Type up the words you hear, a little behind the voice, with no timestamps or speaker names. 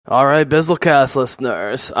All right, Bizzlecast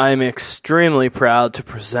listeners, I'm extremely proud to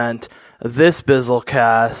present this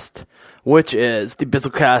Bizzlecast, which is the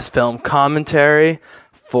Bizzlecast film commentary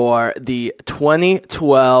for the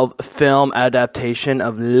 2012 film adaptation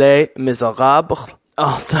of Les Miserables,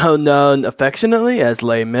 also known affectionately as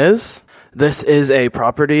Les Mis. This is a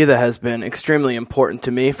property that has been extremely important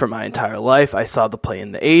to me for my entire life. I saw the play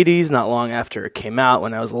in the 80s, not long after it came out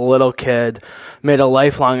when I was a little kid. Made a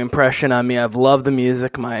lifelong impression on me. I've loved the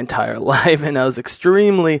music my entire life, and I was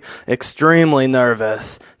extremely, extremely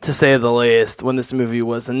nervous, to say the least, when this movie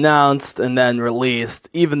was announced and then released,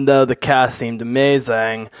 even though the cast seemed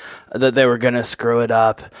amazing, that they were going to screw it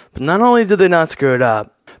up. But not only did they not screw it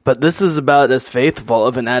up, but this is about as faithful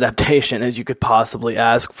of an adaptation as you could possibly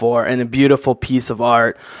ask for, and a beautiful piece of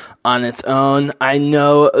art on its own. I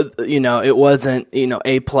know, it wasn't,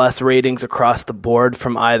 A+ ratings across the board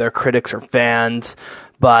from either critics or fans,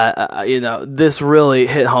 but, this really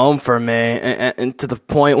hit home for me, and to the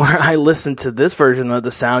point where I listened to this version of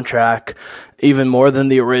the soundtrack even more than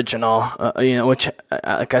the original, which,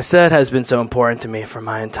 like I said, has been so important to me for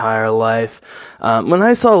my entire life. When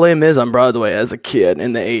I saw Les Mis on Broadway as a kid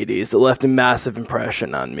in the 80s, it left a massive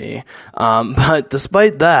impression on me. But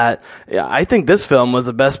despite that, I think this film was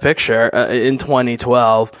the best picture in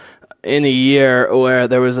 2012. In a year where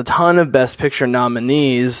there was a ton of Best Picture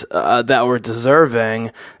nominees that were deserving,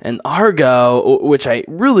 and Argo, which I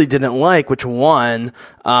really didn't like, which won,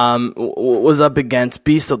 was up against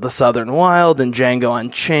Beast of the Southern Wild and Django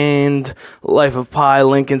Unchained, Life of Pi,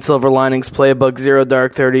 Lincoln, Silver Linings Playbook, Zero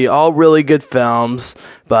Dark 30, all really good films.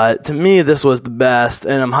 But to me, this was the best,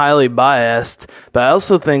 and I'm highly biased. But I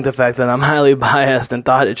also think the fact that I'm highly biased and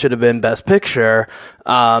thought it should have been Best Picture,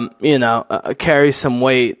 carries some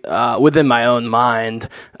weight within my own mind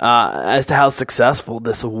as to how successful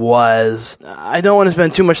this was. I don't want to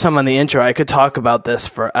spend too much time on the intro. I could talk about this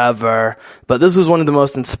forever, but this was one of the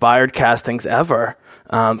most inspired castings ever.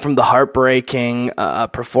 From the heartbreaking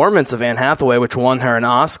performance of Anne Hathaway, which won her an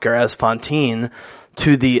Oscar as Fantine,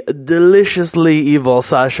 to the deliciously evil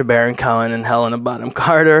Sacha Baron Cohen and Helena Bonham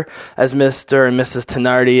Carter as Mr. and Mrs.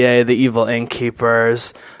 Thénardier, the evil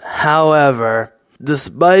innkeepers. However,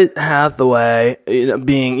 despite Hathaway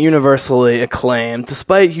being universally acclaimed,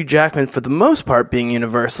 despite Hugh Jackman for the most part being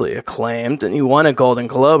universally acclaimed, and he won a Golden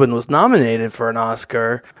Globe and was nominated for an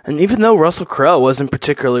Oscar, and even though Russell Crowe wasn't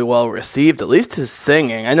particularly well received, at least his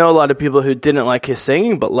singing, I know a lot of people who didn't like his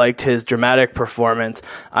singing but liked his dramatic performance.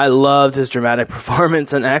 I loved his dramatic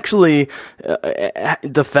performance and actually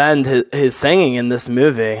defend his singing in this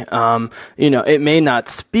movie. It may not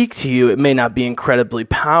speak to you, it may not be incredibly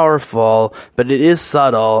powerful, but it is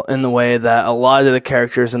subtle in the way that a lot of the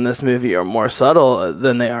characters in this movie are more subtle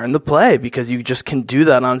than they are in the play, because you just can do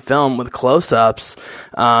that on film with close-ups,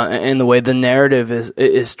 and the way the narrative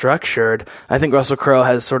is structured. I think Russell Crowe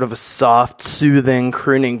has sort of a soft, soothing,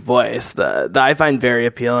 crooning voice that I find very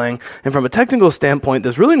appealing, and from a technical standpoint,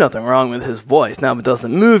 there's really nothing wrong with his voice. Now, if it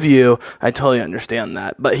doesn't move you, I totally understand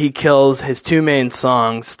that, but he kills his two main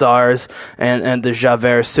songs, Stars and the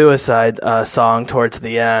Javert Suicide song towards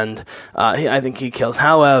the end. I think he kills.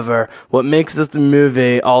 However, what makes this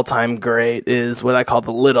movie all-time great is what I call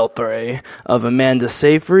the little three of Amanda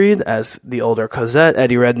Seyfried as the older Cosette,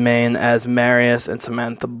 Eddie Redmayne as Marius, and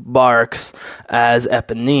Samantha Barks as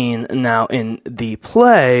Eponine. Now, in the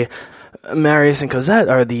play, Marius and Cosette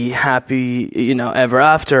are the happy, ever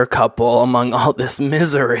after couple among all this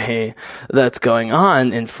misery that's going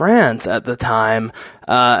on in France at the time,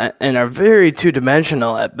 and are very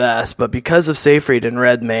two-dimensional at best, but because of Seyfried and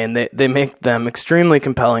Redmayne, they make them extremely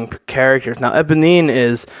compelling characters. Now, Eponine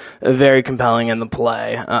is very compelling in the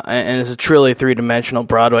play, and is a truly three-dimensional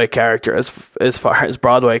Broadway character as far as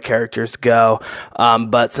Broadway characters go,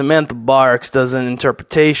 but Samantha Barks does an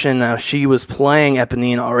interpretation. Now, she was playing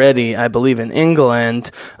Eponine already, I believe, in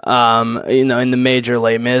England, in the major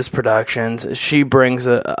Les Mis productions. She brings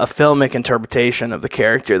a filmic interpretation of the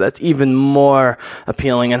character that's even more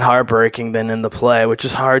appealing and heartbreaking than in the play, which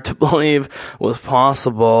is hard to believe was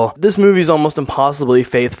possible. This movie is almost impossibly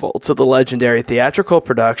faithful to the legendary theatrical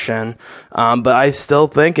production, but I still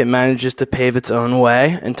think it manages to pave its own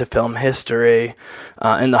way into film history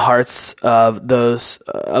in the hearts of those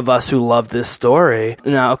of us who love this story.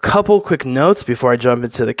 Now, a couple quick notes before I jump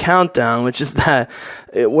into the countdown, which is that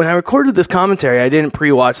when I recorded this commentary, I didn't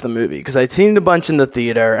pre-watch the movie because I'd seen it a bunch in the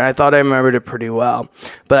theater and I thought I remembered it pretty well,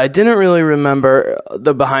 but I didn't really remember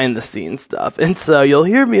the behind-the-scenes stuff. And so you'll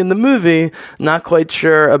hear me in the movie not quite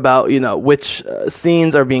sure about, which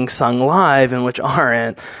scenes are being sung live and which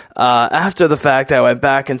aren't. after the fact, I went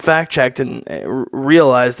back and fact-checked and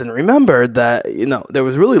realized and remembered that, there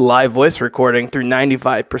was really live voice recording through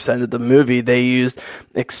 95% of the movie. They used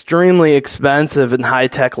extremely expensive and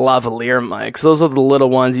high-tech lavalier mics. Those are the little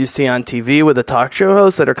ones you see on TV with the talk show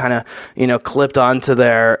hosts that are kind of, clipped onto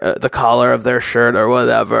the collar of their shirt or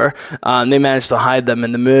whatever. They managed to hide them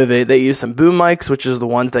in the movie. They used some boom mics, which is the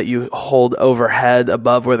ones that you hold overhead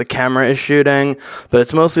above where the camera is shooting, but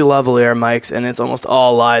it's mostly lavalier mics, and it's almost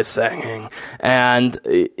all live singing. And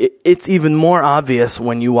it's even more obvious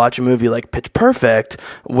when you watch a movie like Pitch Perfect,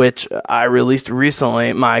 which I released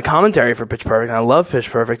recently, my commentary for Pitch Perfect. And I love Pitch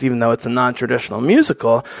Perfect, even though it's a non-traditional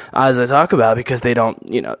musical, as I talk about, because they don't,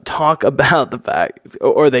 talk about the fact,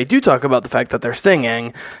 or they do talk about the fact that they're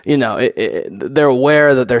singing. They're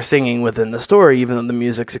aware that they're singing within the story, even though the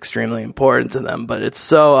music's extremely important to them. But it's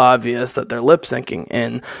so obvious that they're lip syncing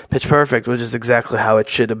in Pitch Perfect, which is exactly how it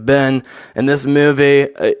should have been. In this movie,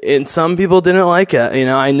 and some people didn't like it.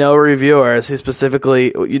 I know reviewers who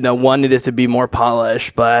specifically, wanted it to be more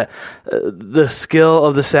polished, but the skill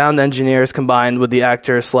of the sound engineers combined with the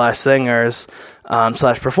actors / singers /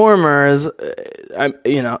 performers,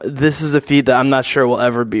 this is a feat that I'm not sure will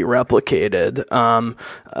ever be replicated,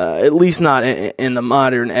 at least not in the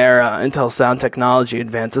modern era until sound technology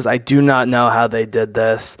advances. I do not know how they did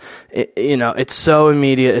this. It's so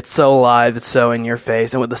immediate, it's so live, it's so in your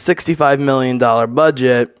face, and with a $65 million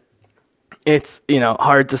budget, it's,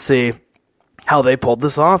 hard to see how they pulled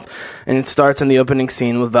this off. And it starts in the opening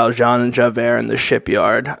scene with Valjean and Javert in the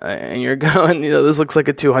shipyard, and you're going, this looks like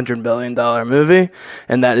a $200 billion movie,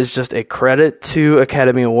 and that is just a credit to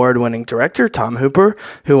Academy Award winning director Tom Hooper,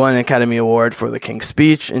 who won an Academy Award for The King's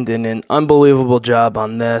Speech and did an unbelievable job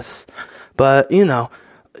on this. But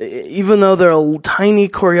even though there are tiny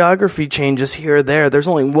choreography changes here or there, there's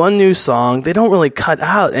only one new song. They don't really cut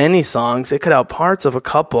out any songs. They cut out parts of a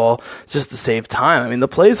couple just to save time. I mean, the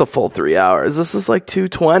play's a full 3 hours. This is like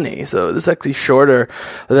 220, so this is actually shorter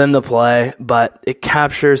than the play, but it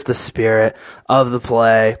captures the spirit of the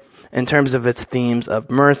play in terms of its themes of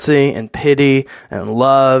mercy and pity and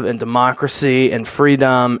love and democracy and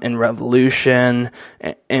freedom and revolution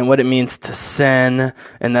and what it means to sin,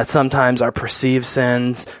 and that sometimes our perceived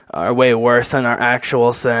sins are way worse than our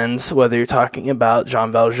actual sins, whether you're talking about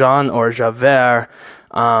Jean Valjean or Javert.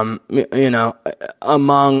 Among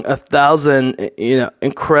 1,000,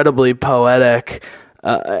 incredibly poetic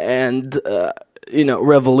and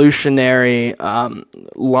revolutionary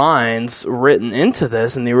lines written into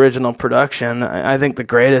this in the original production. I think the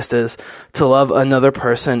greatest is, to love another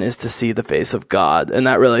person is to see the face of God. And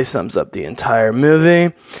that really sums up the entire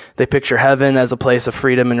movie. They picture heaven as a place of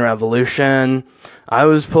freedom and revolution. I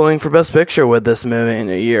was pulling for Best Picture with this movie in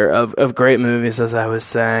a year of great movies, as I was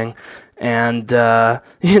saying. And, as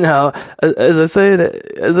I say in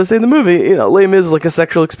the movie, Les Mis is like a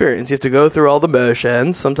sexual experience. You have to go through all the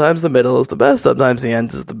motions. Sometimes the middle is the best, sometimes the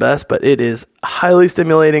end is the best, but it is highly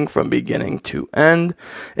stimulating from beginning to end.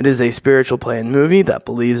 It is a spiritual play and movie that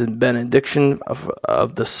believes in benediction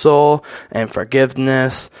of the soul and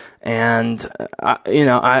forgiveness. And,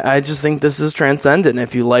 I just think this is transcendent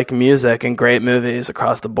if you like music and great movies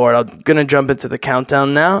across the board. I'm going to jump into the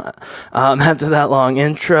countdown now, after that long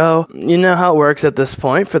intro. You know how it works at this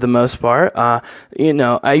point for the most part. I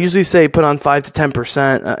usually say put on 5 to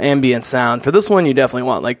 10% ambient sound. For this one, you definitely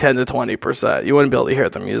want like 10 to 20%. You wouldn't be able to hear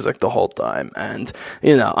the music the whole time. And,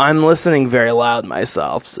 I'm listening very loud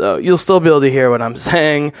myself, so you'll still be able to hear what I'm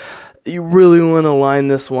saying. You really want to line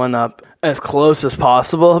this one up as close as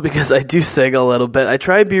possible, because I do sing a little bit. I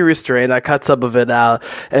try to be restrained. I cut some of it out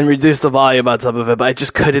and reduce the volume on some of it, but I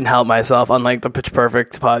just couldn't help myself. Unlike the Pitch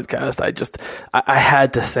Perfect podcast, I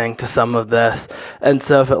had to sing to some of this. And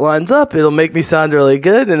so if it lines up, it'll make me sound really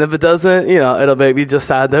good. And if it doesn't, it'll make me just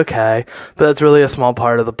sound okay. But that's really a small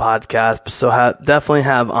part of the podcast. So definitely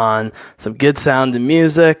have on some good sound and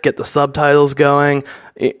music, get the subtitles going.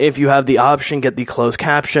 If you have the option, get the closed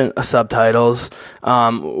caption subtitles,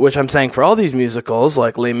 which I'm saying for all these musicals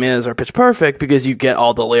like Les Mis or Pitch Perfect, because you get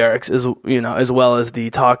all the lyrics as well as the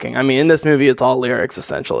talking. I mean, in this movie, it's all lyrics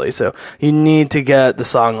essentially, so you need to get the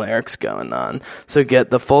song lyrics going on. So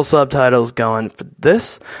get the full subtitles going for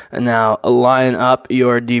this, and now line up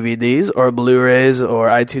your DVDs or Blu-rays or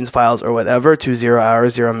iTunes files or whatever to 0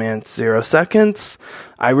 hours, 0 minutes, 0 seconds.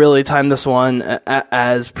 I really timed this one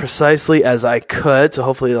as precisely as I could, so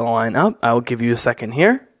hopefully it'll line up. I will give you a second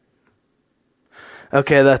here.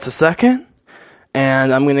 Okay, that's a second.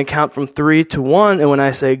 And I'm going to count from 3 to 1, and when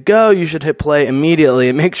I say go, you should hit play immediately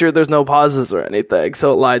and make sure there's no pauses or anything,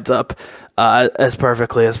 so it lines up as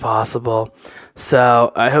perfectly as possible.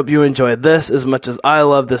 So I hope you enjoyed this as much as I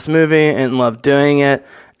love this movie and love doing it.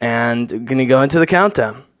 And I'm going to go into the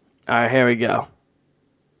countdown. All right, here we go.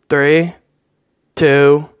 3,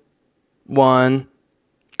 2, 1,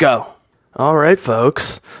 go. All right,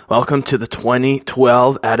 folks. Welcome to the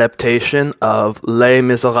 2012 adaptation of Les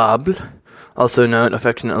Miserables, also known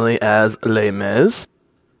affectionately as Les Mis.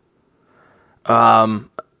 I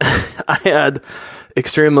had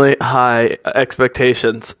extremely high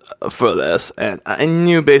expectations for this, and I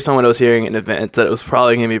knew based on what I was hearing in advance that it was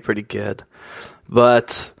probably going to be pretty good.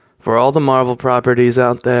 But for all the Marvel properties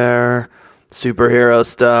out there, superhero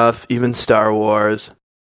stuff, even Star Wars,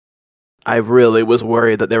 I really was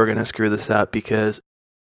worried that they were going to screw this up, because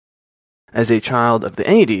as a child of the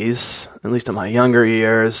 80s, at least in my younger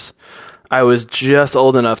years, I was just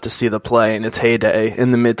old enough to see the play in its heyday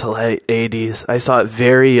in the mid to late 80s. I saw it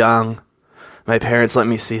very young. My parents let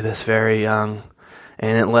me see this very young,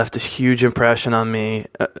 and it left a huge impression on me.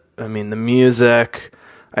 The music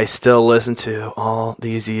I still listen to all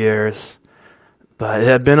these years, but it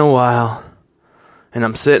had been a while, and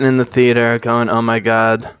I'm sitting in the theater going, oh my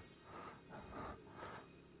God,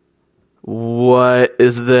 what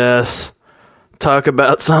is this? Talk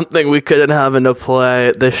about something we couldn't have in a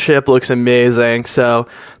play. The ship looks amazing. So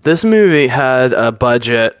this movie had a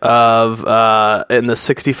budget of in the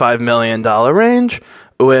 $65 million range,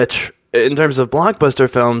 which in terms of blockbuster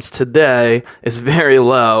films today is very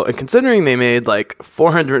low. And considering they made like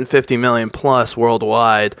 $450 million plus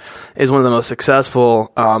worldwide, is one of the most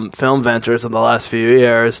successful film ventures in the last few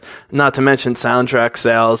years, not to mention soundtrack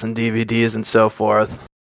sales and DVDs and so forth.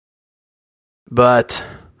 But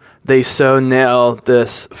they so nailed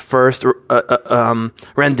this first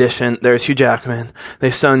rendition. There's Hugh Jackman.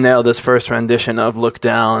 They so nailed this first rendition of Look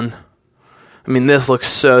Down. I mean, this looks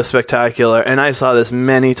so spectacular, and I saw this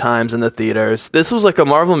many times in the theaters. This was like a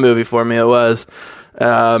Marvel movie for me. It was,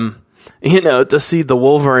 to see the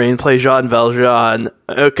Wolverine play Jean Valjean.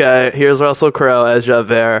 Okay, here's Russell Crowe as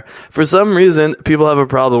Javert. For some reason, people have a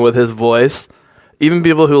problem with his voice. Even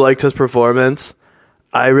people who liked his performance.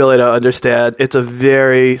 I really don't understand. It's a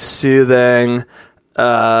very soothing,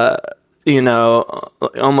 almost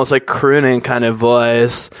like crooning kind of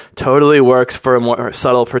voice. Totally works for a more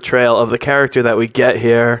subtle portrayal of the character that we get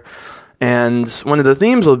here. And one of the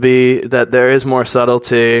themes will be that there is more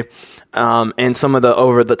subtlety in some of the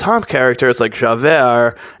over-the-top characters like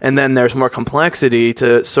Javert, and then there's more complexity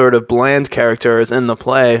to sort of bland characters in the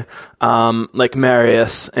play, like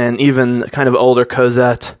Marius, and even kind of older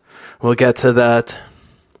Cosette. We'll get to that.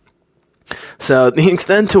 So the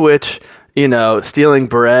extent to which, stealing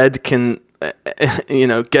bread can,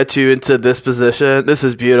 get you into this position, this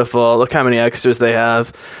is beautiful. Look how many extras they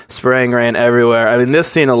have, spraying rain everywhere. I mean, this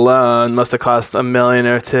scene alone must have cost $1 million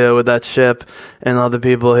or $2 million with that ship and all the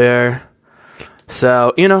people here.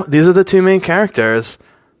 So, these are the two main characters.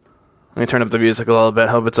 Let me turn up the music a little bit.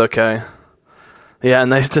 Hope it's okay. Yeah,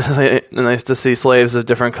 nice to see slaves of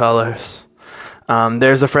different colors.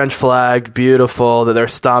 There's a French flag, beautiful, that they're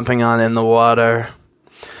stomping on in the water.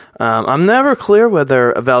 I'm never clear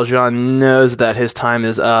whether Valjean knows that his time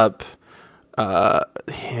is up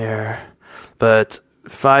here. But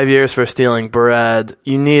 5 years for stealing bread,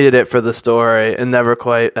 you needed it for the story. It never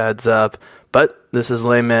quite adds up. But this is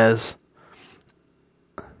Les Mis.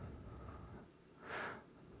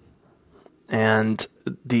 And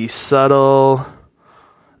the subtle...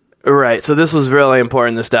 Right, so this was really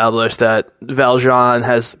important to establish that Valjean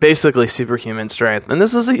has basically superhuman strength. And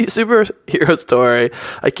this is a superhero story.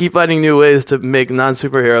 I keep finding new ways to make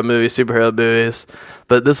non-superhero movies superhero movies.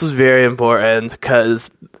 But this was very important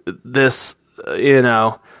because this,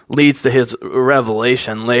 leads to his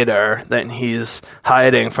revelation later that he's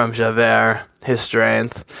hiding from Javert, his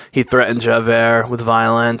strength. He threatened Javert with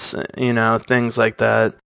violence, things like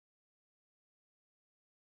that.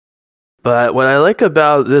 But what I like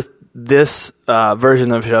about this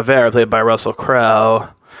version of Javert, played by Russell Crowe,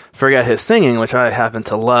 forget his singing, which I happen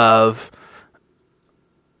to love.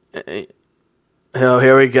 Oh,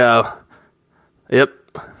 here we go. Yep.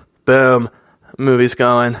 Boom. Movie's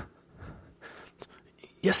going.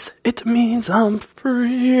 Yes, it means I'm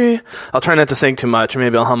free. I'll try not to sing too much.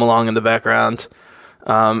 Maybe I'll hum along in the background.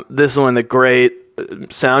 This is one of the great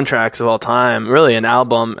soundtracks of all time, really an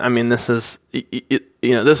album. I mean, this is,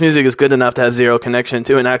 this music is good enough to have zero connection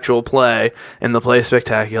to an actual play, and the play's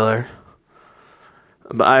spectacular.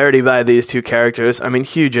 But I already buy these two characters. I mean,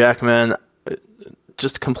 Hugh Jackman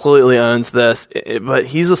just completely owns this, but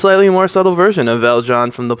he's a slightly more subtle version of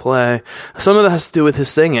Valjean from the play. Some of that has to do with his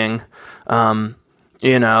singing. In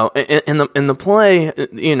the play,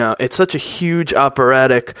 it's such a huge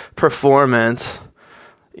operatic performance.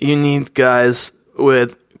 You need guys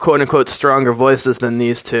with quote-unquote stronger voices than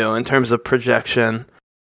these two in terms of projection.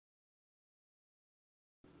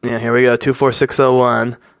 Yeah, here we go,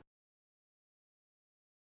 24601.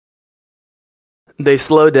 They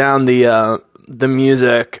slow down the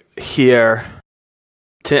music here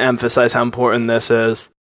to emphasize how important this is.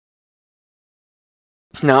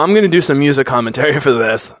 Now, I'm going to do some music commentary for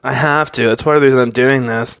this. I have to. That's part of the reason I'm doing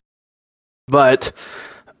this. But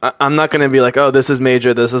I'm not going to be like, oh, this is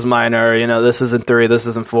major, this is minor, this is in 3, this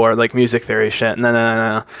is in 4, like music theory shit.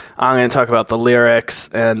 No. I'm going to talk about the lyrics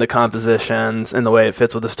and the compositions and the way it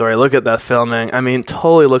fits with the story. Look at that filming. I mean,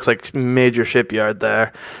 totally looks like major shipyard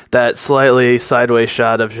there. That slightly sideways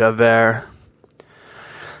shot of Javert.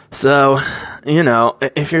 So,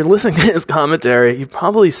 if you're listening to his commentary, you've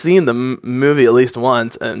probably seen the movie at least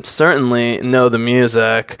once and certainly know the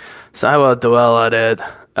music. So I won't dwell on it.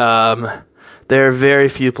 There are very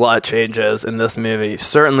few plot changes in this movie.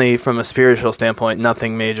 Certainly, from a spiritual standpoint,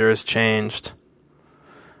 nothing major has changed.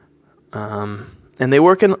 And they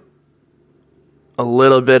work in a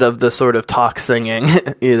little bit of the sort of talk singing,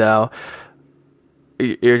 You're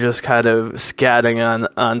just kind of scatting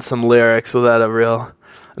on some lyrics without a real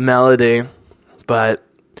melody, but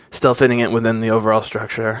still fitting it within the overall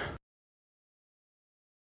structure.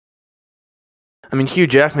 I mean, Hugh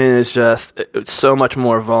Jackman is just so much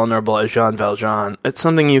more vulnerable as Jean Valjean. It's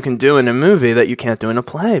something you can do in a movie that you can't do in a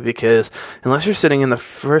play, because unless you're sitting in the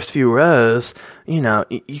first few rows, you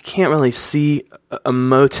can't really see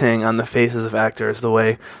emoting on the faces of actors the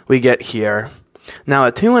way we get here. Now,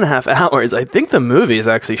 at 2.5 hours, I think the movie is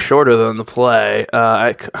actually shorter than the play.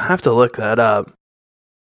 I have to look that up.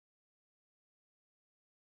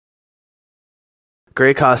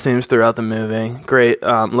 Great costumes throughout the movie. Great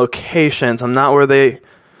locations. I'm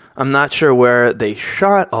not sure where they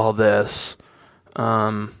shot all this,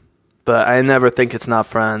 but I never think it's not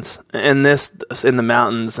France. And this in the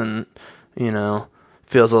mountains, and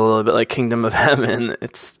feels a little bit like Kingdom of Heaven.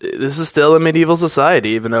 This is still a medieval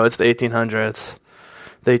society, even though it's the 1800s.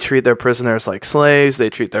 They treat their prisoners like slaves. They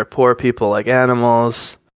treat their poor people like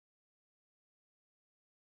animals.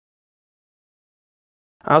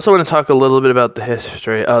 I also want to talk a little bit about the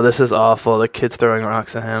history. Oh, this is awful. The kids throwing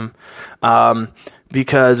rocks at him.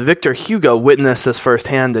 Because Victor Hugo witnessed this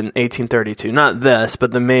firsthand in 1832. Not this,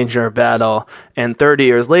 but the major battle. And 30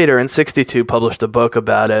 years later, in 62, published a book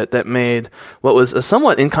about it that made what was a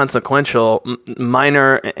somewhat inconsequential,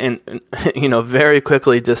 minor, and very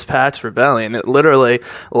quickly dispatched rebellion. It literally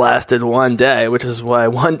lasted one day, which is why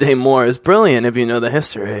one day more is brilliant if you know the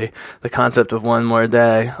history. The concept of one more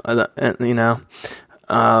day, but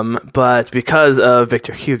because of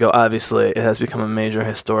Victor Hugo, obviously, it has become a major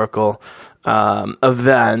historical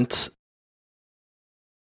event,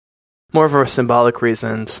 more for symbolic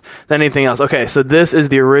reasons than anything else. Okay, so this is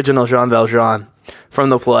the original Jean Valjean from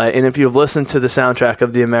the play, and if you've listened to the soundtrack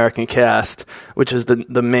of the American Cast, which is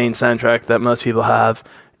the main soundtrack that most people have,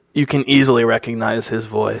 you can easily recognize his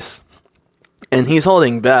voice. And he's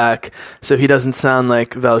holding back, so he doesn't sound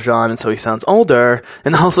like Valjean, and so he sounds older.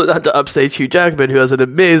 And also not to upstage Hugh Jackman, who has an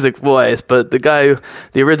amazing voice, but the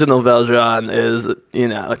original Valjean is,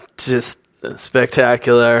 just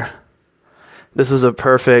spectacular. This was a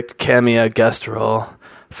perfect cameo guest role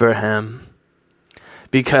for him.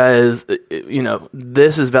 Because,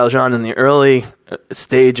 this is Valjean in the early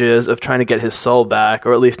stages of trying to get his soul back,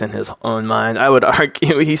 or at least in his own mind. I would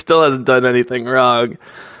argue he still hasn't done anything wrong.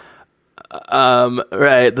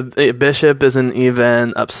 Right, the bishop isn't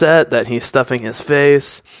even upset that he's stuffing his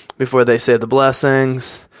face before they say the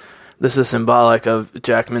blessings. This is symbolic of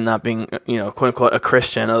Jackman not being, quote unquote, a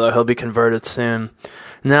Christian, although he'll be converted soon.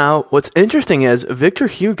 Now, what's interesting is Victor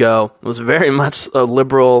Hugo was very much a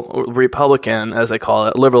liberal Republican, as they call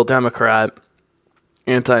it, liberal Democrat,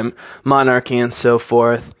 anti-monarchy and so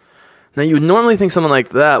forth. Now, you would normally think someone like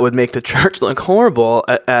that would make the church look horrible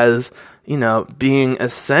as being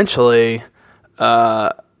essentially, we know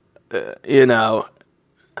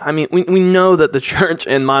that the church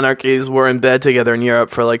and monarchies were in bed together in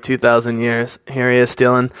Europe for like 2,000 years. Here he is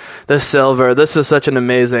stealing the silver. This is such an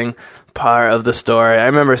amazing part of the story. I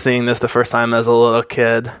remember seeing this the first time as a little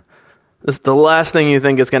kid. The last thing you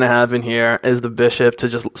think is going to happen here is the bishop to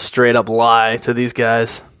just straight up lie to these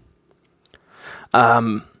guys.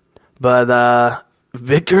 But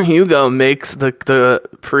Victor Hugo makes the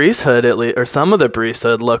priesthood, at least, or some of the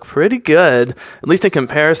priesthood, look pretty good, at least in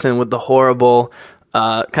comparison with the horrible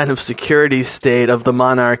kind of security state of the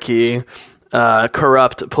monarchy,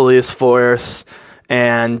 corrupt police force,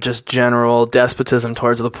 and just general despotism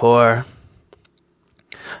towards the poor.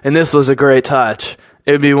 And this was a great touch.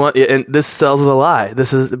 It would be one, and this sells the lie.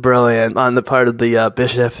 This is brilliant on the part of the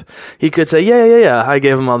bishop. He could say, yeah, I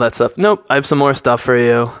gave him all that stuff. Nope, I have some more stuff for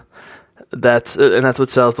you. That's what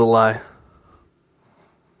sells the lie.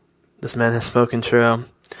 This man has spoken true.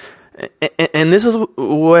 And this is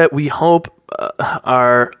what we hope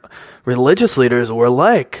our religious leaders were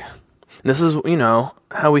like. This is,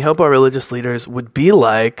 how we hope our religious leaders would be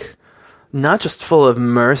like, not just full of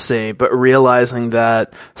mercy, but realizing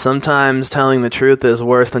that sometimes telling the truth is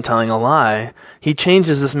worse than telling a lie. He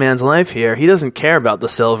changes this man's life here. He doesn't care about the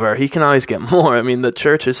silver. He can always get more. I mean, the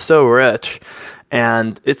church is so rich.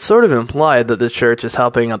 And it's sort of implied that the church is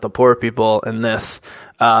helping out the poor people in this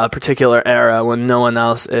particular era when no one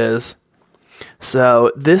else is.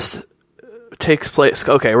 So this takes place,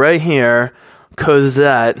 okay, right here,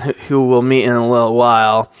 Cosette, who we'll meet in a little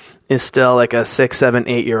while, is still like a 6, 7,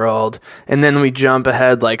 8-year-old. And then we jump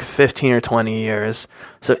ahead like 15 or 20 years.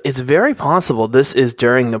 So it's very possible this is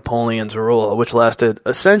during Napoleon's rule, which lasted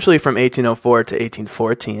essentially from 1804 to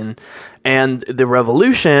 1814. And the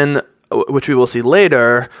revolution, which we will see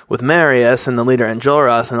later with Marius and the leader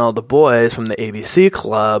Enjolras and all the boys from the ABC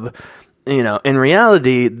Club, in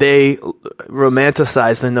reality, they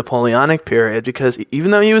romanticized the Napoleonic period because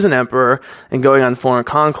even though he was an emperor and going on foreign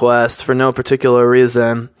conquest for no particular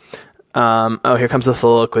reason, here comes the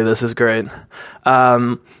soliloquy, this is great,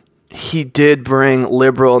 he did bring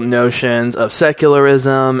liberal notions of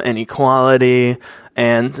secularism and equality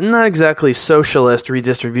and not exactly socialist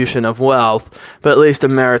redistribution of wealth, but at least a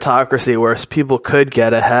meritocracy where people could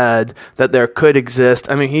get ahead, that there could exist.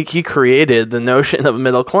 I mean, he created the notion of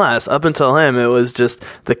middle class. Up until him, it was just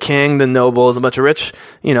the king, the nobles, a bunch of rich,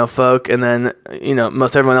 folk, and then,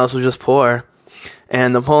 most everyone else was just poor.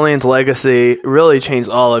 And Napoleon's legacy really changed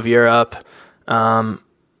all of Europe.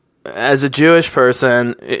 As a Jewish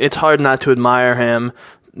person, it's hard not to admire him,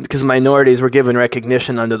 because minorities were given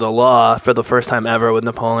recognition under the law for the first time ever with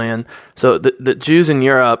Napoleon. So the Jews in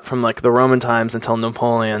Europe from like the Roman times until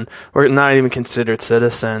Napoleon were not even considered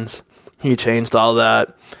citizens. He changed all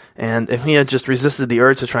that. And if he had just resisted the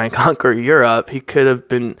urge to try and conquer Europe, he could have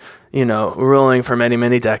been, ruling for many,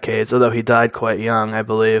 many decades, although he died quite young, I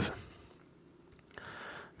believe.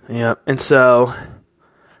 Yeah. And so,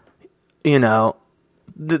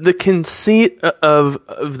 the conceit of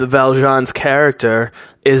the Valjean's character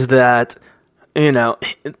is that,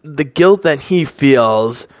 the guilt that he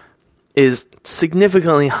feels is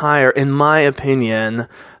significantly higher, in my opinion,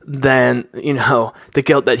 than, the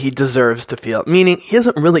guilt that he deserves to feel. Meaning, he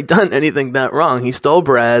hasn't really done anything that wrong. He stole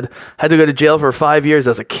bread, had to go to jail for 5 years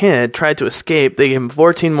as a kid, tried to escape. They gave him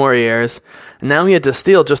 14 more years, and now he had to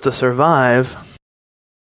steal just to survive.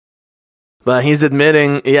 But he's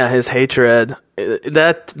admitting, his hatred.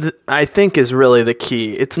 That, I think, is really the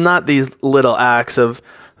key. It's not these little acts of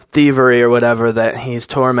thievery or whatever that he's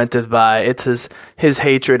tormented by. It's his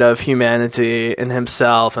hatred of humanity and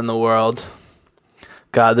himself and the world.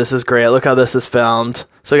 God, this is great. Look how this is filmed.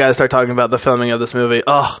 So I gotta start talking about the filming of this movie.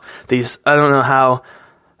 I don't know how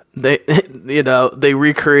they, they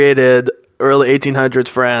recreated early 1800s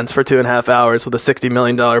France for 2.5 hours with a $60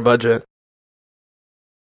 million budget.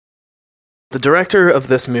 The director of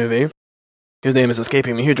this movie, whose name is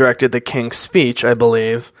escaping me, who directed The King's Speech, I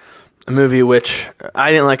believe, a movie which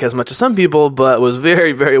I didn't like as much as some people, but was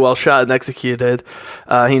very, very well shot and executed.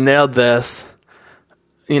 He nailed this.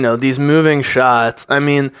 These moving shots. I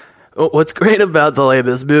mean, what's great about the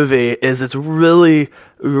Labus movie is it's really,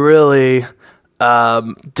 really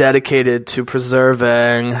dedicated to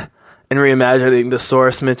preserving and reimagining the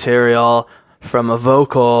source material from a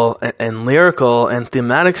vocal and lyrical and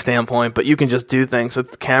thematic standpoint, but you can just do things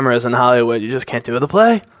with cameras in Hollywood you just can't do with a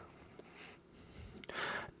play.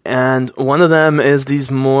 And one of them is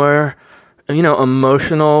these more,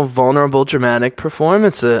 emotional, vulnerable, dramatic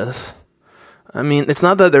performances. I mean, it's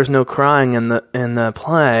not that there's no crying in the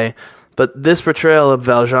play, but this portrayal of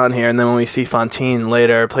Valjean here, and then when we see Fantine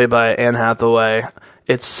later, played by Anne Hathaway,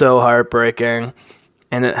 it's so heartbreaking,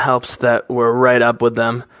 and it helps that we're right up with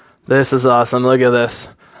them. This is awesome. Look at this.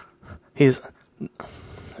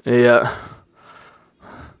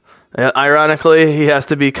 Ironically, he has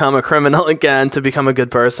to become a criminal again to become a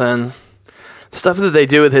good person. The stuff that they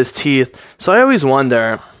do with his teeth. So I always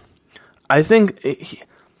wonder, I think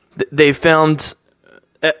they filmed,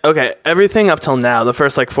 everything up till now, the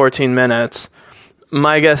first 14 minutes,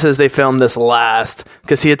 my guess is they filmed this last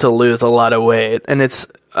because he had to lose a lot of weight. And it's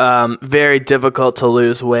very difficult to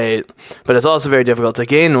lose weight, but it's also very difficult to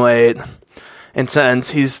gain weight. And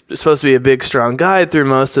since he's supposed to be a big, strong guy through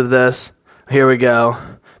most of this, here we go.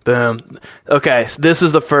 Boom. Okay, so this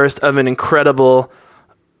is the first of an incredible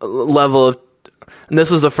level of, and this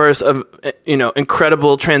is the first of,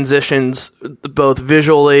 incredible transitions, both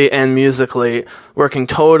visually and musically, working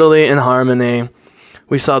totally in harmony.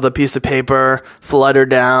 We saw the piece of paper flutter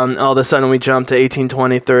down. All of a sudden we jumped to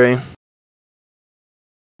 1823.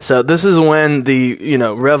 So this is when the,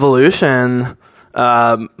 revolution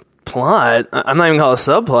plot, I'm not even calling it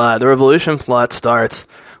a subplot, the revolution plot starts.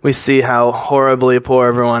 We see how horribly poor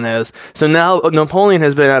everyone is. So now Napoleon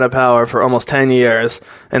has been out of power for almost 10 years,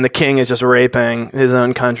 and the king is just raping his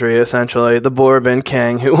own country, essentially. The Bourbon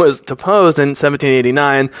king, who was deposed in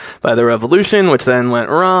 1789 by the revolution, which then went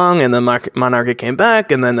wrong, and the monarchy came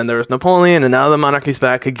back, and then there was Napoleon, and now the monarchy's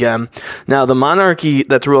back again. Now, the monarchy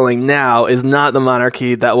that's ruling now is not the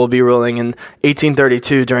monarchy that will be ruling in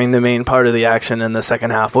 1832 during the main part of the action in the second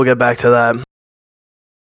half. We'll get back to that.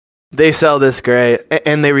 They sell this great,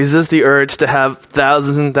 and they resist the urge to have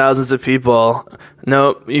thousands and thousands of people.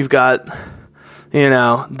 Nope, you've got,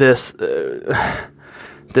 this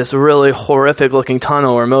really horrific looking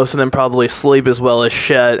tunnel where most of them probably sleep as well as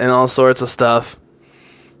shit and all sorts of stuff.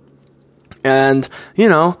 And,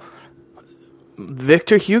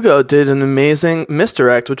 Victor Hugo did an amazing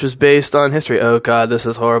misdirect, which was based on history. Oh God, this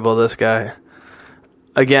is horrible, this guy.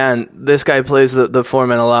 Again, this guy plays the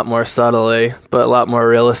foreman a lot more subtly, but a lot more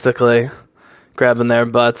realistically, grabbing their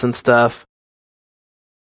butts and stuff.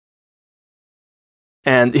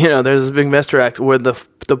 And, there's this big misdirect where the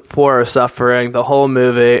poor are suffering the whole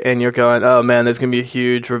movie, and you're going, oh man, there's going to be a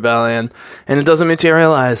huge rebellion. And it doesn't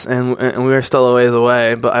materialize, and we're still a ways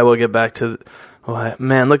away, but I will get back to,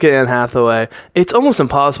 man, look at Anne Hathaway. It's almost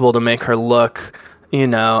impossible to make her look,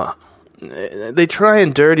 they try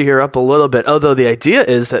and dirty her up a little bit, although the idea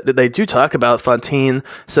is that they do talk about Fantine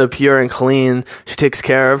so pure and clean. She takes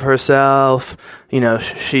care of herself.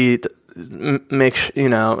 She makes,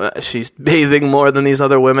 she's bathing more than these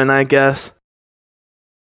other women, I guess.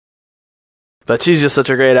 But she's just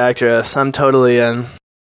such a great actress. I'm totally in.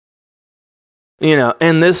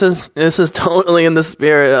 And this is totally in the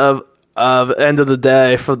spirit of End of the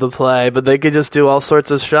Day for the play, but they could just do all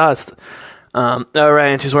sorts of shots. Right,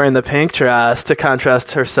 and she's wearing the pink dress to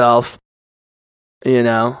contrast herself,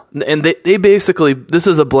 and they basically, this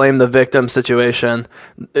is a blame the victim situation.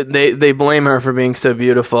 They blame her for being so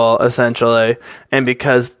beautiful, essentially, and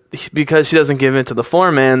because she doesn't give in to the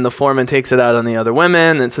foreman takes it out on the other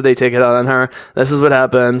women, and so they take it out on her. This is what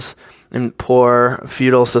happens in poor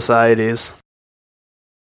feudal societies.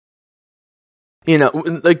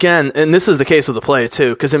 Again, and this is the case with the play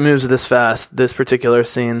too, because it moves this fast, this particular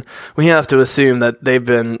scene. We have to assume that they've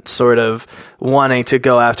been sort of wanting to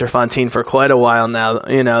go after Fantine for quite a while now.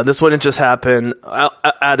 This wouldn't just happen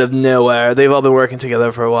out of nowhere. They've all been working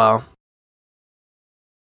together for a while.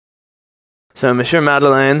 So Monsieur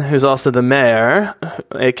Madeleine, who's also the mayor,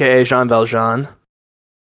 aka Jean Valjean,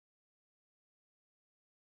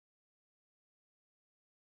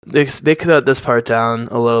 they cut this part down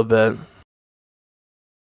a little bit.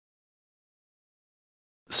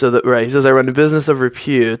 So that, right, he says, I run a business of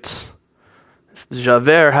repute.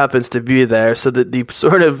 Javert happens to be there, so that the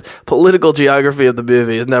sort of political geography of the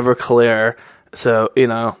movie is never clear. So,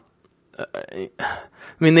 they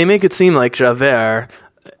make it seem like Javert,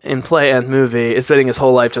 in play and movie, is spending his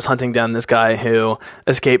whole life just hunting down this guy who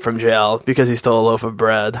escaped from jail because he stole a loaf of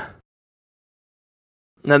bread.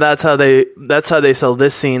 Now that's how they sell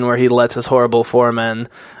this scene where he lets his horrible foreman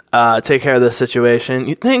take care of the situation.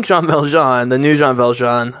 You'd think Jean Valjean, the new Jean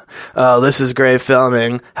Valjean, oh, this is great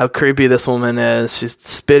filming, how creepy this woman is. She's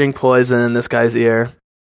spitting poison in this guy's ear.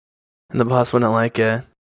 And the boss wouldn't like it.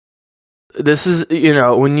 This is,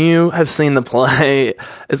 when you have seen the play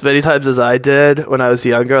as many times as I did when I was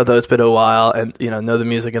younger, although it's been a while, and, know the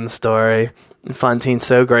music and the story. And Fantine's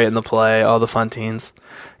so great in the play, all the Fantines.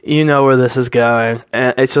 You know where this is going,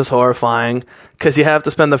 and it's just horrifying, because you have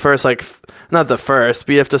to spend the first, not the first,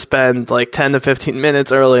 but you have to spend 10 to 15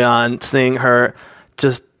 minutes early on seeing her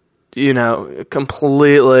just,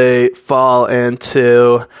 completely fall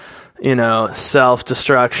into,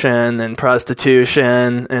 self-destruction and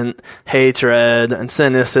prostitution and hatred and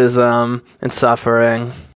cynicism and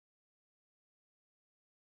suffering.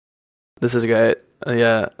 This is great.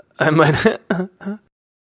 Yeah, I might...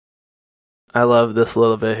 I love this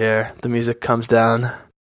little bit here. The music comes down.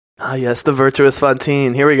 Ah, yes, the virtuous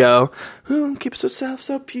Fantine. Here we go. Who keeps herself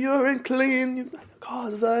so pure and clean?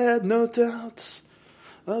 Cause I had no doubts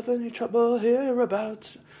of any trouble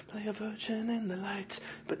hereabouts. Play a virgin in the light,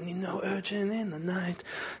 but need no urging in the night.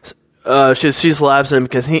 She slaps him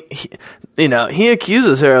because he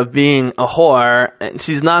accuses her of being a whore, and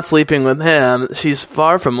she's not sleeping with him. She's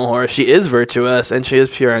far from a whore. She is virtuous, and she is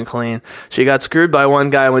pure and clean. She got screwed by one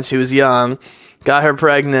guy when she was young, got her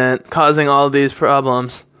pregnant, causing all of these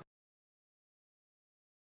problems.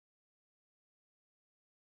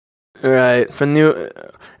 Right.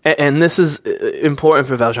 And this is important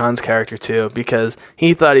for Valjean's character too, because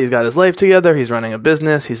he thought he's got his life together. He's running a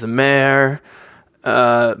business. He's a mayor.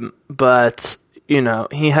 but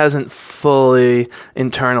he hasn't fully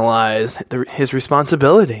internalized his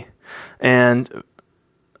responsibility. And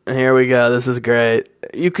here we go. This is great.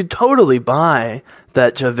 You could totally buy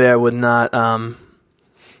that Javert would not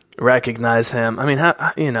recognize him. I mean,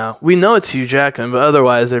 we know it's Hugh Jackman, but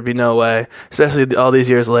otherwise there'd be no way, especially all these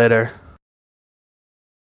years later.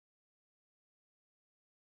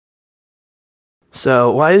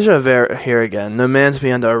 So, why is Javert here again? No man's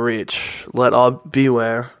beyond our reach. Let all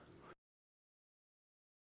beware.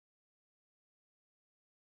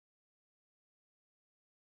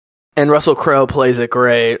 And Russell Crowe plays it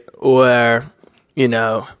great, where,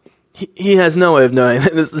 he has no way of knowing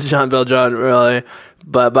that this is Jean Valjean, really,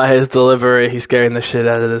 but by his delivery, he's scaring the shit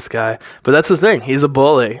out of this guy. But that's the thing, he's a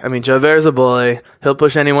bully. I mean, Javert's a bully. He'll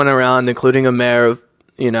push anyone around, including a mayor of,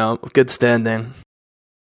 good standing.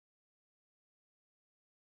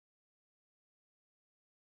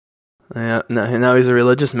 Yeah, now he's a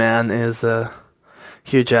religious man, is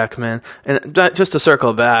Hugh Jackman. And just to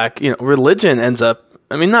circle back, religion ends up,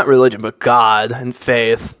 not religion, but God and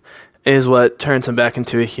faith is what turns him back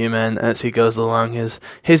into a human as he goes along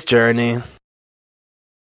his journey.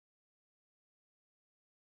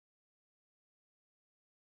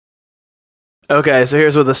 Okay, so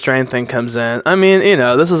here's where the strength thing comes in.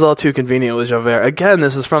 This is all too convenient with Javert. Again,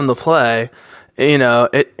 this is from the play.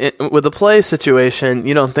 With the play situation,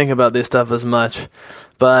 you don't think about this stuff as much.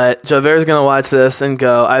 But Javert's going to watch this and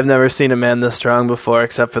go, I've never seen a man this strong before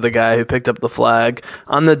except for the guy who picked up the flag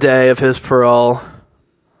on the day of his parole.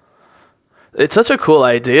 It's such a cool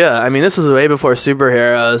idea. This is way before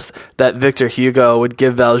superheroes that Victor Hugo would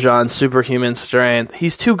give Valjean superhuman strength.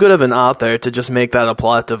 He's too good of an author to just make that a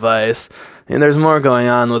plot device. And there's more going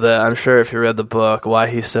on with it, I'm sure, if you read the book, why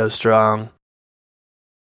he's so strong.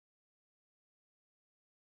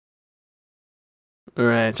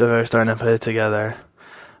 Right, Javert's starting to put it together.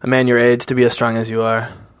 A man your age to be as strong as you are.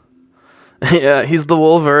 Yeah, he's the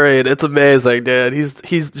Wolverine. It's amazing, dude.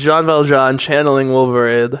 He's Jean Valjean channeling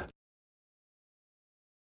Wolverine.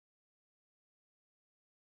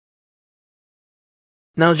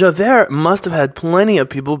 Now, Javert must have had plenty of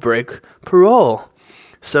people break parole.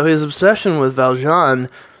 So his obsession with Valjean,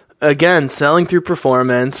 again, selling through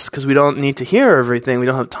performance, because we don't need to hear everything, we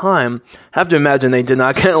don't have time. Have to imagine they did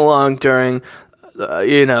not get along during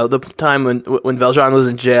the time when Valjean was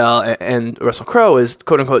in jail and Russell Crowe is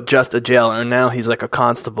quote-unquote just a jailer. Now he's like a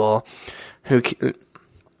constable who,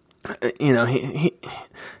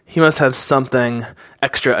 he must have something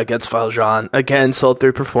extra against Valjean. Again, sold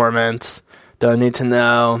through performance. Don't need to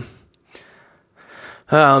know.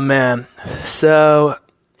 Oh, man. So,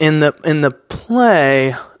 in the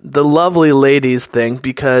play, the lovely ladies thing,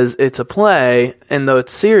 because it's a play, and though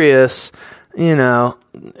it's serious,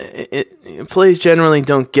 plays generally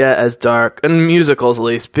don't get as dark, and musicals at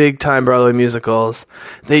least, big-time Broadway musicals,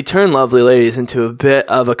 they turn lovely ladies into a bit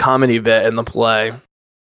of a comedy bit in the play,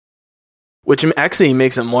 which actually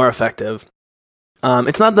makes it more effective.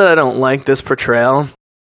 It's not that I don't like this portrayal,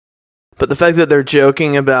 but the fact that they're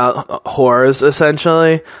joking about whores,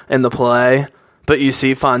 essentially, in the play, but you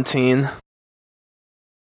see Fantine.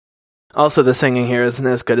 Also, the singing here isn't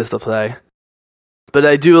as good as the play. But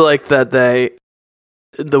I do like that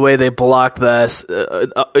the way they block this,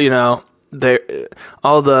 all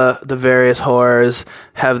the various whores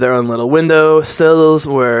have their own little window sills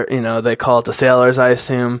where, they call it the sailors, I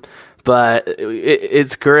assume. But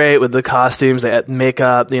it's great with the costumes. They add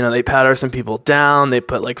makeup, they powder some people down. They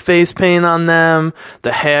put face paint on them,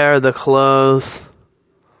 the hair, the clothes.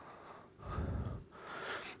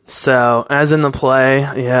 So, as in the play,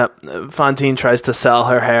 yeah, Fantine tries to sell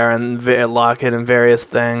her hair and locket and various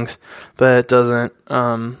things, but it doesn't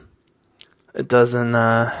add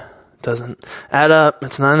up.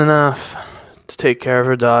 It's not enough to take care of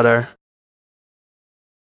her daughter.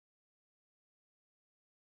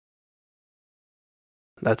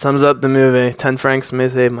 That sums up the movie. 10 francs may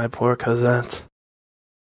save my poor Cosette.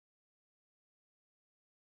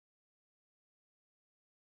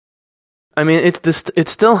 It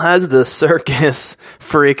still has the circus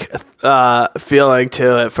freak feeling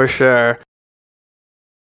to it, for sure.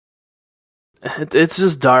 It's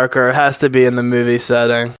just darker. It has to be in the movie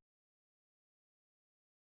setting.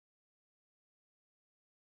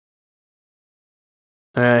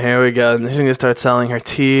 Alright, here we go. She's going to start selling her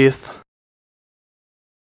teeth.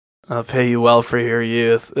 I'll pay you well for your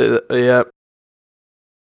youth. Yep.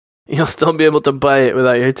 You'll still be able to bite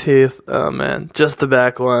without your teeth. Oh, man. Just the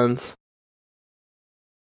back ones.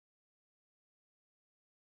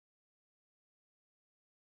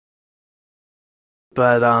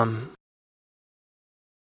 But,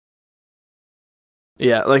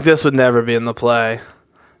 Yeah, like this would never be in the play.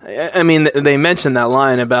 I mean, they mentioned that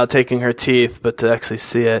line about taking her teeth, but to actually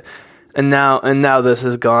see it, and now this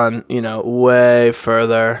has gone, way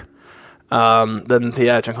further than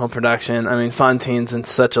theatrical production. I mean, Fantine's in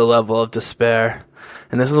such a level of despair,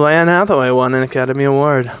 and this is why Anne Hathaway won an Academy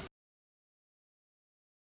Award.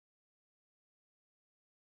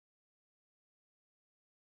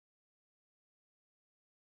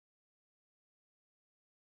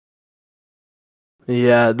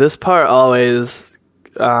 Yeah, this part always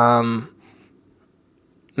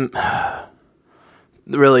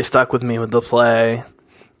really stuck with me with the play.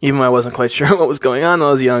 Even when I wasn't quite sure what was going on when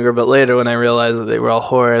I was younger, but later when I realized that they were all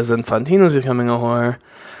whores and Fantine was becoming a whore,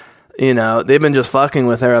 they've been just fucking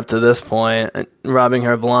with her up to this point, robbing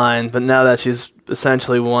her blind, but now that she's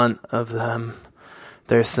essentially one of them,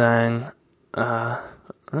 they're saying, I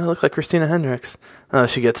look like Christina Hendricks.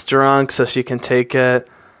 She gets drunk so she can take it.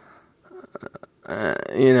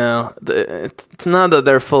 It's not that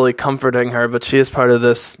they're fully comforting her, but she is part of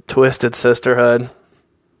this twisted sisterhood.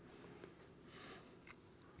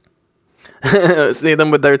 See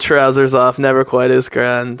them with their trousers off, never quite as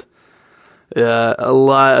grand. Yeah, a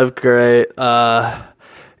lot of great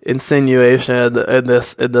insinuation in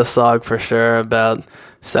this song for sure about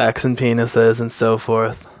sex and penises and so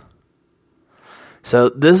forth. So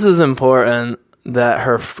this is important that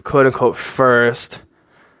her quote-unquote first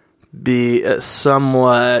be a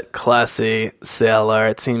somewhat classy sailor,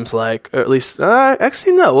 it seems like. Or at least,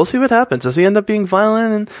 actually no, we'll see what happens. Does he end up being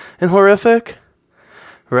violent and horrific?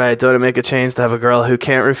 Right, don't it make a change to have a girl who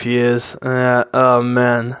can't refuse? Oh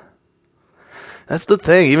man. That's the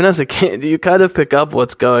thing, even as a kid, you kind of pick up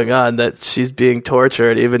what's going on, that she's being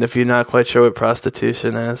tortured, even if you're not quite sure what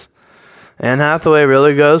prostitution is. Anne Hathaway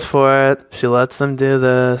really goes for it. She lets them do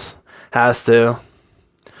this. Has to.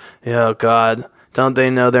 Oh God. Don't they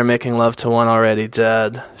know they're making love to one already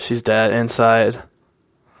dead? She's dead inside.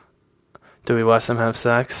 Do we watch them have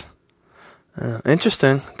sex?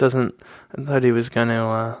 Interesting. I thought he was going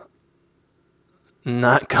to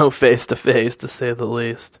not go face to face, to say the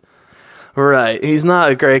least. Right. He's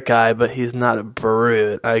not a great guy, but he's not a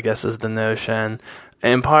brute, I guess is the notion.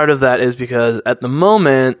 And part of that is because at the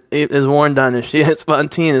moment, as worn down as she is,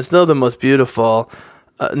 Fantine is still the most beautiful,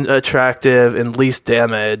 attractive, and least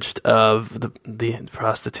damaged of the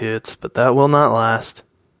prostitutes, but that will not last.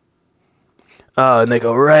 Oh, and they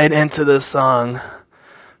go right into this song.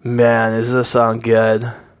 Man, is this song good.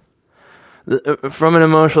 From an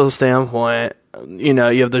emotional standpoint, you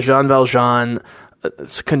have the Jean Valjean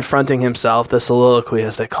confronting himself, the soliloquy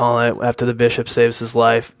as they call it, after the bishop saves his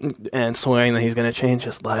life and swearing that he's going to change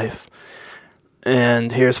his life.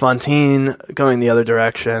 And here's Fantine going the other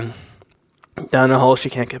direction, down a hole she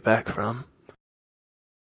can't get back from.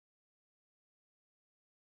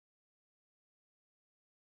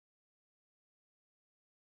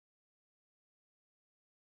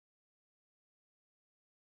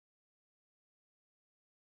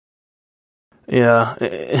 Yeah.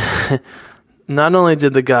 Not only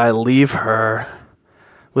did the guy leave her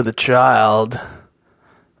with a child,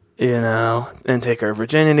 and take her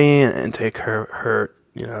virginity and take her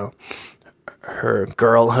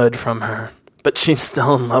girlhood from her, but she's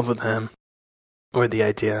still in love with him, or the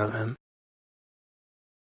idea of him.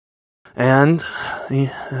 And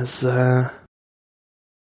as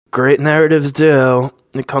great narratives do,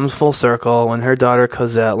 it comes full circle when her daughter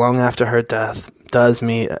Cosette, long after her death, does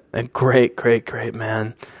meet a great, great, great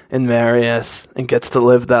man in Marius and gets to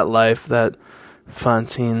live that life that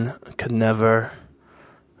Fantine could never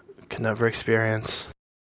experience.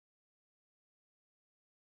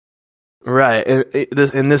 Right,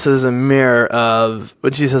 and this is a mirror of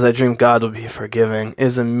when she says, "I dream God will be forgiving,"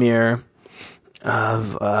 is a mirror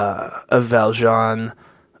of Valjean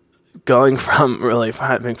going from really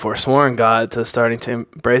having forsworn God to starting to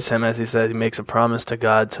embrace him. As he said, he makes a promise to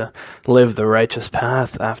God to live the righteous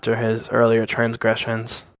path after his earlier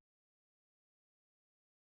transgressions.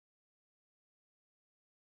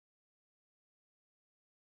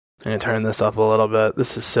 I'm going to turn this up a little bit.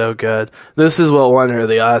 This is so good. This is what won her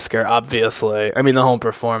the Oscar, obviously. I mean, the whole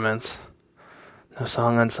performance. No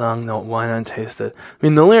song unsung, no wine untasted. I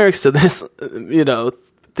mean, the lyrics to this,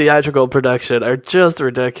 theatrical production are just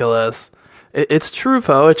ridiculous. It's true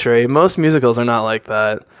poetry. Most musicals are not like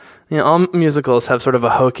that. All musicals have sort of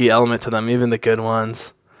a hokey element to them, even the good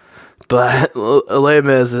ones. But Les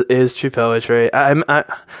Mis is true poetry. I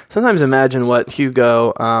sometimes imagine what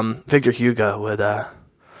Victor Hugo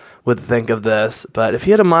would think of this, but if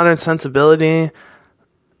he had a modern sensibility,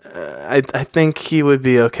 I think he would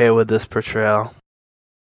be okay with this portrayal.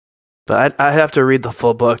 But I'd have to read the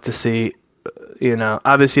full book to see,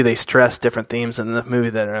 obviously they stress different themes in the movie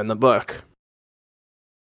that are in the book.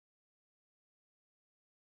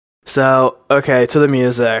 So, okay, to the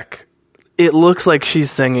music. It looks like she's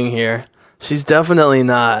singing here. She's definitely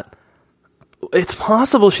not. It's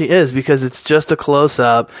possible she is because it's just a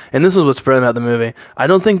close-up, and this is what's brilliant about the movie. I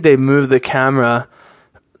don't think they moved the camera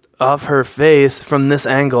off her face from this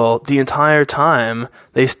angle the entire time.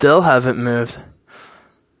 They still haven't moved.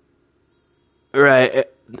 Right.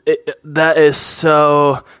 That is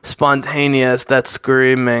so spontaneous, that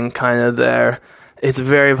screaming kind of there. It's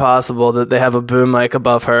very possible that they have a boom mic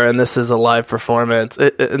above her and this is a live performance.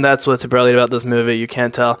 And that's what's brilliant about this movie. You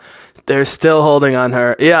can't tell. They're still holding on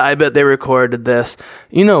her. Yeah, I bet they recorded this.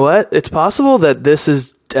 You know what? It's possible that this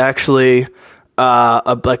is actually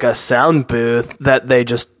like a sound booth that they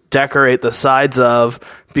just decorate the sides of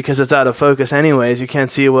because it's out of focus anyways. You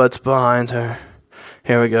can't see what's behind her.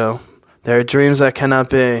 Here we go. There are dreams that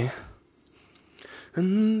cannot be.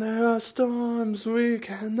 And there are storms we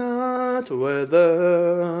cannot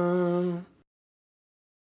weather.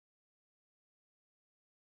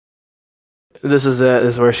 This is it.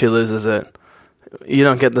 This is where she loses it. You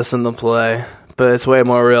don't get this in the play, but it's way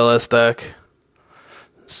more realistic.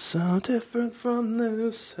 So different from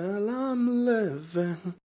this hell I'm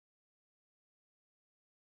living.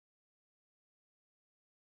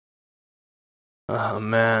 Oh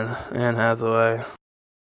man, Anne Hathaway.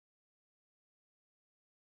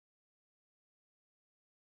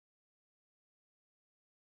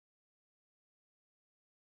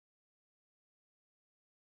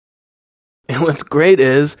 And what's great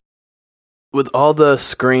is, with all the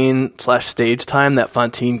screen/stage time that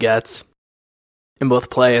Fantine gets in both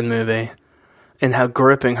play and movie, and how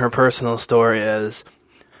gripping her personal story is,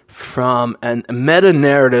 from a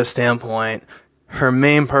meta-narrative standpoint, her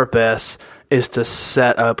main purpose is to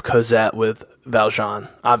set up Cosette with Valjean,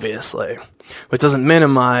 obviously, which doesn't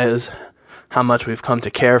minimize how much we've come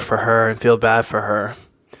to care for her and feel bad for her.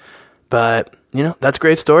 But, that's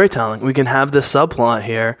great storytelling. We can have this subplot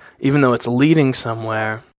here, even though it's leading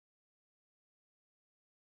somewhere.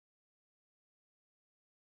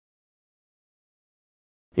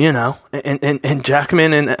 And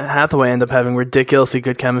Jackman and Hathaway end up having ridiculously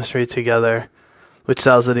good chemistry together, which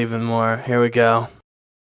sells it even more. Here we go.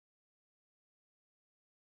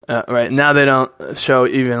 Right, now they don't show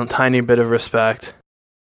even a tiny bit of respect.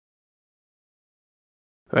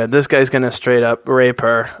 Right, this guy's gonna straight up rape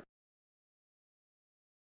her.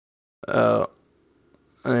 Oh,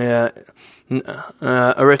 yeah.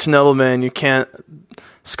 A rich nobleman, you can't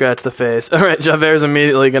scratch the face. All right, Javert's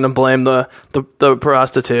immediately gonna blame the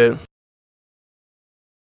prostitute.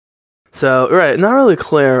 So, right, not really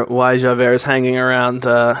clear why Javert is hanging around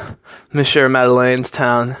Monsieur Madeleine's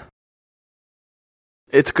town.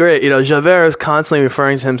 It's great, Javert is constantly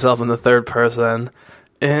referring to himself in the third person,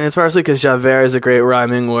 and it's partially because Javert is a great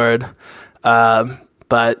rhyming word,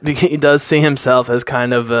 but he does see himself as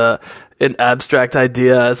kind of an abstract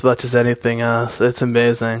idea as much as anything else. It's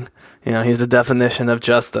amazing. He's the definition of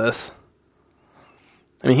justice.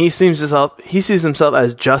 I mean, he sees himself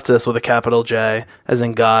as justice with a capital J, as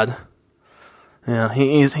in God.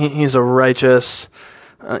 He's a righteous,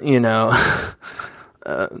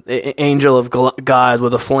 angel of God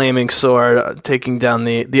with a flaming sword taking down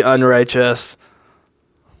the unrighteous.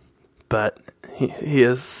 But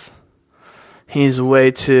he's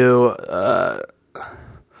way too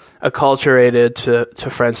acculturated to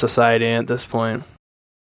French society at this point.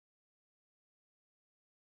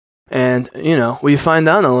 And, we find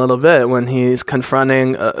out a little bit when he's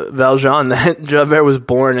confronting Valjean that Javert was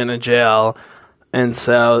born in a jail. And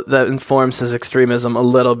so that informs his extremism a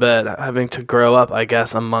little bit, having to grow up, I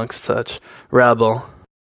guess, amongst such rabble.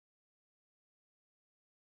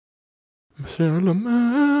 Monsieur le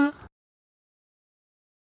Maire.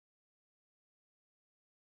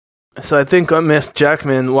 So I think I missed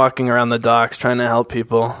Jackman walking around the docks trying to help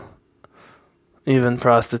people, even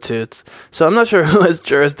prostitutes. So I'm not sure who has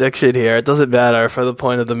jurisdiction here. It doesn't matter for the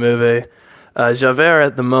point of the movie. Javert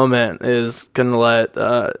at the moment is going to let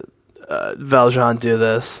Valjean do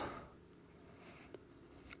this.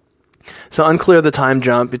 So unclear the time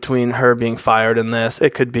jump between her being fired and this.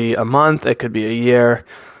 It could be a month, it could be a year,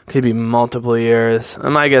 it could be multiple years.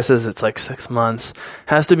 My guess is it's like 6 months.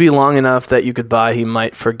 Has to be long enough that you could buy he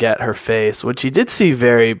might forget her face, which he did see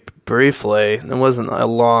very briefly. It wasn't a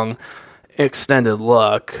long, extended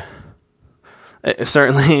look. It's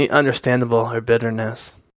certainly understandable, her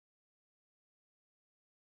bitterness.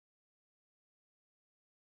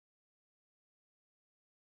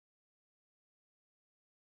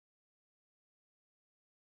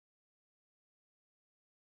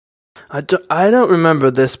 I don't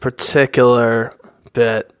remember this particular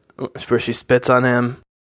bit where she spits on him.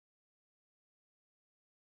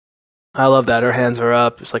 I love that her hands are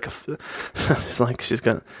up. It's like it's like she's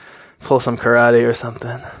gonna pull some karate or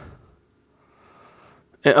something.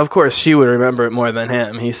 And of course, she would remember it more than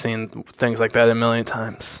him. He's seen things like that a million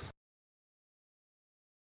times.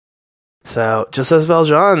 So, just as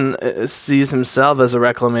Valjean sees himself as a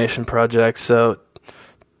reclamation project, so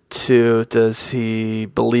too does he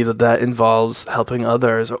believe that involves helping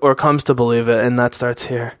others, or comes to believe it, and that starts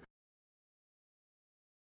here.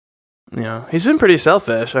 You know, he's been pretty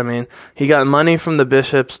selfish. I mean, he got money from the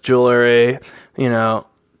bishop's jewelry, you know,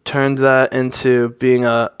 turned that into being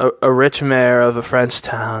a rich mayor of a French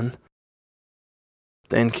town.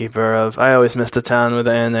 The innkeeper of... I always miss the town where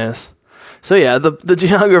the inn is. So yeah, the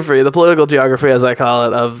geography, the political geography, as I call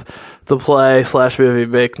it, of the play/movie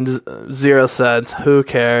make zero sense. Who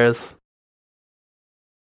cares?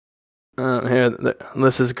 Here,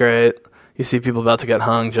 this is great. You see people about to get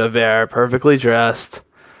hung. Javert, perfectly dressed,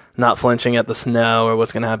 not flinching at the snow or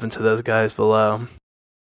what's going to happen to those guys below.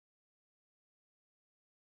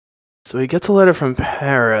 So he gets a letter from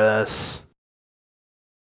Paris.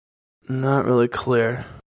 Not really clear.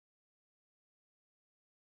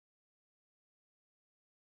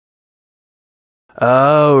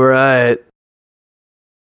 Oh, right.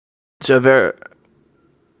 Javert.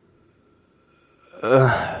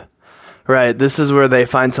 Right, this is where they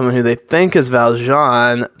find someone who they think is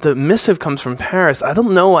Valjean. The missive comes from Paris. I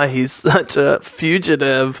don't know why he's such a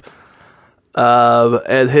fugitive.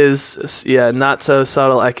 And his, not so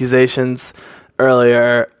subtle accusations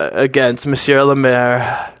earlier against Monsieur le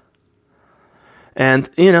Maire. And,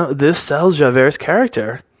 you know, this sells Javert's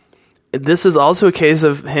character. This is also a case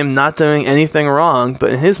of him not doing anything wrong, but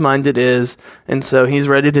in his mind it is, and so he's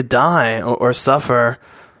ready to die or suffer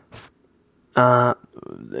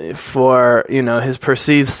for, you know, his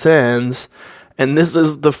perceived sins. And this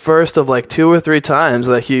is the first of like 2 or 3 times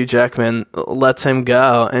that Hugh Jackman lets him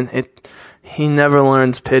go, and he never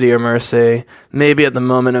learns pity or mercy. Maybe at the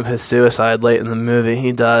moment of his suicide late in the movie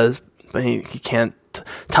he does, but he can't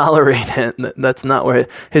tolerate it. That's not where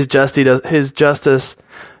his justice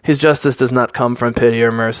does not come from pity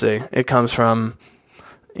or mercy. It comes from,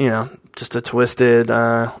 you know, just a twisted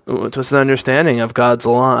understanding of God's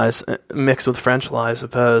laws mixed with French law, I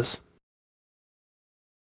suppose.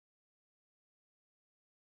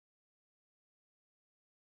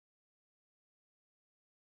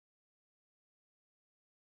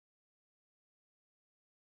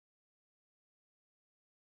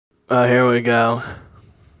 Oh, here we go.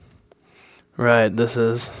 Right, this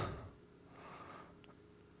is...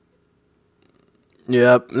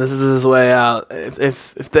 Yep, this is his way out.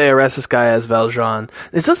 If they arrest this guy as Valjean,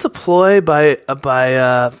 is this a ploy by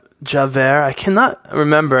Javert? I cannot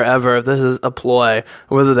remember ever if this is a ploy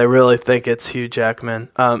or whether they really think it's Hugh Jackman.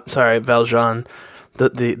 Valjean,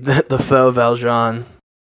 the faux Valjean.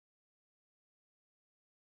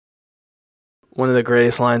 One of the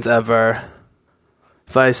greatest lines ever.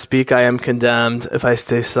 If I speak, I am condemned. If I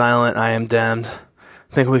stay silent, I am damned.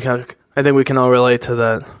 I think we can all relate to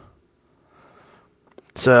that.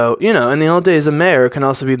 So, you know, in the old days, a mayor can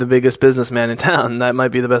also be the biggest businessman in town. That might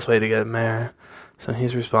be the best way to get a mayor. So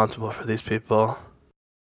he's responsible for these people.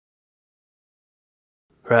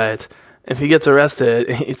 Right. If he gets arrested,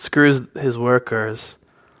 it screws his workers.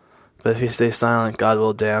 But if he stays silent, God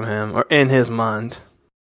will damn him, or in his mind.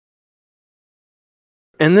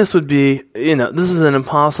 And this would be, you know, this is an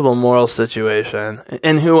impossible moral situation.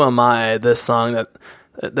 And Who Am I, this song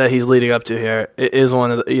that he's leading up to here, it is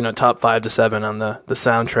one of the, you know, top 5 to 7 on the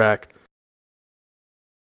soundtrack.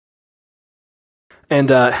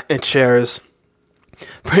 And it shares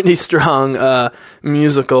pretty strong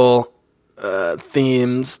musical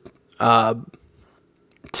themes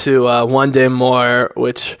to One Day More,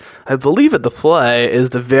 which I believe at the play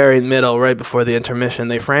is the very middle, right before the intermission.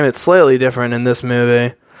 They frame it slightly different in this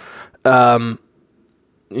movie. You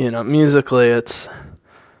know, musically it's...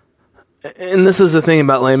 And this is the thing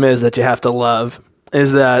about Les Mis that you have to love,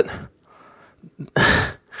 is that,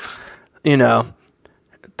 you know,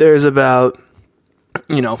 there's about,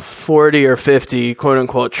 you know, 40 or 50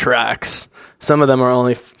 quote-unquote tracks. Some of them are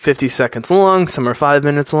only 50 seconds long, some are 5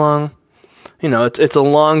 minutes long. You know, it's a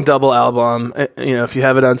long double album, you know, if you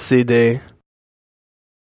have it on CD.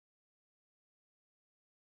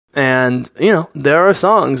 And, you know, there are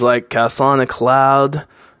songs like Castle on a Cloud,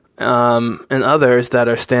 and others that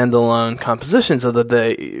are standalone compositions, so that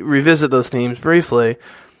they revisit those themes briefly.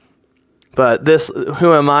 But this,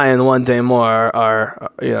 Who Am I and One Day More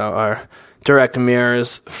are direct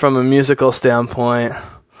mirrors from a musical standpoint.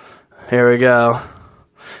 Here we go.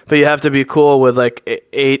 but you have to be cool with like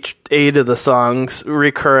eight of the songs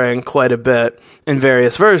recurring quite a bit in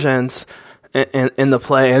various versions in the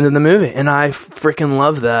play and in the movie, and I freaking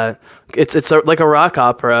love that. It's like a rock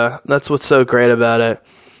opera. That's what's so great about it.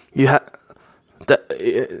 You have that,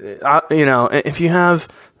 if you have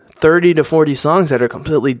 30 to 40 songs that are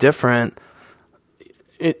completely different,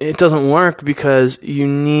 it doesn't work, because you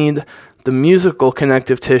need the musical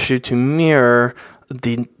connective tissue to mirror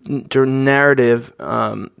the narrative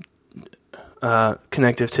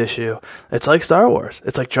connective tissue. It's like Star Wars.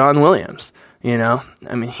 It's like John Williams. I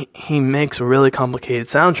mean, he makes really complicated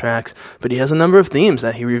soundtracks, but he has a number of themes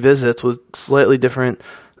that he revisits with slightly different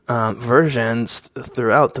versions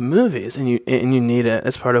throughout the movies, and you need it.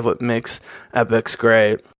 It's part of what makes epics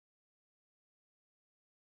great.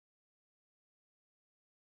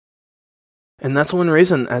 And that's one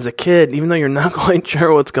reason, as a kid, even though you're not quite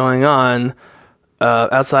sure what's going on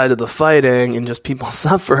outside of the fighting and just people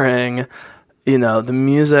suffering, the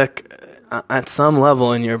music at some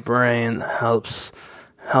level in your brain helps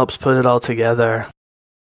put it all together.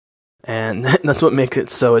 And that's what makes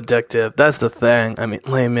it so addictive. That's the thing. I mean,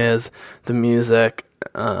 Les Mis, the music,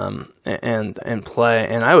 and play.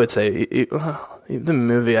 And I would say the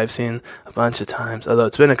movie I've seen a bunch of times, although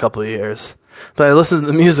it's been a couple of years. But I listen to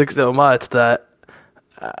the music so much that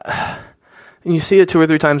you see it 2 or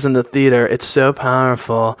 3 times in the theater. It's so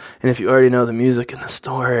powerful. And if you already know the music and the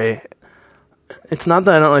story, it's not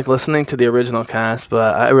that I don't like listening to the original cast,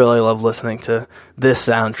 but I really love listening to this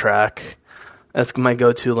soundtrack. That's my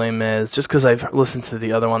go-to Les Mis, just because I've listened to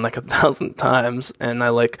the other one like 1,000 times, and I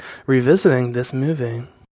like revisiting this movie.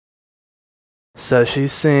 So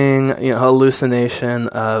she's seeing hallucination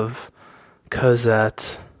of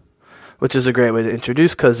Cosette, which is a great way to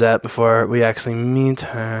introduce Cosette before we actually meet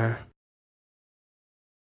her.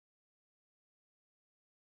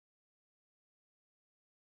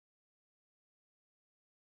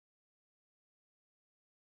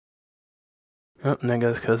 Oh, and there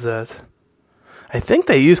goes Cosette. I think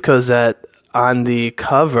they use Cosette on the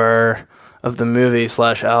cover of the movie /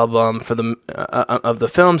 album for the of the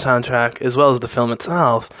film soundtrack, as well as the film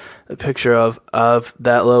itself. A picture of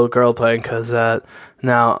that little girl playing Cosette.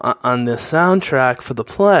 Now, on the soundtrack for the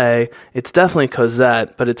play, it's definitely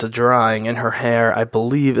Cosette, but it's a drawing, and her hair, I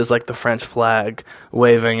believe, is like the French flag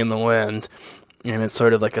waving in the wind. And it's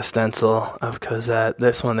sort of like a stencil of Cosette.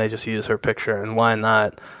 This one, they just use her picture, and why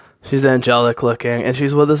not? She's angelic looking, and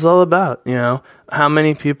she's what this is all about, How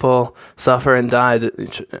many people suffer and die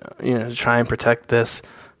to try and protect this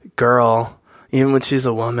girl, even when she's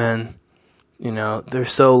a woman.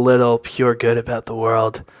 There's so little pure good about the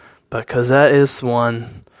world. But Cosette is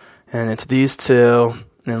one, and it's these two,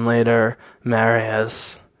 and later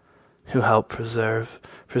Marius, who help preserve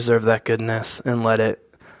that goodness and let it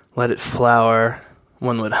flower,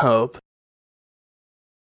 one would hope.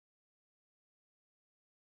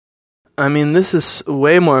 I mean, this is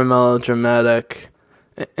way more melodramatic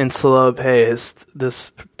and slow paced,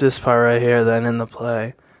 this part right here, than in the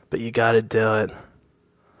play. But you gotta do it.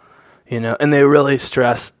 And they really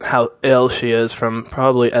stress how ill she is from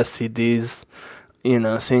probably STDs,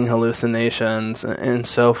 seeing hallucinations and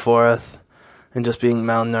so forth, and just being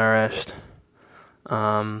malnourished.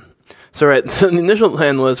 So right, the initial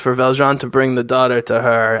plan was for Valjean to bring the daughter to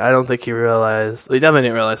her. I don't think he definitely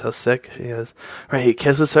didn't realize how sick she is. Right, he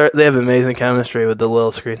kisses her. They have amazing chemistry with the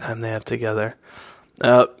little screen time they have together.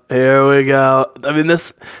 Oh, here we go. I mean,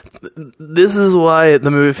 this is why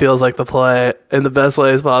the movie feels like the play in the best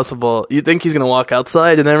ways possible. You think he's going to walk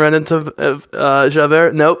outside and then run into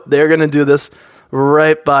Javert? Nope, they're going to do this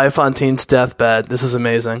right by Fantine's deathbed. This is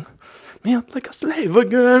amazing. Me up like a slave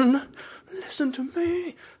again. Listen to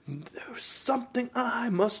me. There's something I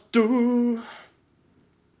must do.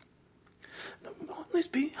 No always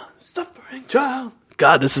be a suffering child.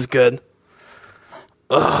 God, this is good.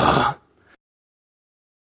 Ugh.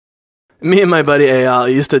 Me and my buddy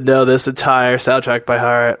Eyal used to know this entire soundtrack by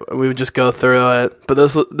heart. We would just go through it. But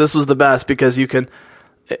this was the best because you can...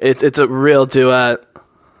 It's a real duet.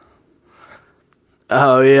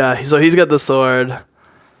 Oh, yeah. So he's got the sword.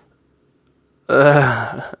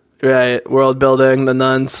 Right, world building, the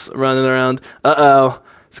nuns running around. Uh-oh,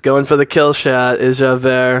 it's going for the kill shot, is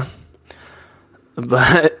Javert.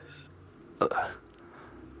 But,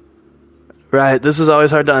 right, this is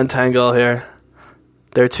always hard to untangle here.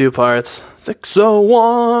 There are 2 parts.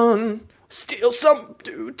 601, steal some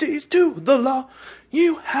duties to the law.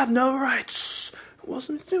 You have no rights. It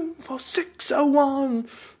wasn't soon for 601.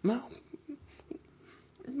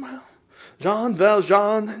 Jean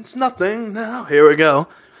Valjean, it's nothing now. Here we go.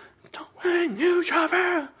 You,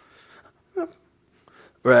 Javert.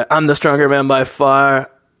 Right, I'm the stronger man by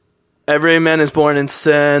far. Every man is born in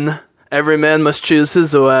sin. Every man must choose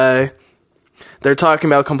his way. They're talking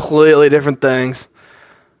about completely different things.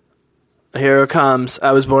 Here it comes.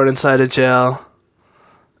 I was born inside a jail.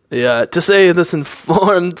 Yeah, to say this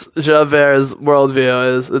informed Javert's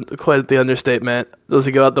worldview is quite the understatement. Does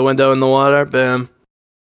he go out the window in the water? Bam.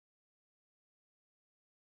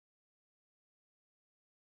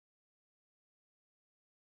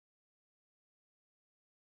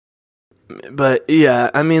 But yeah,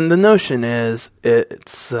 I mean, the notion is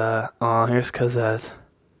here's Cosette.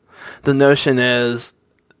 The notion is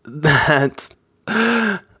that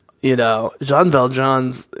Jean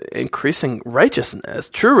Valjean's increasing righteousness,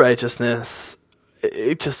 true righteousness,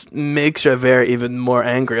 it just makes Javert even more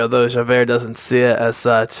angry, although Javert doesn't see it as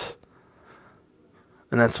such.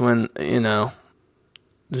 And that's when,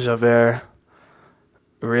 Javert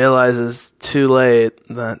realizes too late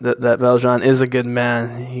that Valjean is a good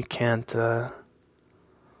man. He can't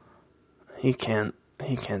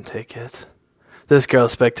take it. This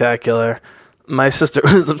girl's spectacular. My sister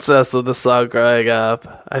was obsessed with the song growing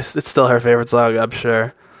up. It's still her favorite song, I'm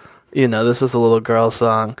sure. This is a little girl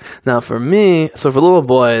song. Now for me, so for little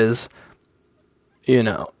boys,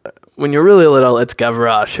 when you're really little, it's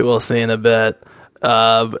Gavroche, who we'll see in a bit.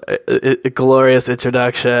 A glorious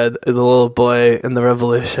introduction is a little boy in the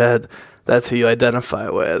revolution. That's who you identify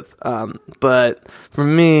with. But for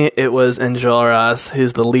me, it was Enjolras.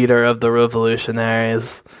 He's the leader of the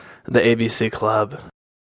revolutionaries, the ABC Club.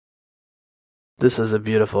 This is a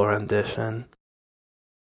beautiful rendition.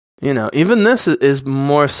 Even this is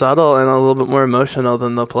more subtle and a little bit more emotional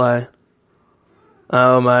than the play.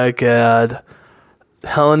 Oh my God.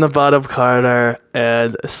 Helena Bonham Carter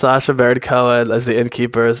and Sacha Baron Cohen as the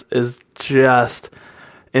innkeepers is just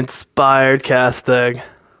inspired casting.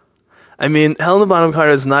 I mean, Helena Bonham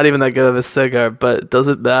Carter is not even that good of a singer, but it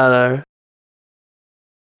doesn't matter.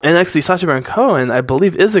 And actually, Sacha Baron Cohen, I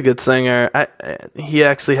believe, is a good singer. He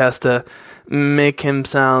actually has to make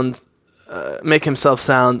himself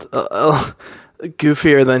sound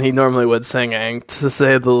goofier than he normally would singing, to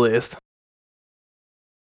say the least.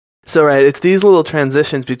 So, right, it's these little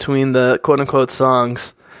transitions between the quote-unquote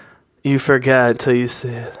songs you forget until you see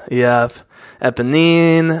it. Yep.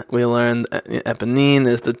 Eponine, we learned Eponine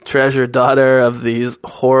is the treasured daughter of these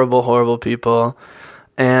horrible, horrible people.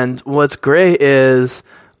 And what's great is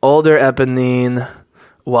older Eponine,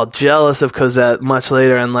 while jealous of Cosette much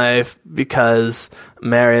later in life because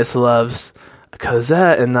Marius loves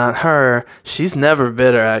Cosette and not her, she's never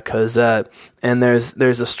bitter at Cosette. And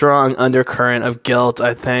there's a strong undercurrent of guilt,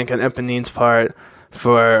 I think, on Eponine's part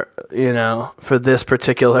for this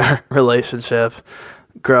particular relationship.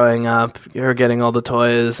 Growing up, her getting all the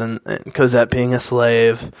toys and Cosette being a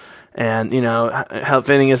slave. And, how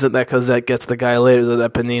fitting is it that Cosette gets the guy later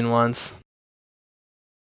that Eponine wants?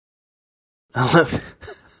 I love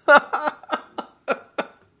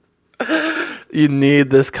You need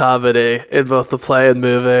this comedy in both the play and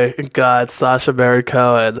movie. God, Sacha Baron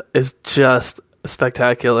Cohen is just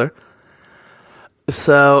spectacular.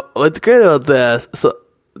 So what's great about this? So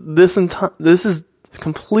this is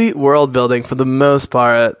complete world building for the most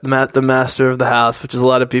part. The Master of the House, which is a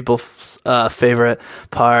lot of people's favorite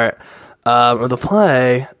part of the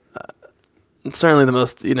play. It's certainly the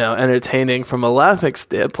most entertaining from a laughing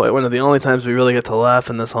standpoint. One of the only times we really get to laugh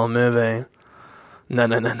in this whole movie. No.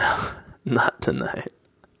 Not tonight.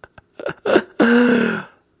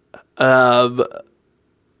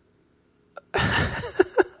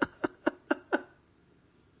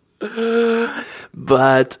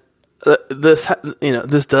 But this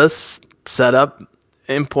does set up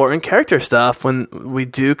important character stuff when we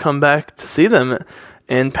do come back to see them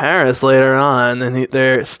in Paris later on, and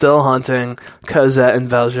they're still haunting Cosette and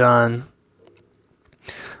Valjean.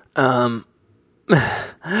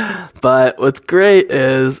 But what's great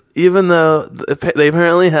is, even though they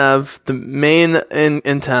apparently have the main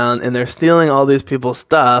in town and they're stealing all these people's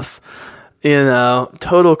stuff,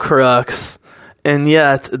 total crooks, and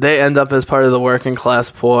yet they end up as part of the working class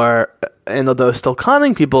poor, and although still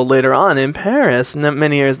conning people later on in Paris, and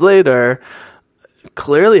many years later,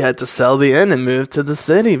 clearly had to sell the inn and move to the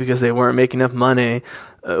city because they weren't making enough money,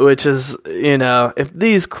 which is, if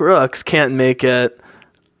these crooks can't make it,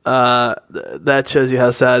 that shows you how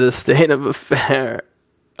sad the state of affair,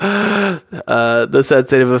 the sad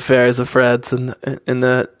state of affairs of France in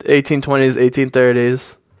the 1820s,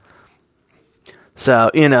 1830s. So,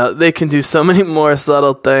 they can do so many more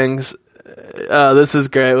subtle things. Oh, this is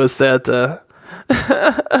great with Santa.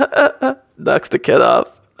 Knocks the kid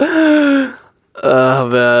off. Oh,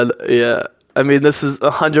 man. Yeah. I mean, this is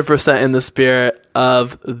 100% in the spirit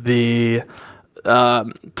of the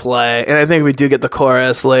play. And I think we do get the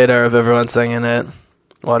chorus later of everyone singing it,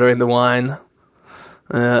 watering the wine.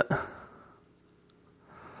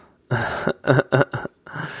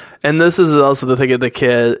 And this is also the thing of the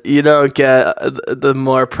kid. You don't get the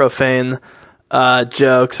more profane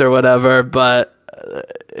jokes or whatever, but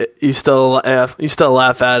you still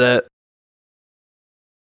laugh at it.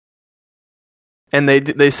 And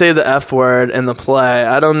they say the F word in the play.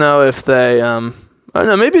 I don't know if they I don't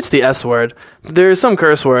know, maybe it's the S word. There's some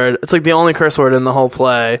curse word. It's like the only curse word in the whole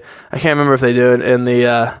play. I can't remember if they do it in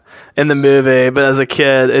the movie, but as a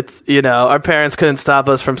kid, it's, our parents couldn't stop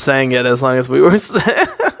us from saying it as long as we were saying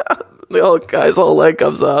the old guy's whole leg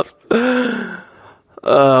comes off.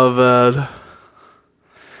 Oh, man.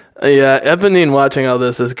 Yeah, Eponine watching all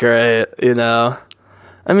this is great,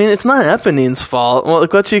 I mean, it's not Eponine's fault. Well,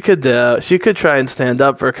 look what she could do. She could try and stand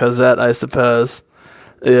up for Cosette, I suppose.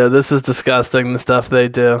 Yeah, this is disgusting, the stuff they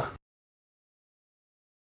do.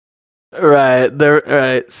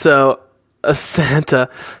 Right. So, a Santa.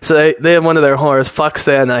 So they have one of their whores, fuck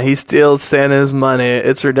Santa. He steals Santa's money.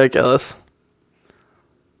 It's ridiculous.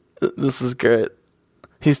 This is great.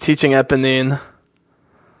 He's teaching Eponine.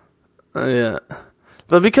 Yeah.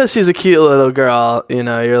 But because she's a cute little girl,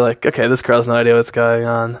 you're like, okay, this girl's no idea what's going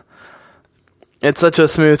on. It's such a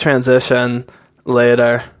smooth transition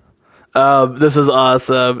later. This is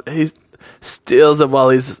awesome. He steals it while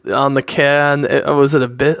he's on the can. Was it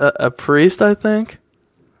a priest, I think?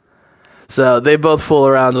 So they both fool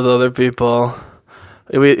around with other people.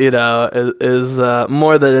 Is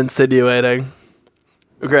more than insinuating.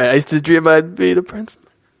 Great. I used to dream I'd be the prince.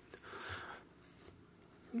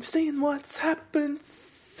 I'm seeing what's happened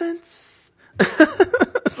since.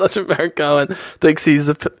 Such a Baron Cohen thinks is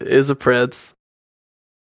a prince.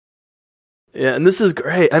 Yeah, and this is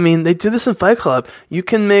great. I mean, they do this in Fight Club. You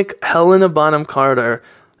can make Helena Bonham Carter,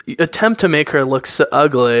 attempt to make her look so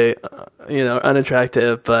ugly,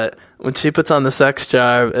 unattractive, but when she puts on the sex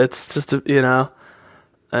charm, it's just,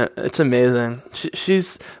 it's amazing.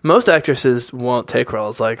 She's most actresses won't take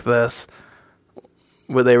roles like this,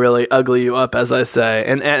 where they really ugly you up, as I say,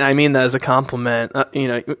 and I mean that as a compliment.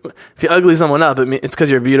 If you ugly someone up, it's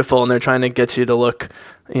because you're beautiful, and they're trying to get you to look,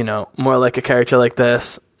 more like a character like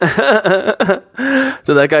this.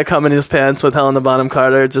 So that guy coming in his pants with Helena Bonham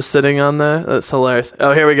Carter just sitting on there. That's hilarious.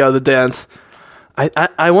 Oh, here we go, the dance.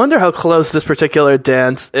 I wonder how close this particular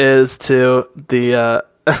dance is to the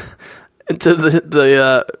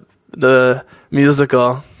the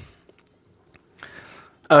musical.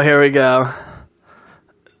 Oh, here we go.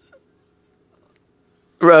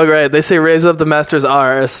 Oh, great. They say raise up the master's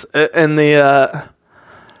arse and the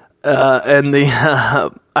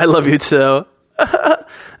I love you too.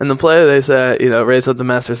 In the play, they say, raise up the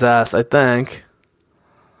master's ass, I think.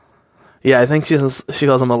 Yeah, I think she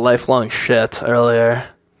calls him a lifelong shit earlier.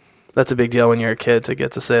 That's a big deal when you're a kid to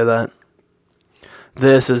get to say that.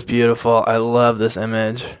 This is beautiful. I love this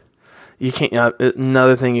image. You can't.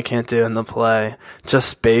 Another thing you can't do in the play, just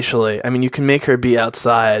spatially. I mean, you can make her be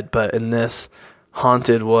outside, but in this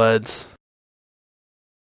haunted woods.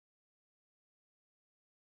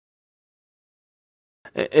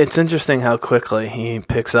 It's interesting how quickly he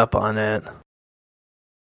picks up on it.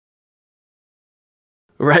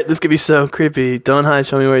 Right, this could be so creepy. Don't hide,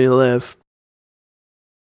 show me where you live.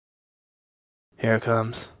 Here it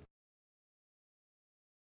comes.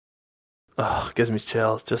 Oh, gives me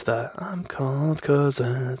chills. Just that. I'm cold 'cause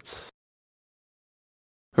it's...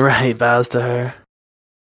 Right, bows to her.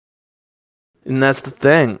 And that's the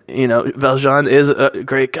thing. Valjean is a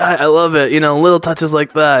great guy. I love it. Little touches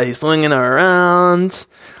like that. He's swinging her around.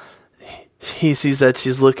 He sees that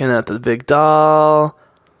she's looking at the big doll.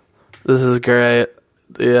 This is great.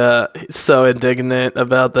 Yeah, he's so indignant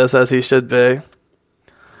about this, as he should be.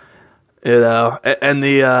 And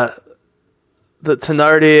the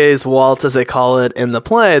Thénardier's waltz, as they call it in the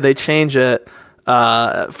play, they change it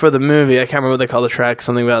for the movie. I can't remember what they call the track.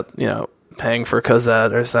 Something about, paying for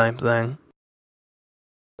Cosette or something.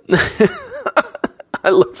 I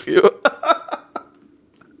love you.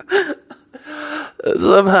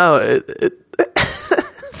 Somehow it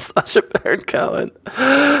Sacha Baron Cohen.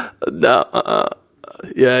 No,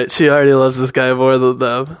 yeah, she already loves this guy more than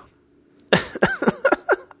them.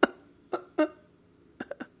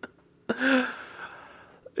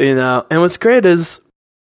 And what's great is,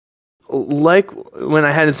 like when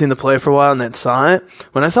I hadn't seen the play for a while and then saw it,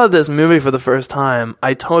 when I saw this movie for the first time,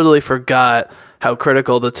 I totally forgot how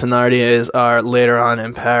critical the Thénardiers are later on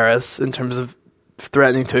in Paris in terms of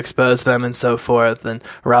threatening to expose them and so forth, and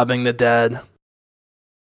robbing the dead.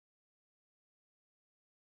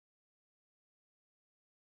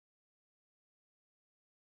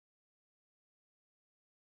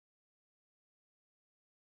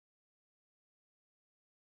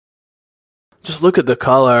 just look at the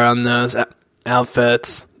color on those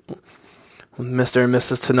outfits with Mr. and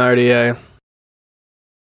Mrs. Thenardier.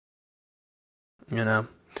 You know,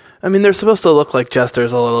 I mean, they're supposed to look like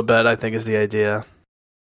jesters a little bit, I think is the idea.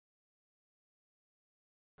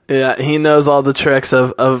 Yeah, he knows all the tricks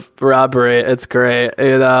of robbery. It's great,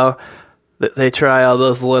 you know. They try all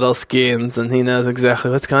those little schemes, and he knows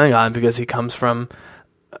exactly what's going on because he comes from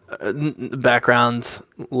backgrounds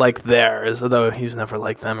like theirs, although he's never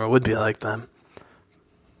like them or would be like them.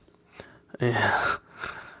 Yeah.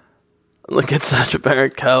 Look at Sacha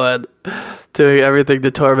Baron Cohen doing everything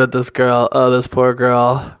to torment this girl. Oh, this poor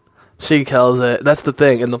girl. She kills it. That's the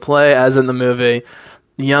thing. In the play, as in the movie,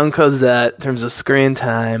 young Cosette, in terms of screen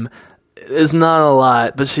time, is not a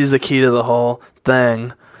lot, but she's the key to the whole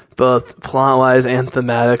thing, both plot-wise and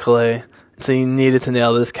thematically. So you needed to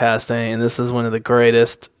nail this casting, and this is one of the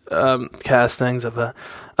greatest castings of a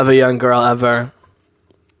young girl ever.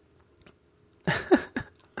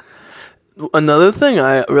 Another thing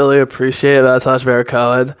I really appreciate about Sacha Baron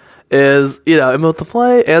Cohen is, you know, in both the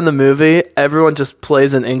play and the movie, everyone just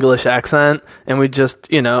plays an English accent, and we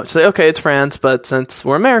just, you know, say, okay, it's France, but since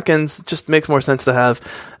we're Americans, it just makes more sense to have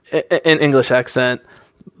an English accent.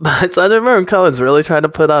 But Sacha Baron Cohen's really trying to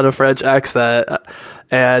put on a French accent,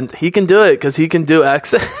 and he can do it because he can do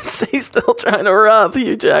accents. He's still trying to rob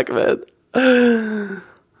Hugh Jackman. Right.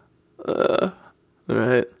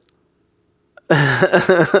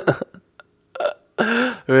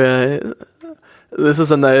 Right. This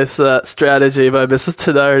is a nice strategy by Mrs.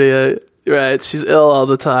 Thenardier. Right. She's ill all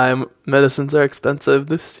the time. Medicines are expensive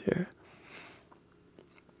this year.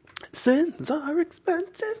 Sins are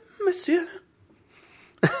expensive, monsieur.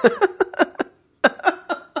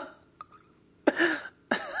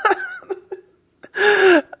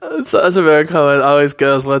 Sacha Baron Cohen always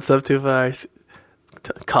goes one step too far. He's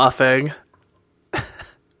coughing.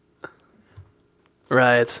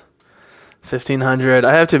 Right. 1,500.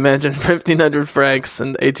 I have to imagine 1,500 francs in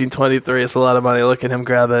 1823 is a lot of money. Look at him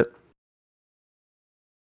grab it.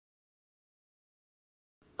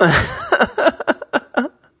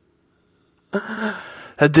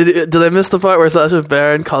 Did I miss the part where Sacha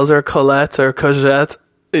Baron calls her Colette or Cosette?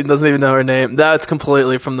 He doesn't even know her name. That's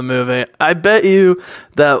completely from the movie. I bet you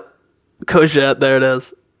that Cosette, there it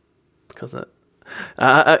is. Cosette.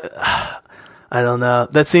 I don't know.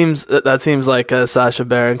 That seems like a Sacha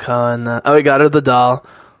Baron Cohen. Oh, he got her the doll.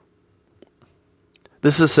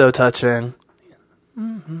 This is so touching.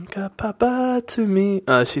 Got Papa to me.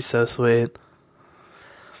 Oh, she's so sweet.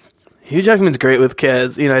 Hugh Jackman's great with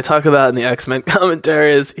kids. You know, I talk about in the X-Men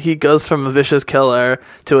commentaries, he goes from a vicious killer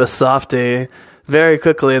to a softie very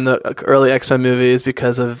quickly in the early X-Men movies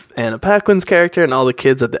because of Anna Paquin's character and all the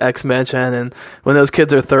kids at the X-Mansion. And when those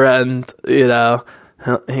kids are threatened, you know,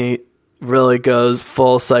 he really goes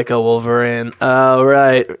full Psycho Wolverine. Oh,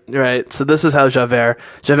 right. So this is how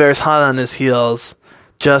Javert's hot on his heels.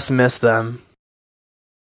 Just missed them.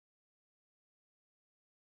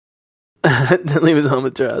 Didn't leave his home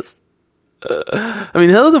address. I mean,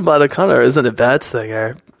 Helena Bonham Carter isn't a bad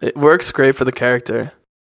singer. It works great for the character.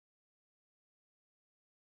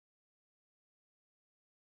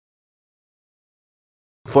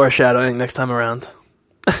 Foreshadowing next time around.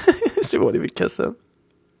 She won't even kiss him.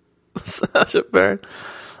 Sacha Baron.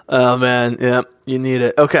 Oh man, yeah, you need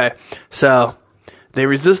it. Okay, so they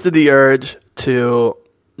resisted the urge to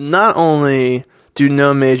not only do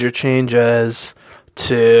no major changes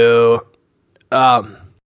to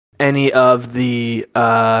any of the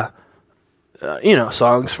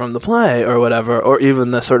songs from the play or whatever, or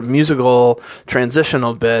even the sort of musical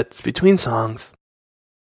transitional bits between songs,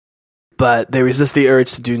 but they resist the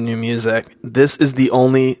urge to do new music. This is the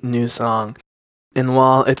only new song. And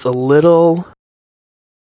while it's a little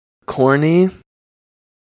corny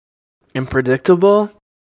and predictable,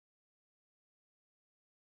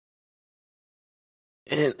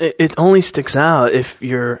 it only sticks out if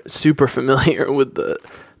you're super familiar with the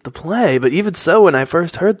play. But even so, when I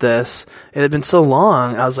first heard this, it had been so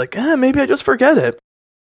long, I was like, maybe I just forget it.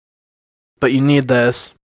 But you need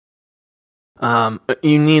this. You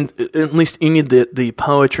need the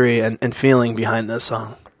poetry and feeling behind this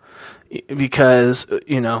song. Because,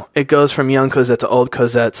 you know, it goes from young Cosette to old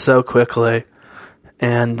Cosette so quickly.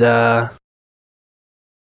 And,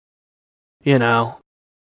 you know,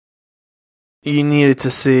 you needed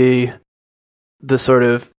to see the sort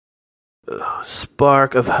of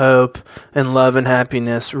spark of hope and love and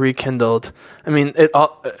happiness rekindled. I mean,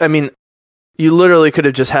 you literally could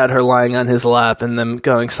have just had her lying on his lap and them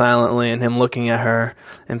going silently and him looking at her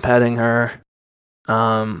and petting her,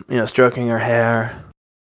 stroking her hair.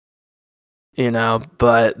 You know,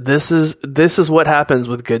 but this is what happens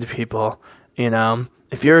with good people.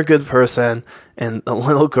 If you're a good person and a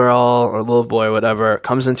little girl or a little boy, whatever,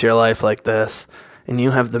 comes into your life like this, and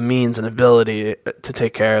you have the means and ability to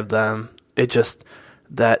take care of them, it just,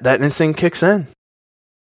 that instinct kicks in.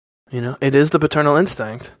 It is the paternal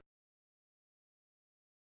instinct.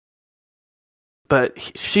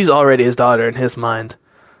 But she's already his daughter in his mind.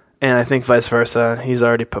 And I think vice versa. He's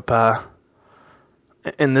already papa.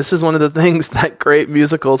 And this is one of the things that great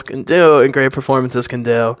musicals can do and great performances can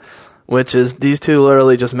do, which is these two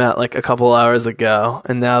literally just met like a couple hours ago,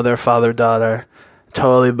 and now they're father-daughter.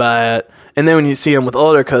 Totally buy it. And then when you see him with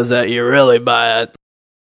older Cosette, you really buy it.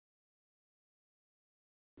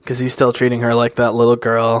 Because he's still treating her like that little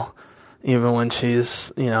girl, even when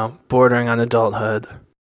she's, bordering on adulthood.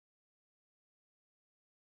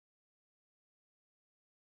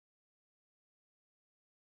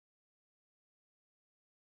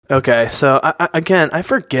 Okay, so I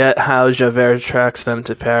forget how Javert tracks them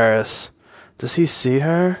to Paris. Does he see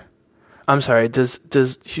her? I'm sorry, does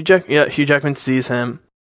Hugh Jackman sees him.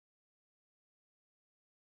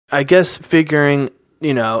 I guess figuring,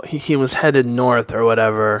 he was headed north or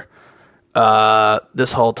whatever,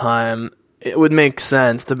 this whole time, it would make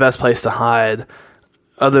sense. The best place to hide,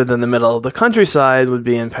 other than the middle of the countryside, would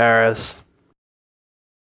be in Paris.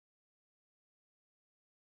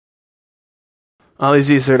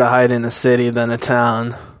 Always easier to hide in a city than a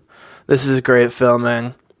town. This is great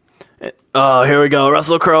filming. Oh, here we go.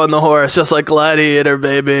 Russell Crowe and the horse, just like Gladiator,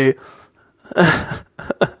 baby.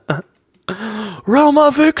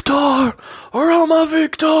 Roma Victor! Roma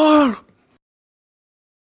Victor!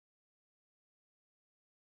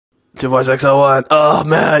 24601. Oh,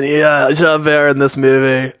 man, yeah. Javert in this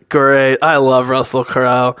movie. Great. I love Russell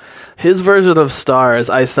Crowe. His version of Stars,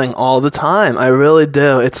 I sing all the time. I really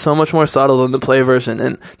do. It's so much more subtle than the play version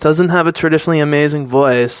and doesn't have a traditionally amazing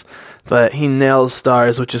voice, but he nails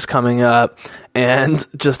Stars, which is coming up. And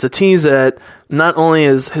just to tease it, not only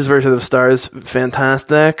is his version of Stars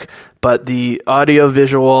fantastic, but the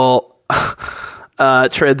audio-visual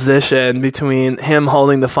transition between him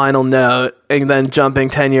holding the final note and then jumping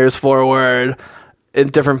 10 years forward in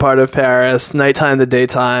a different part of Paris, nighttime to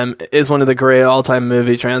daytime, is one of the great all-time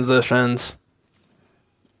movie transitions.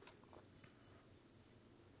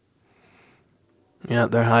 Yeah,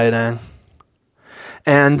 they're hiding.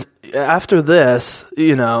 And after this,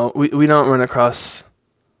 we don't run across...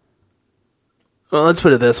 Well, let's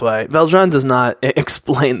put it this way. Valjean does not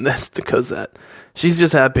explain this to Cosette. She's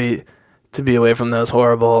just happy to be away from those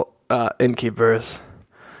horrible innkeepers.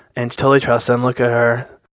 And she totally trusts them. Look at her.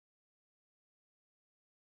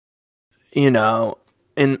 In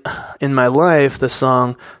My Life, the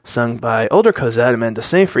song sung by older Cosette, Amanda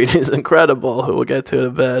Seyfried, is incredible, who we'll get to in a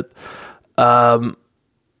bit. All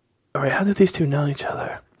right, how do these two know each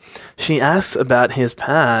other? She asks about his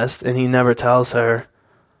past, and he never tells her.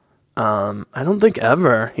 I don't think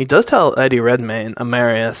ever. He does tell Eddie Redmayne,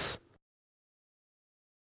 Marius.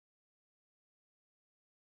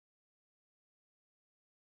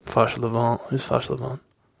 Fauchelevent. Who's Fauchelevent?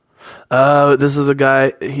 Oh, this is a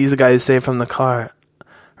guy. He's the guy who saved from the car.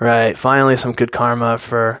 Right. Finally, some good karma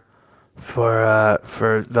for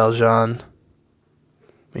Valjean.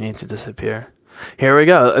 We need to disappear. Here we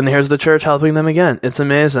go, and here's the church helping them again. It's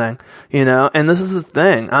amazing, And this is the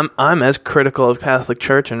thing. I'm as critical of Catholic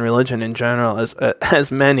Church and religion in general as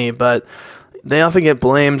many, but they often get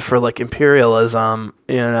blamed for like imperialism,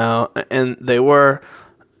 and they were,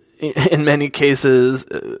 in many cases,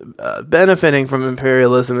 benefiting from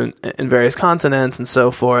imperialism in various continents and so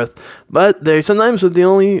forth. But they sometimes were the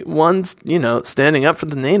only ones, standing up for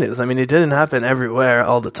the natives. I mean, it didn't happen everywhere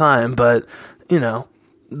all the time, but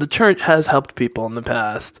the church has helped people in the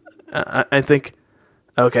past. I think...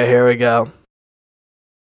 Okay, here we go.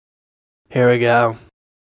 Here we go.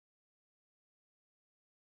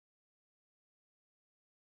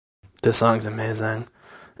 This song's amazing.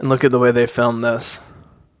 And look at the way they filmed this.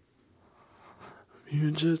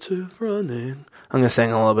 Fugitive running. I'm going to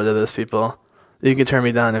sing a little bit of this, people. You can turn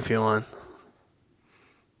me down if you want.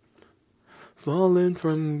 Falling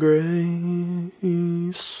from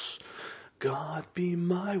grace... God be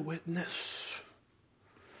my witness,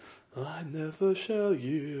 I never shall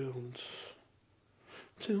yield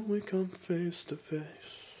till we come face to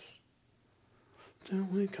face. Till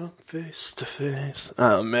we come face to face.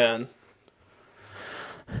 Oh, man.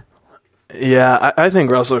 Yeah, I think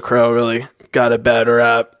Russell Crowe really got a bad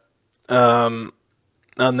rap on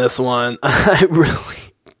this one. I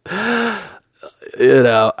really, I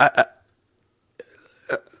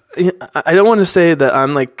don't want to say that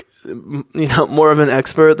I'm like, more of an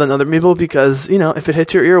expert than other people because, if it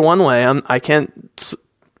hits your ear one way, I can't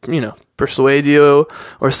persuade you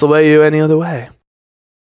or sway you any other way.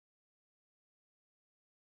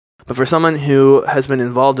 But for someone who has been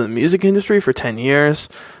involved in the music industry for 10 years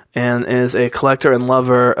and is a collector and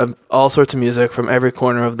lover of all sorts of music from every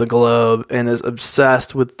corner of the globe and is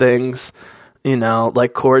obsessed with things,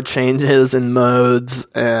 like chord changes and modes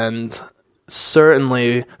and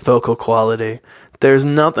certainly vocal quality, there's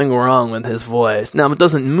nothing wrong with his voice. Now, it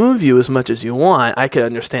doesn't move you as much as you want. I could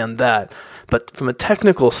understand that. But from a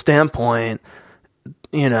technical standpoint,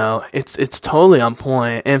 it's totally on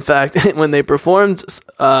point. In fact, when they performed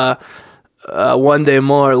One Day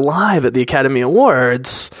More live at the Academy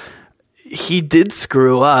Awards, he did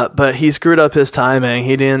screw up, but he screwed up his timing.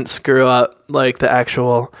 He didn't screw up like the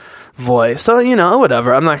actual voice. So,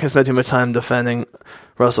 whatever. I'm not going to spend too much time defending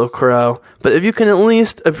Russell Crowe. But if you can at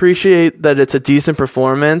least appreciate that it's a decent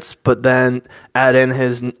performance, but then add in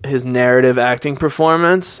his narrative acting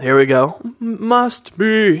performance, here we go. Must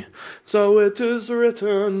be, so it is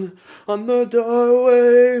written on the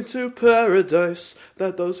doorway to paradise,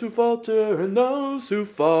 that those who falter and those who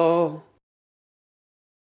fall.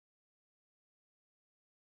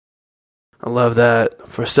 I love that.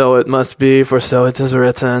 For so it must be, for so it is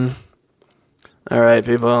written. All right,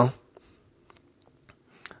 people.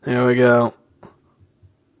 Here we go.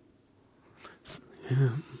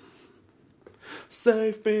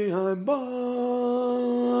 Safe behind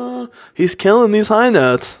bars. He's killing these high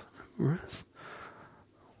notes.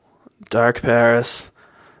 Dark Paris.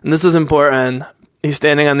 And this is important. He's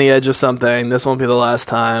standing on the edge of something. This won't be the last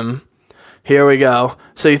time. Here we go.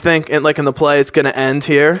 So you think, in the play, it's going to end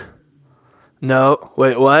here? No.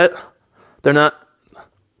 Wait, what? They're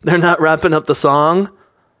not wrapping up the song?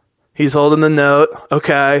 He's holding the note.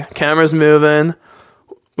 Okay. Camera's moving.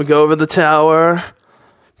 We go over the tower.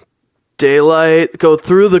 Daylight. Go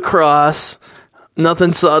through the cross.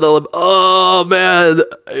 Nothing subtle. Oh, man.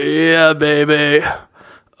 Yeah, baby.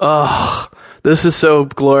 Oh, this is so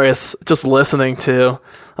glorious just listening to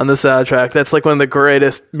on the soundtrack. That's like one of the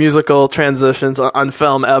greatest musical transitions on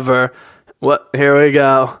film ever. Here we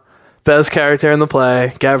go. Best character in the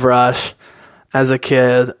play, Gavroche, as a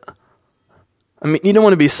kid. I mean, you don't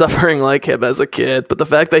want to be suffering like him as a kid, but the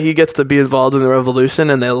fact that he gets to be involved in the revolution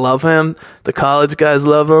and they love him, the college guys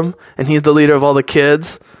love him, and he's the leader of all the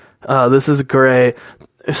kids, this is great.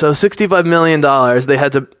 So $65 million, they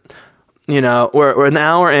had to, we're an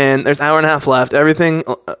hour in, there's an hour and a half left, everything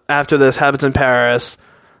after this happens in Paris.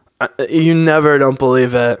 You never don't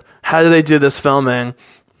believe it. How do they do this filming?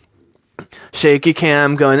 Shaky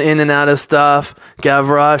cam going in and out of stuff.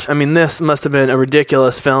 Gavroche. I mean, this must have been a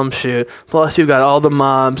ridiculous film shoot. Plus, you've got all the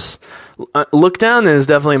mobs. Look Down is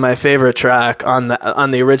definitely my favorite track on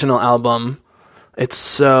the original album. It's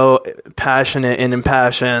so passionate and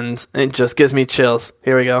impassioned. It just gives me chills.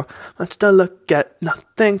 Here we go. Much to look at,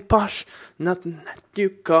 nothing posh, nothing that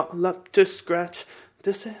you call up to scratch.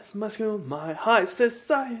 This is my school, my high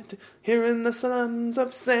society, here in the slums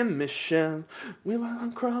of Saint Michel. We were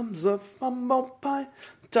on crumbs of humble pie,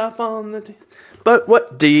 top on the but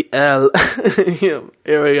what DL?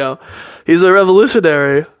 Here we go. He's a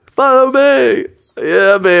revolutionary. Follow me.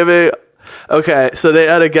 Yeah, baby. Okay, so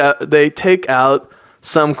they take out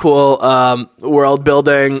some cool world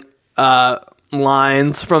building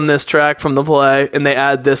lines from this track from the play, and they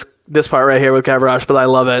add this part right here with Gavroche, but I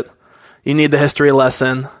love it. You need the history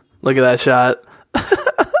lesson. Look at that shot.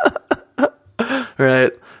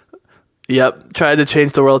 Right. Yep. Tried to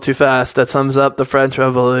change the world too fast. That sums up the French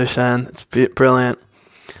Revolution. It's brilliant.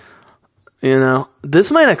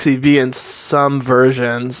 This might actually be in some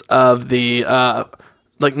versions of the,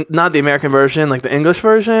 not the American version, like the English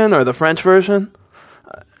version or the French version.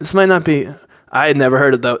 This might not be. I had never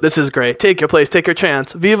heard it, though. This is great. Take your place. Take your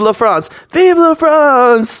chance. Vive la France. Vive la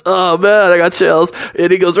France. Oh, man, I got chills. And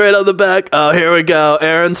he goes right on the back. Oh, here we go.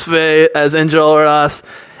 Aaron's Fate as Enjolras.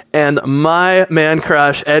 And my man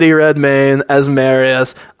crush, Eddie Redmayne, as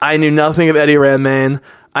Marius. I knew nothing of Eddie Redmayne.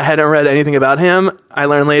 I hadn't read anything about him. I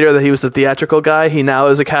learned later that he was the theatrical guy. He now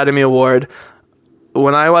is Academy Award.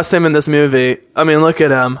 When I watched him in this movie, I mean, look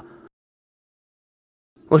at him.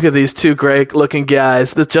 Look at these two great-looking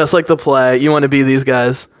guys. That's just like the play. You want to be these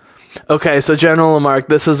guys. Okay, so General Lamarck,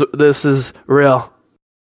 this is real.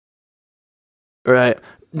 Right.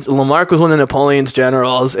 Lamarck was one of Napoleon's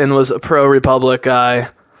generals and was a pro-Republic guy.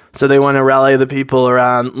 So they want to rally the people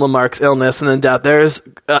around Lamarck's illness and then death. There's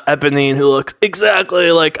Eponine, who looks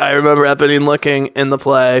exactly like I remember Eponine looking in the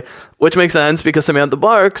play, which makes sense because Samantha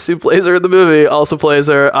Barks, who plays her in the movie, also plays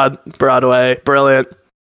her on Broadway. Brilliant.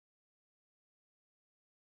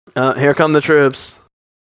 Here come the troops.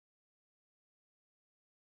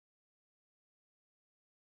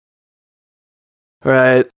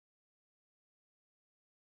 Right.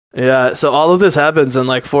 Yeah, so all of this happens in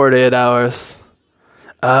like 48 hours.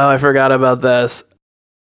 Oh, I forgot about this.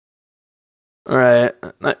 Right.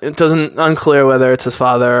 It doesn't unclear whether it's his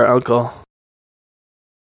father or uncle.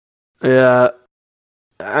 Yeah.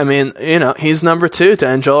 I mean, he's number two to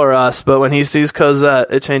Enjolras, but when he sees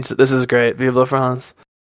Cosette, it changes. This is great. Vive la France.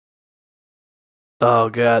 Oh,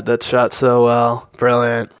 God, that's shot so well.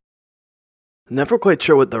 Brilliant. Never quite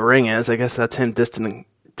sure what the ring is. I guess that's him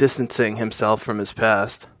distancing himself from his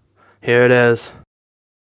past. Here it is.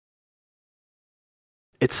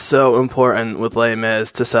 It's so important with Les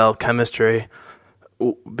Mis to sell chemistry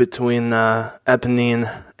between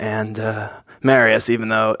Eponine and Marius, even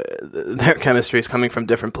though their chemistry is coming from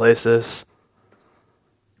different places.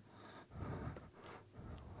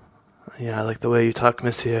 Yeah, I like the way you talk,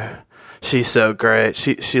 Monsieur. She's so great.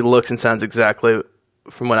 She looks and sounds exactly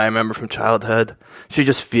from what I remember from childhood. She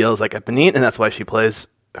just feels like Eponine, and that's why she plays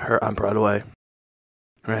her on Broadway.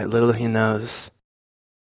 Right, little he knows.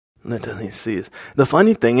 Little he sees. The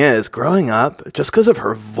funny thing is, growing up, just because of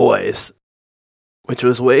her voice, which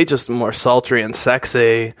was way just more sultry and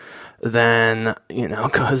sexy than,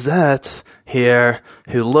 Cosette here,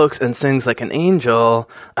 who looks and sings like an angel.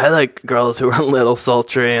 I like girls who are a little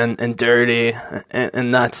sultry and dirty,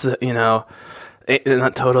 and that's, not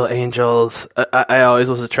total angels. I always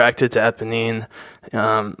was attracted to Eponine,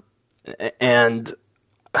 and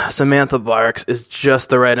Samantha Barks is just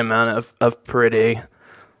the right amount of pretty.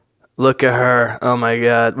 Look at her. Oh my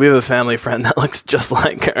God. We have a family friend that looks just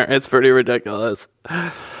like her. It's pretty ridiculous.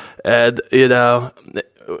 And, you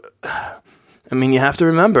have to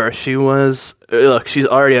remember, she's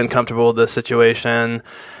already uncomfortable with this situation.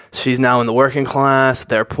 She's now in the working class.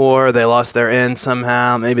 They're poor. They lost their inn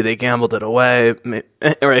somehow. Maybe they gambled it away.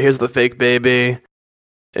 Right, here's the fake baby.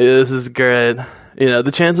 This is great.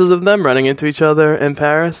 The chances of them running into each other in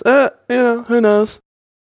Paris, who knows?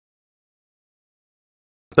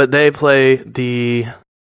 But they play the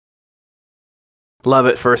love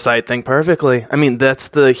at first sight thing perfectly. I mean, that's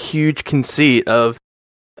the huge conceit of,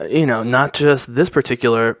 not just this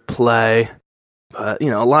particular play, but,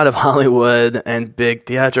 a lot of Hollywood and big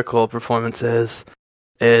theatrical performances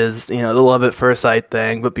is, the love at first sight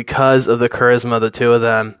thing. But because of the charisma of the two of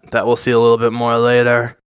them, that we'll see a little bit more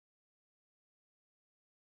later,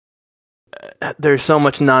 there's so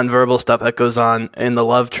much nonverbal stuff that goes on in the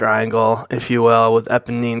love triangle, if you will, with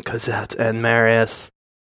Eponine, Cosette, and Marius.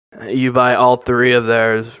 You buy all three of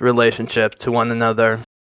their relationship to one another.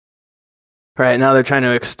 Right, now they're trying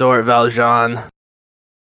to extort Valjean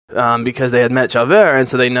because they had met Javert, and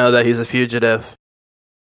so they know that he's a fugitive.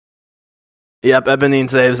 Yep, Eponine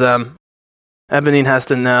saves them. Eponine has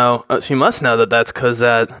to know, she must know that that's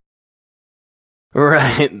Cosette.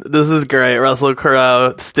 Right, this is great. Russell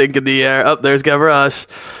Crowe, stink in the air. Oh, there's Gavroche.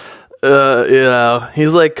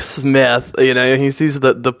 He's like Smith. He sees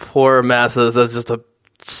the poor masses as just a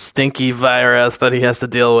stinky virus that he has to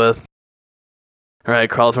deal with. Right,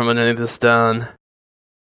 crawled from underneath the stone.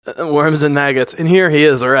 Worms and maggots. And here he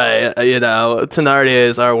is, right.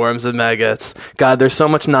 Thénardiers are worms and maggots. God, there's so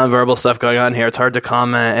much nonverbal stuff going on here. It's hard to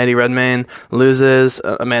comment. Eddie Redmayne loses.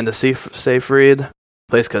 Amanda Seyfried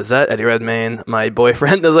plays Cosette. Eddie Redmayne, my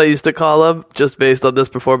boyfriend, as I used to call him, just based on this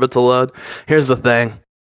performance alone. Here's the thing.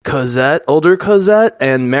 Cosette, older Cosette,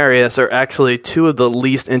 and Marius are actually two of the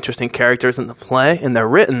least interesting characters in the play, and they're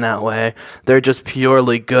written that way. They're just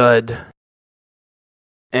purely good.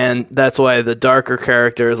 And that's why the darker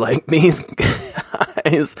characters like these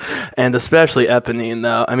guys, and especially Eponine,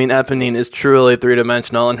 though. I mean, Eponine is truly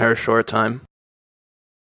three-dimensional in her short time.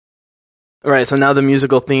 Right, so now the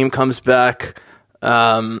musical theme comes back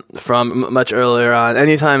from much earlier on.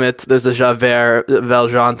 Anytime there's a Javert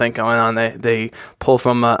Valjean thing going on, they pull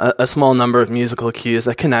from a small number of musical cues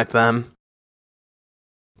that connect them.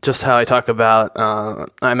 Just how I talk about,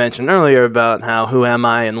 I mentioned earlier about how Who Am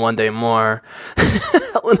I and One Day More.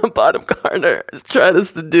 Helena Bonham Carter is trying to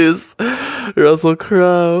seduce Russell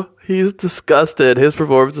Crowe. He's disgusted. His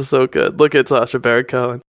performance is so good. Look at Sacha Baron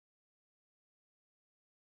Cohen.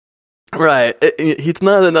 Right. It's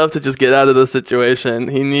not enough to just get out of the situation.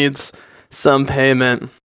 He needs some payment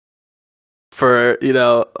for,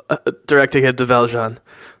 directing him to Valjean.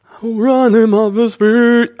 Run him off his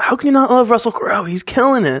feet. How can you not love Russell Crowe? He's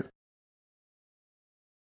killing it.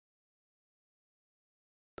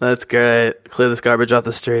 That's great. Clear this garbage off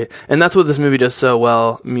the street. And that's what this movie does so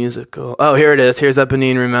well. Musical. Oh, here it is. Here's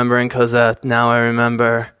Eponine remembering Cosette. Now I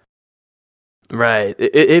remember. Right.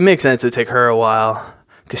 It makes sense to take her a while,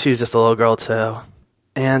 because she's just a little girl too.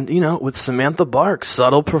 And, with Samantha Barks'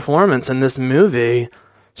 subtle performance in this movie,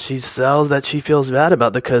 She sells that she feels bad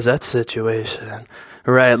about the Cosette situation.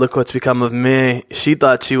 Right, look what's become of me. She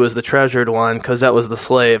thought she was the treasured one. Cosette was the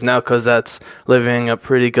slave. Now Cosette's living a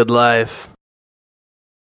pretty good life.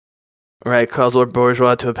 Right, calls her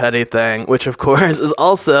bourgeois to a petty thing, which of course is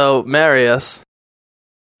also Marius.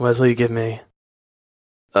 What will you give me?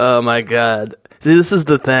 Oh my god. See, this is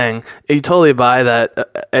the thing. You totally buy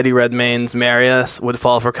that Eddie Redmayne's Marius would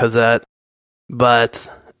fall for Cosette. But,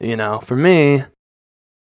 for me,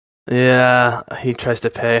 yeah, he tries to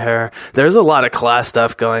pay her. There's a lot of class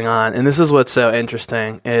stuff going on, and this is what's so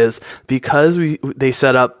interesting, is because they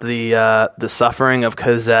set up the suffering of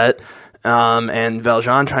Cosette, and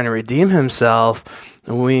Valjean trying to redeem himself,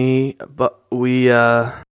 we're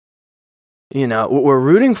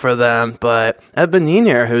rooting for them, but Eponine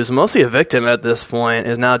here, who's mostly a victim at this point,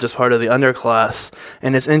 is now just part of the underclass.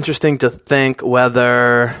 And it's interesting to think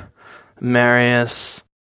whether Marius,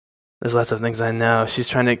 there's lots of things I know, she's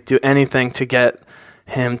trying to do anything to get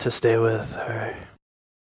him to stay with her.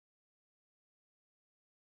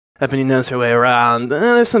 Eponine knows her way around.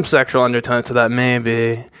 There's some sexual undertone to that,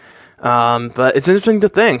 maybe. But it's interesting to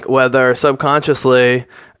think whether subconsciously,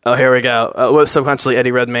 oh, here we go. Subconsciously,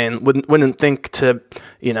 Eddie Redmayne wouldn't think to,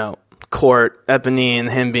 court Eponine,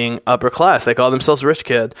 him being upper class. They call themselves rich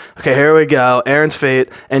kid. Okay, here we go. Aaron's Fate,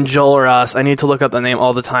 Enjolras. I need to look up the name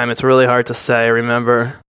all the time. It's really hard to say,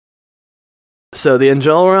 remember? So the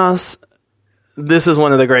Enjolras, this is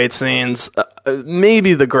one of the great scenes.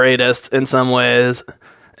 Maybe the greatest in some ways,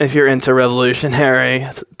 if you're into revolutionary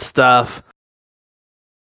stuff.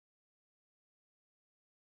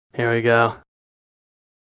 Here we go.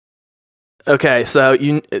 Okay, so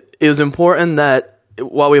it was important that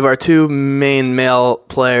while we have our two main male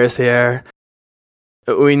players here,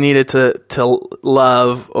 we needed to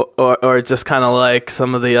love or just kind of like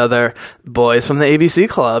some of the other boys from the ABC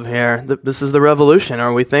Club here. This is the revolution,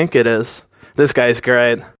 or we think it is. This guy's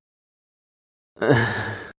great.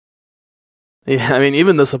 Yeah, I mean,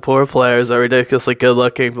 even the support players are ridiculously good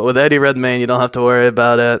looking, but with Eddie Redmayne, you don't have to worry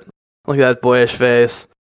about it. Look at that boyish face.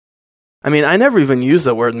 I mean, I never even used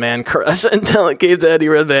the word man crush until it came to Eddie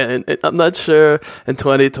Redmayne. I'm not sure in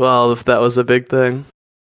 2012 if that was a big thing.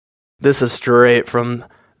 This is straight from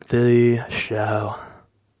the show.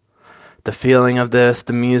 The feeling of this,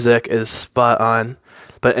 the music is spot on.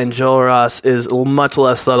 But Enjolras is a much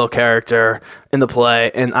less subtle character in the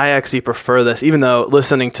play, and I actually prefer this, even though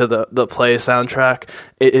listening to the play soundtrack,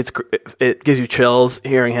 it gives you chills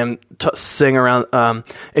hearing him sing around.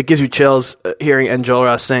 It gives you chills hearing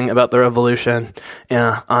Enjolras sing about the revolution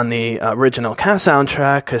on the original cast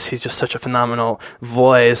soundtrack, because he's just such a phenomenal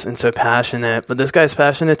voice and so passionate. But this guy's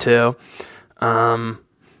passionate too.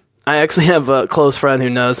 I actually have a close friend who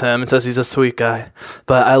knows him and says he's a sweet guy.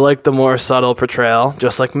 But I like the more subtle portrayal,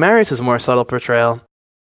 just like Marius' more subtle portrayal.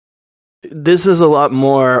 This is a lot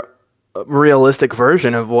more realistic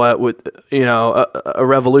version of what would, a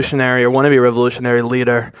revolutionary or wannabe revolutionary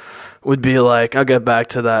leader would be like. I'll get back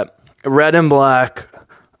to that. Red and Black,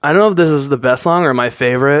 I don't know if this is the best song or my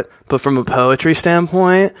favorite, but from a poetry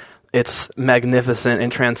standpoint, it's magnificent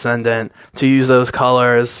and transcendent to use those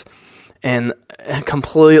colors in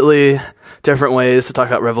completely different ways to talk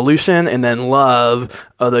about revolution and then love,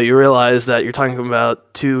 although you realize that you're talking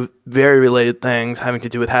about two very related things having to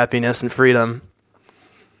do with happiness and freedom.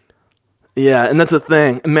 Yeah, and that's the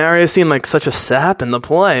thing. Marius seemed like such a sap in the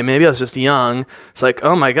play. Maybe I was just young. It's like,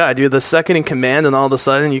 oh my god, you're the second in command, and all of a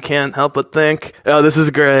sudden you can't help but think, oh, this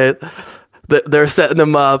is great. They're setting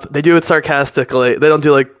them up. They do it sarcastically. They don't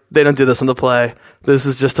do this in the play. This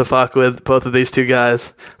is just to fuck with both of these two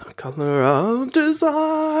guys. The color of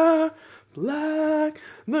desire, black,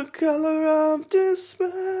 the color of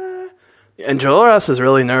despair. And Enjolras is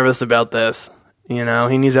really nervous about this. He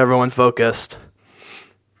needs everyone focused.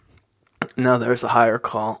 No, there's a higher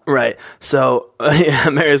call. Right. So,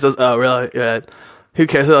 Mary says, oh, really? Yeah. Who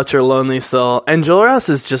cares about your lonely soul? And Enjolras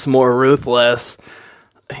is just more ruthless.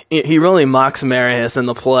 He really mocks Marius in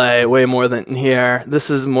the play way more than here. This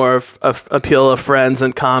is more of a appeal of friends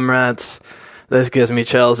and comrades. This gives me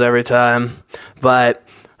chills every time. But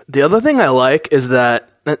the other thing I like is that,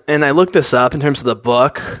 and I looked this up in terms of the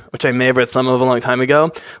book, which I may have read some of a long time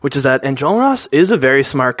ago, which is that Enjolras is a very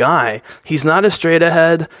smart guy. He's not a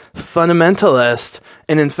straight-ahead fundamentalist.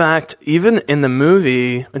 And in fact, even in the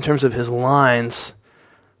movie, in terms of his lines,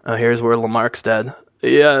 here's where Lamarck's dead.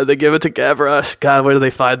 Yeah, they give it to Gavroche. God, where do they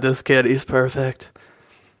find this kid? He's perfect.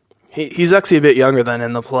 He's actually a bit younger than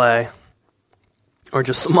in the play. Or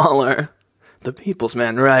just smaller. The people's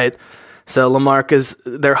man, right. So Lamarck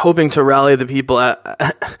they're hoping to rally the people,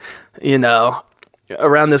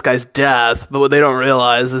 around this guy's death, but what they don't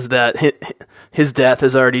realize is that his death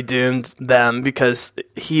has already doomed them because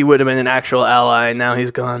he would have been an actual ally, and now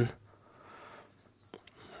he's gone.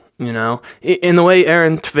 You know, in the way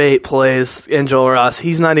Aaron Tveit plays in Joel Ross,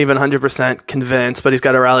 he's not even 100% convinced, but he's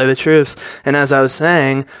got to rally the troops. And as I was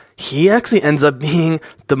saying, he actually ends up being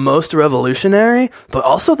the most revolutionary, but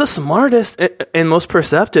also the smartest and most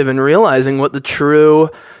perceptive in realizing what the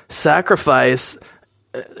true sacrifice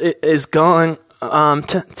is going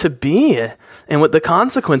to be and what the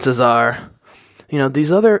consequences are. You know,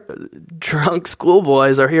 these other drunk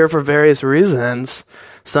schoolboys are here for various reasons.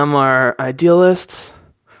 Some are idealists.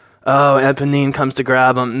 Oh, Eponine comes to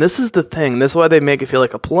grab him. And this is the thing. This is why they make it feel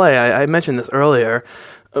like a play. I mentioned this earlier.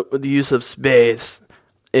 The use of space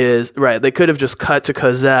is, right, they could have just cut to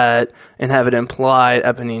Cosette and have it implied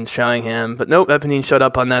Eponine showing him. But nope, Eponine showed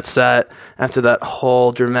up on that set after that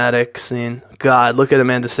whole dramatic scene. God, look at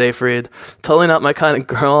Amanda Seyfried. Totally not my kind of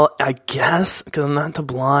girl, I guess, because I'm not into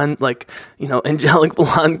blonde, like, you know, angelic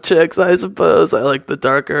blonde chicks, I suppose. I like the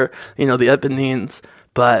darker, you know, the Eponines.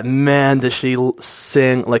 But man, does she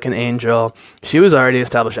sing like an angel. She was already an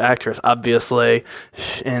established actress, obviously,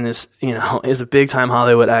 and is a big-time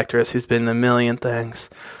Hollywood actress who's been in a million things.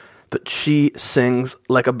 But she sings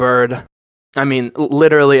like a bird. I mean,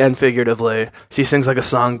 literally and figuratively. She sings like a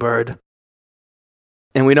songbird.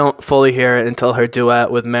 And we don't fully hear it until her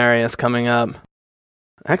duet with Marius coming up.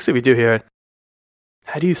 Actually, we do hear it.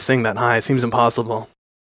 How do you sing that high? It seems impossible.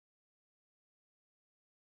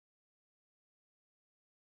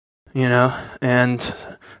 You know, and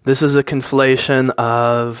this is a conflation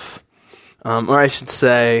of, or I should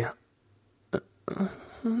say,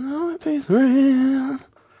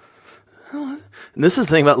 this is the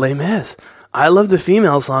thing about Les Mis. I love the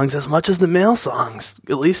female songs as much as the male songs,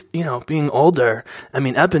 at least, you know, being older. I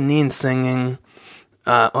mean, Eponine's singing,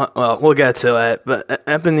 well, we'll get to it, but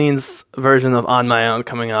Eponine's version of On My Own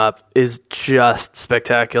coming up is just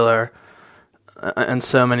spectacular on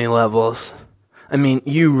so many levels. I mean,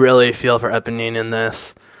 you really feel for Eponine in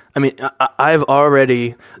this. I mean, I've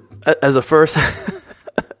already, as a first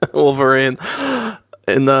Wolverine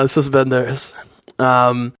in the Suspenders,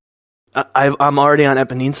 I'm already on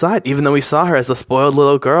Eponine's side, even though we saw her as a spoiled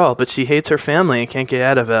little girl, but she hates her family and can't get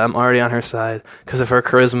out of it. I'm already on her side because of her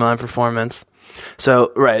charisma and performance.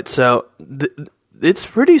 So, right, so it's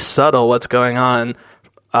pretty subtle what's going on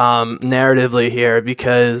narratively here,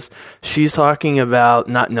 because she's talking about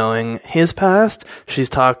not knowing his past. She's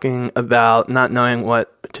talking about not knowing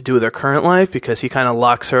what to do with her current life because he kind of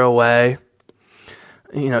locks her away.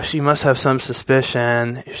 You know, she must have some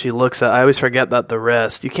suspicion. She looks at, I always forget that the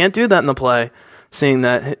wrist. You can't do that in the play, seeing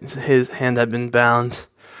that his hand had been bound.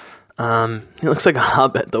 He looks like a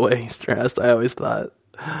hobbit the way he's dressed, I always thought,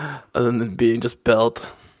 other than being just built.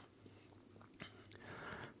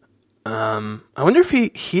 I wonder if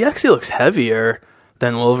he actually looks heavier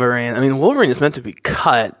than Wolverine. I mean, Wolverine is meant to be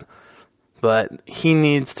cut, but he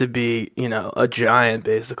needs to be, you know, a giant,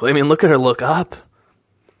 basically. I mean, look at her look up.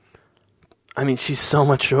 I mean, she's so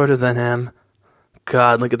much shorter than him.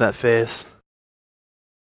 God, look at that face.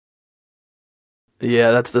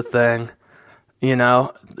 Yeah, that's the thing. You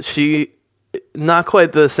know, she, not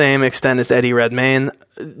quite the same extent as Eddie Redmayne,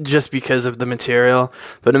 just because of the material,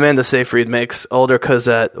 but Amanda Seyfried makes older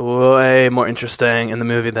Cosette way more interesting in the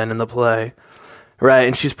movie than in the play. Right,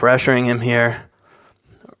 and she's pressuring him here.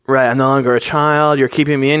 Right, I'm no longer a child, you're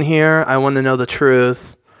keeping me in here, I want to know the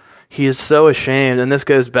truth. He is so ashamed, and this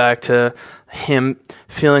goes back to him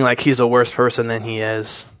feeling like he's a worse person than he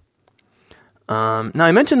is. Now,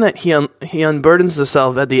 I mentioned that he unburdens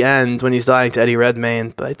himself at the end when he's dying to Eddie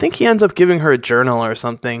Redmayne, but I think he ends up giving her a journal or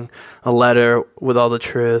something, a letter with all the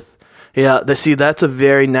truth. Yeah, that's a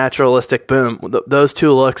very naturalistic boom. Those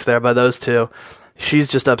two looks there by those two. She's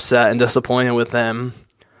just upset and disappointed with him.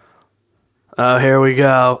 Oh, here we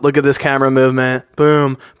go. Look at this camera movement.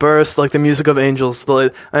 Boom. Burst like the music of angels. I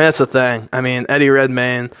mean, that's the thing. I mean, Eddie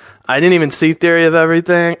Redmayne, I didn't even see Theory of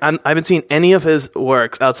Everything. I haven't seen any of his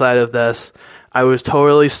works outside of this. I was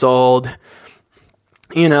totally sold.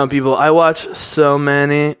 You know, people, I watch so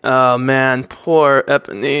many. Oh, man, poor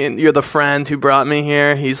Eponine. You're the friend who brought me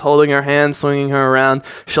here. He's holding her hand, swinging her around.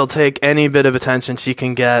 She'll take any bit of attention she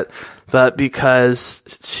can get. But because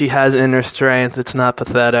she has inner strength, it's not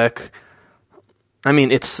pathetic. I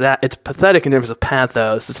mean, it's pathetic in terms of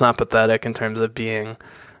pathos. It's not pathetic in terms of being,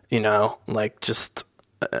 you know, like just,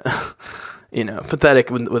 you know, pathetic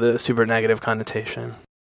with a super negative connotation.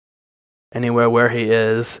 Anywhere where he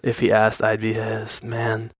is, if he asked, I'd be his.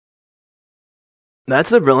 Man. That's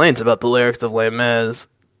the brilliance about the lyrics of Les Mis.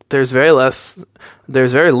 There's very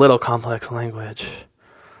little complex language.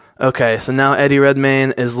 Okay, so now Eddie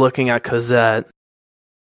Redmayne is looking at Cosette,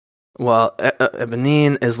 while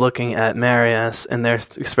Eponine is looking at Marius, and they're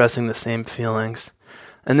expressing the same feelings.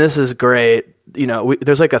 And this is great. You know,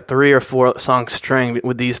 there's like a 3 or 4 song string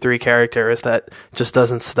with these 3 characters that just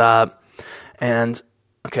doesn't stop. And,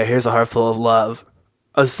 okay, here's A Heart Full of Love.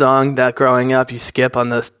 A song that growing up you skip on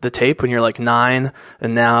the tape when you're like 9,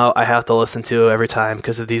 and now I have to listen to every time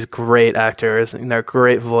because of these great actors and their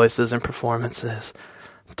great voices and performances.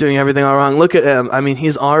 Doing everything all wrong. Look at him. I mean,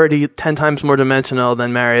 he's already 10 times more dimensional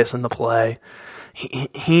than Marius in the play.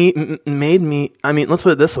 He made me, I mean, let's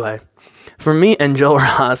put it this way. For me,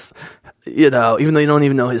 Enjolras, you know, even though you don't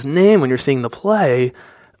even know his name when you're seeing the play,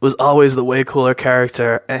 was always the way cooler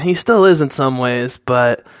character. And he still is in some ways,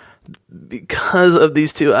 but because of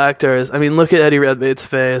these 2 actors, I mean, look at Eddie Redmayne's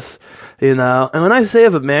face, you know. And when I say I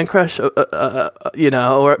have a man crush, you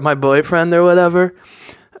know, or my boyfriend or whatever,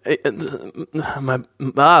 Marius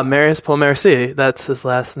Pontmercy, that's his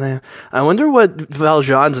last name. I wonder what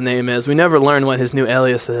Valjean's name is. We never learn what his new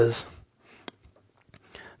alias is.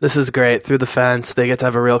 This is great. Through the fence, they get to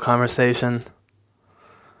have a real conversation.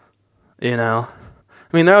 You know?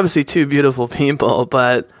 I mean, they're obviously 2 beautiful people,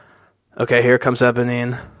 but... Okay, here comes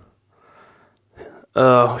Eponine.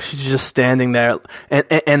 Oh, she's just standing there.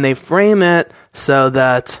 And they frame it so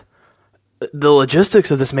that the logistics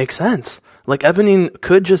of this make sense. Like, Eponine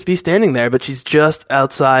could just be standing there, but she's just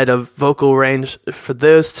outside of vocal range for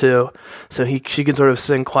those 2, so she can sort of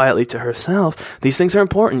sing quietly to herself. These things are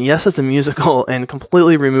important. Yes, it's a musical and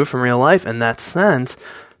completely removed from real life in that sense,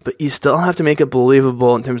 but you still have to make it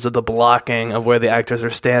believable in terms of the blocking of where the actors are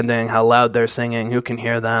standing, how loud they're singing, who can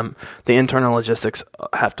hear them. The internal logistics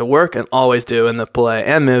have to work, and always do in the play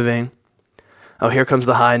and movie. Oh, here comes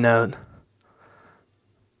the high note.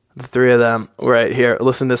 The 3 of them, right here.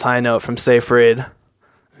 Listen to this high note from Seyfried.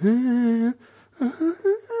 I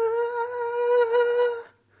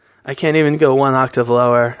can't even go 1 octave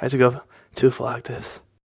lower. I have to go 2 full octaves.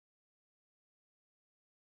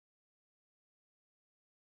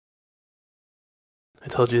 I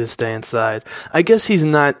told you to stay inside. I guess he's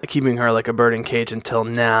not keeping her like a bird in cage until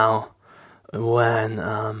now, when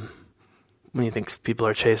he thinks people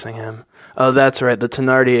are chasing him. Oh, that's right. The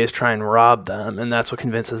Thénardiers try and rob them, and that's what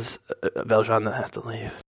convinces Valjean to have to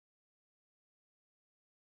leave.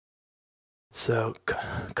 So,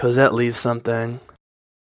 Cosette leaves something.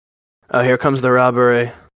 Oh, here comes the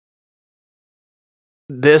robbery.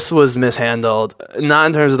 This was mishandled. Not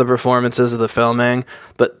in terms of the performances or the filming,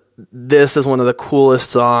 but this is one of the coolest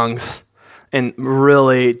songs, and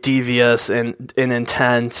really devious and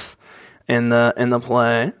intense in the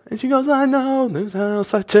play. And she goes, I know this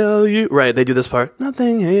house, I tell you. Right, they do this part.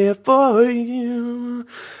 Nothing here for you,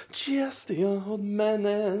 just the old man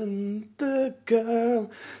and the girl.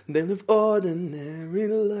 They live ordinary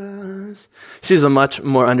lives. She's a much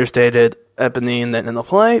more understated Eponine than in the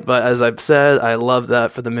play, but as I've said, I love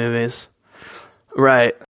that for the movies.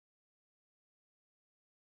 Right.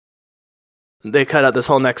 They cut out this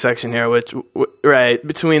whole next section here, which, right,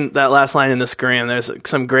 between that last line and the scream, there's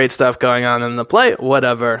some great stuff going on in the play,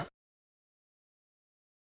 whatever.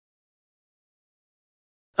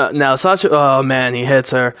 Now, Sacha, oh man, he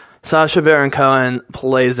hits her. Sacha Baron Cohen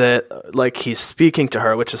plays it like he's speaking to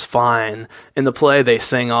her, which is fine. In the play, they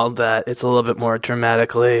sing all that. It's a little bit more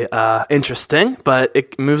dramatically interesting, but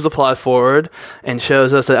it moves the plot forward and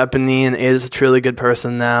shows us that Eponine is a truly good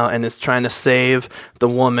person now and is trying to save the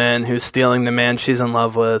woman who's stealing the man she's in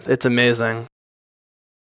love with. It's amazing.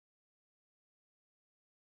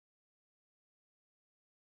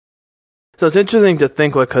 So it's interesting to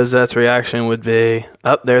think what Cosette's reaction would be.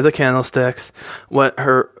 There's the candlesticks. What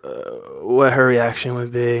her reaction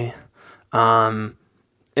would be,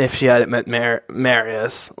 if she hadn't met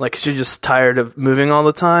Marius. Like, she's just tired of moving all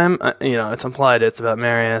the time. It's implied it's about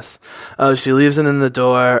Marius. Oh, she leaves it in the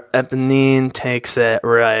door. Eponine takes it.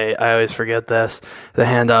 Right, I always forget this. The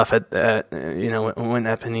handoff when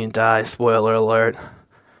Eponine dies. Spoiler alert.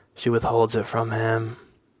 She withholds it from him.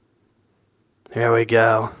 Here we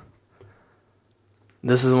go.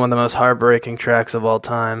 This is one of the most heartbreaking tracks of all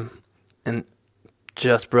time, and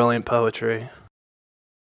just brilliant poetry.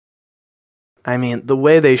 I mean, the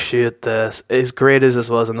way they shoot this, as great as this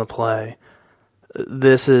was in the play,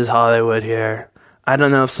 this is Hollywood here. I don't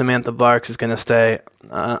know if Samantha Barks is going to stay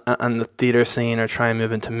on the theater scene or try and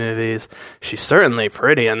move into movies. She's certainly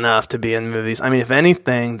pretty enough to be in movies. I mean, if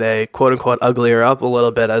anything, they quote-unquote ugly her up a little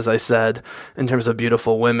bit, as I said, in terms of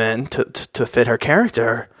beautiful women to fit her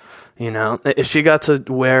character. You know, if she got to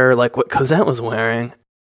wear like what Cosette was wearing,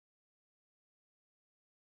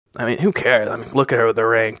 I mean, who cares? I mean, look at her with the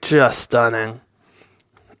ring, just stunning.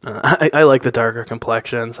 I like the darker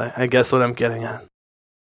complexions. I guess what I'm getting at.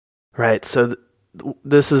 Right, so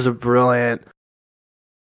this is a brilliant...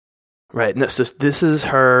 Right, no, so this is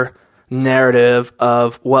her narrative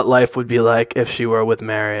of what life would be like if she were with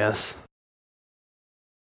Marius.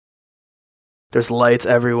 There's lights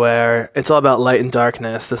everywhere. It's all about light and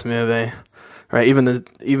darkness, this movie. Right, even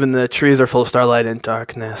the trees are full of starlight and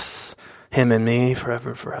darkness. Him and me, forever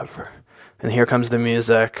and forever. And here comes the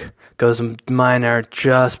music. Goes minor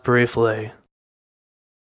just briefly.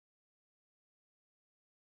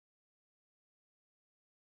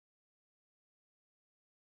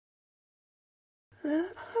 And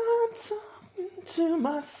I'm talking to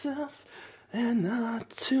myself and not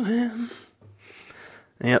to him.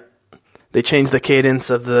 Yep. They changed the cadence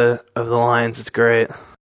of the lines. It's great.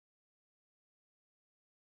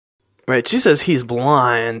 Right, she says he's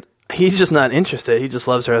blind. He's just not interested. He just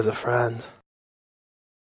loves her as a friend.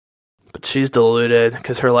 But she's deluded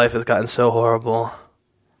because her life has gotten so horrible.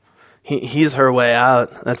 He's her way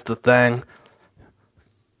out. That's the thing.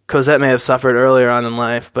 Cosette may have suffered earlier on in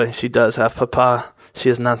life, but she does have Papa. She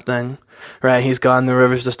has nothing. Right, he's gone. The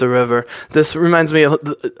river's just a river. This reminds me of,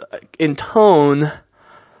 in tone,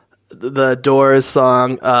 the Doors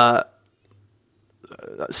song,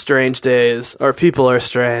 Strange Days, or People Are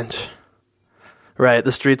Strange. Right,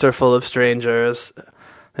 the streets are full of strangers.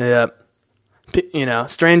 Yeah.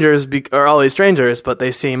 Strangers are always strangers, but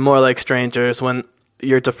they seem more like strangers when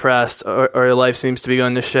you're depressed or your life seems to be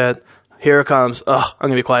going to shit. Here it comes. I'm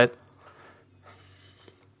going to be quiet.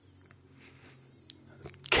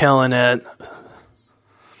 Killing it.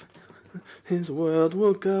 His world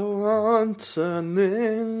will go on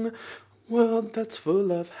turning. World that's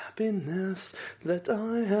full of happiness that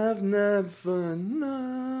I have never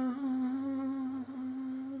known.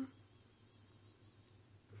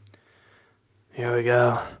 Here we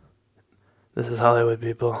go. This is Hollywood,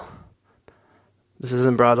 people. This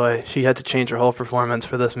isn't Broadway. She had to change her whole performance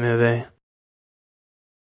for this movie.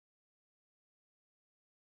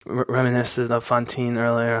 Reminiscent of Fantine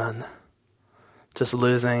earlier on. Just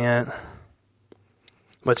losing it.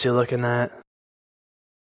 What's she looking at?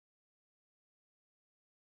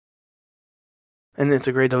 And it's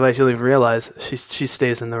a great device. You'll even realize she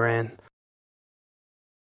stays in the rain.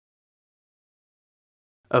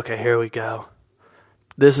 Okay, here we go.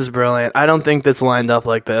 This is brilliant. I don't think that's lined up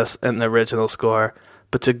like this in the original score,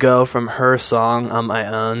 but to go from her song On My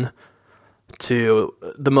Own to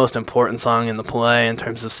the most important song in the play in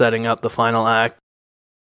terms of setting up the final act.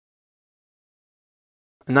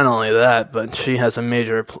 And not only that, but she has a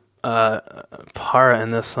major part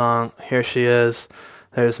in this song. Here she is.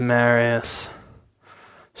 There's Marius.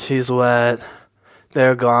 She's wet.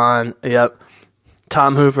 They're gone. Yep.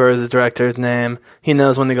 Tom Hooper is the director's name. He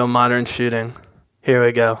knows when to go modern shooting. Here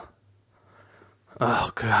we go.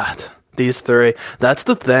 Oh, God. These three. That's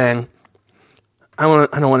the thing. I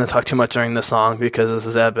don't want to talk too much during this song because this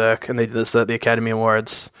is epic, and they did this at the Academy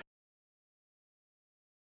Awards.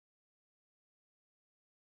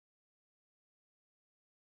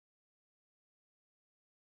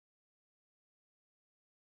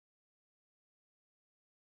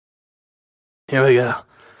 Here we go.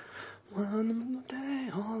 One day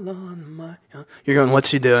all on my own. You're going, what's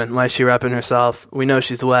she doing? Why is she wrapping herself? We know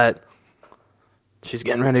she's wet. She's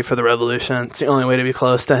getting ready for the revolution. It's the only way to be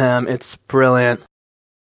close to him. It's brilliant.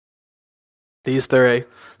 These three.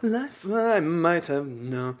 Life I might have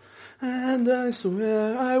known, and I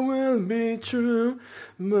swear I will be true,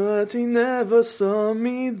 but he never saw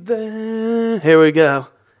me there. Here we go.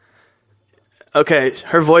 Okay,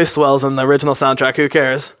 her voice swells in the original soundtrack. Who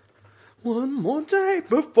cares? One more day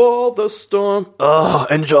before the storm. Oh,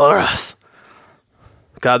 enjoy us.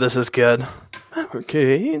 God, this is good.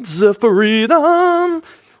 Barricades of freedom,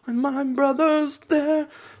 when my brother's there,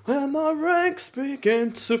 when the ranks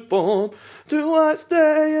begin to form, do I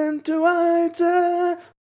stay and do I dare?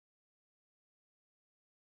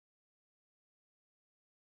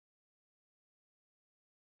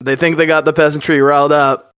 They think they got the peasantry riled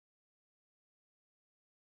up.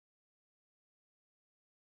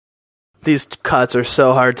 These cuts are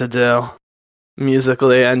so hard to do,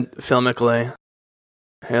 musically and filmically.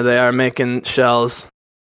 Here they are making shells.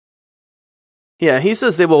 Yeah, he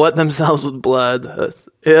says they will wet themselves with blood.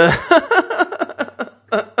 Yeah.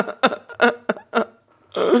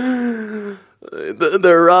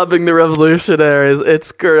 They're robbing the revolutionaries.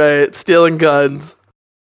 It's great. Stealing guns.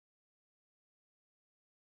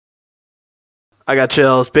 I got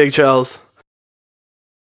chills. Big chills.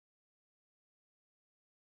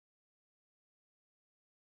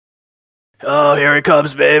 Oh, here he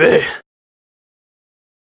comes, baby.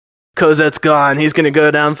 Cosette's gone. He's gonna go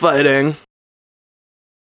down fighting.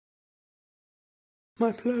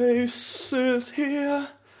 My place is here.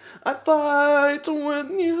 I fight with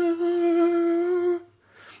you.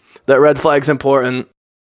 That red flag's important.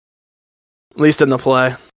 At least in the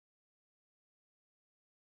play.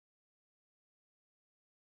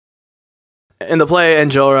 In the play,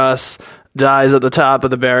 Enjolras dies at the top of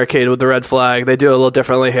the barricade with the red flag. They do it a little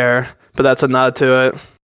differently here, but that's a nod to it.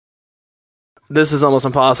 This is almost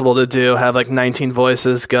impossible to do, have like 19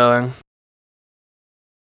 voices going.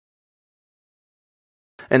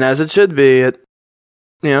 And as it should be, it,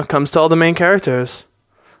 comes to all the main characters.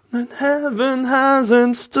 That heaven has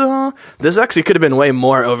in store. This actually could have been way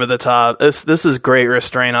more over the top. This is great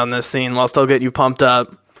restraint on this scene while still getting you pumped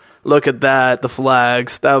up. Look at that, the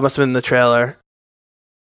flags. That must have been the trailer.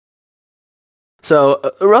 So,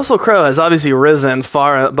 Russell Crowe has obviously risen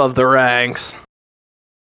far above the ranks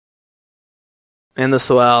in the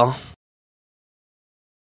swell.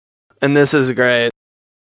 And this is great.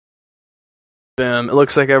 Boom. It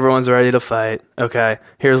looks like everyone's ready to fight. Okay,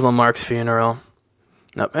 here's Lamarck's funeral.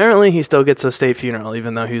 Now, apparently he still gets a state funeral,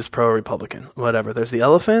 even though he's pro-Republican. Whatever. There's the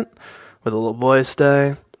elephant, where the little boys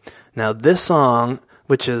stay. Now, this song,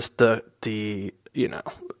 which is this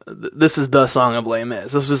is the song of Les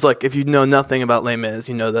Mis. This is like, if you know nothing about Les Mis,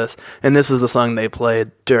 you know this. And this is the song they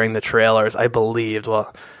played during the trailers, I believed.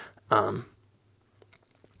 But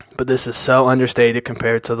this is so understated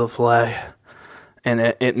compared to the play. And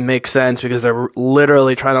it makes sense because they're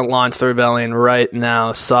literally trying to launch the rebellion right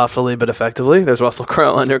now, softly but effectively. There's Russell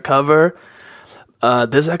Crowe undercover.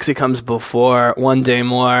 This actually comes before One Day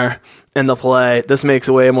More in the play. This makes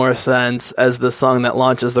way more sense as the song that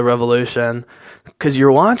launches the revolution. Because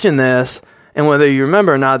you're watching this, and whether you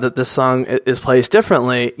remember or not that this song is placed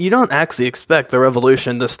differently, you don't actually expect the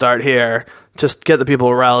revolution to start here. Just get the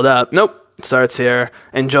people riled up. Nope, it starts here.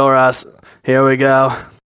 Enjolras, here we go.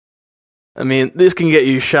 I mean, this can get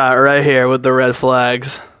you shot right here with the red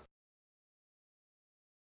flags.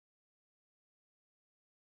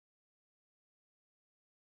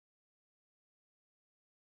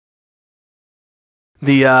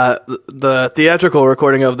 The theatrical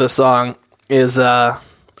recording of this song is a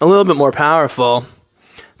little bit more powerful,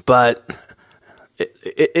 but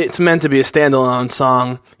it's meant to be a standalone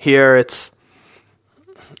song. Here, it's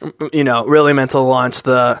really meant to launch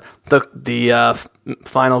the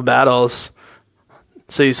final battles.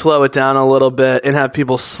 So you slow it down a little bit and have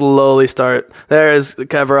people slowly start. There's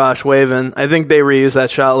Gavroche waving. I think they reuse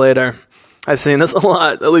that shot later. I've seen this a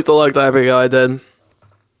lot, at least a long time ago I did.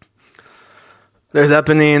 There's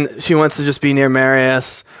Eponine. She wants to just be near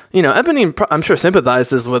Marius. Eponine, I'm sure,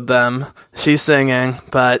 sympathizes with them. She's singing,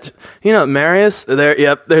 but, Marius, there's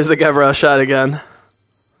the Gavroche shot again.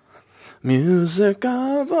 Music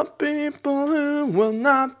of a people who will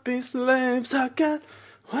not be slaves again.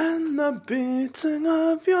 When the beating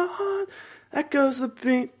of your heart echoes the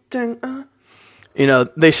beating of...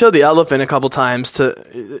 they showed the elephant a couple times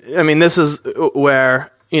this is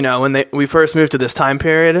where, when we first moved to this time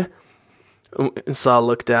period, saw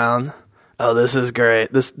look down. Oh, this is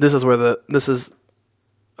great. This is where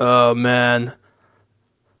oh man.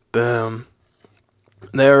 Boom.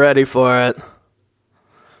 They're ready for it.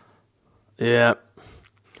 Yeah.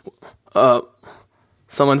 Oh,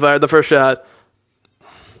 someone fired the first shot.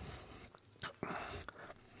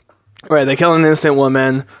 Right, they kill an innocent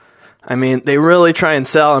woman. I mean, they really try and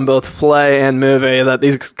sell in both play and movie that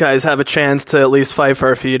these guys have a chance to at least fight for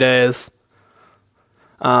a few days.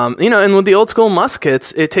 And with the old school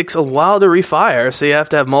muskets, it takes a while to refire, so you have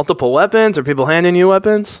to have multiple weapons or people handing you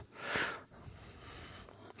weapons.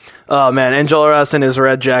 Oh man, Enjolras in his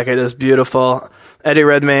red jacket is beautiful. Eddie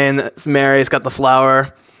Redmayne, Mary's got the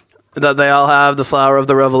flower that they all have, the flower of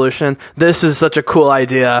the revolution. This is such a cool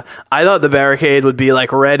idea. I thought the barricade would be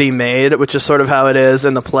like ready-made, which is sort of how it is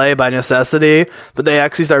in the play by necessity, but they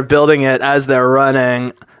actually start building it as they're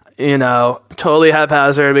running. Totally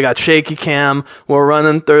haphazard. We got shaky cam. We're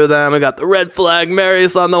running through them. We got the red flag.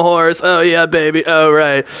 Marius on the horse. Oh, yeah, baby. Oh,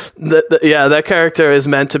 right. That character is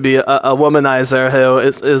meant to be a womanizer who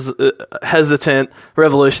is hesitant,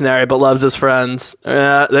 revolutionary, but loves his friends.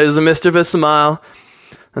 There's a mischievous smile.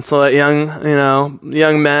 That's what young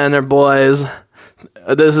men or boys.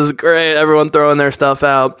 This is great. Everyone throwing their stuff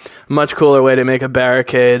out. Much cooler way to make a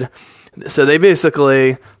barricade. So they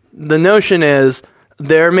basically, the notion is,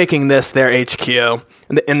 they're making this their HQ,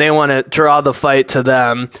 and they want to draw the fight to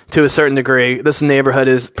them to a certain degree. This neighborhood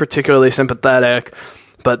is particularly sympathetic,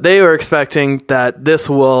 but they were expecting that this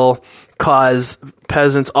will cause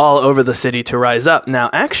peasants all over the city to rise up. Now,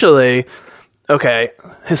 actually, okay,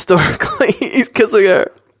 historically, he's kissing her.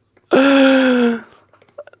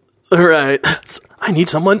 Right. I need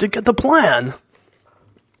someone to get the plan.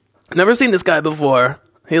 Never seen this guy before.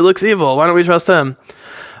 He looks evil. Why don't we trust him?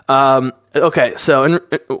 Okay, so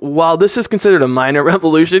while this is considered a minor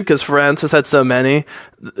revolution because France has had so many,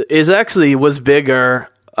 it actually was bigger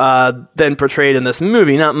than portrayed in this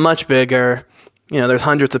movie. Not much bigger. There's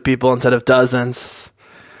hundreds of people instead of dozens.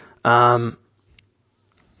 But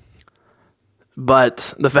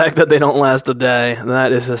the fact that they don't last a day,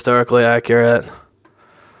 that is historically accurate.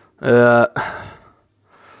 Would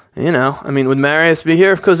Marius be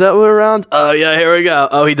here if Cosette were around? Oh, yeah, here we go.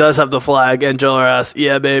 Oh, he does have the flag, Enjolras.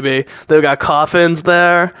 Yeah, baby. They've got coffins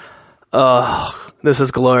there. Oh, this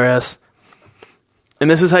is glorious. And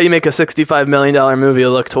this is how you make a $65 million movie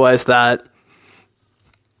look twice that.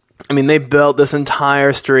 They built this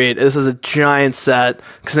entire street. This is a giant set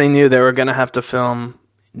because they knew they were going to have to film,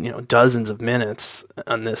 dozens of minutes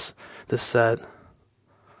on this set.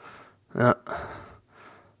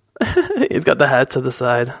 He's got the hat to the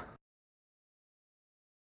side.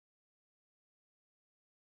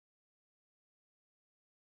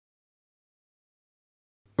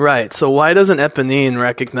 Right, so why doesn't Eponine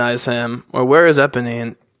recognize him? Or where is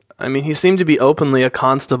Eponine? He seemed to be openly a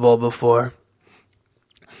constable before.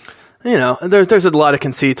 There's a lot of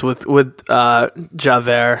conceits with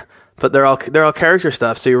Javert, but they're all character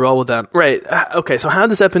stuff, so you roll with them. Right, okay, so how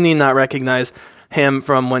does Eponine not recognize him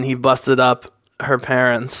from when he busted up her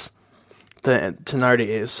parents, the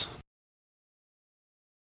Thénardiers?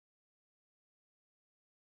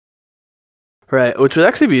 Right, which would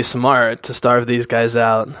actually be smart to starve these guys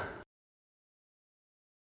out.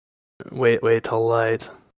 Wait till light.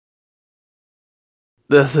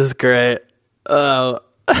 This is great. Oh.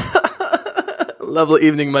 Lovely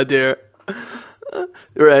evening, my dear.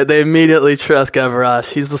 Right, they immediately trust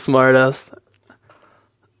Gavroche. He's the smartest.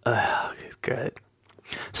 He's great.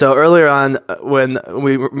 So earlier on, when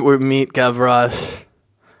we meet Gavroche,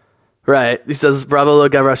 right, he says, bravo,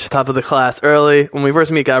 Gavroche, top of the class. Early, when we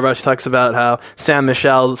first meet Gavroche, he talks about how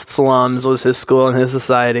Saint-Michel's slums was his school and his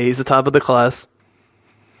society. He's the top of the class.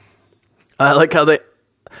 I like how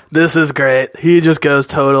this is great. He just goes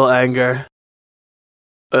total anger.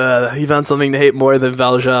 He found something to hate more than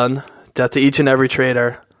Valjean. Death to each and every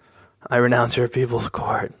traitor. I renounce your people's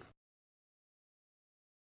court.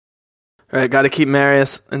 Alright, gotta keep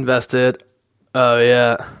Marius invested. Oh,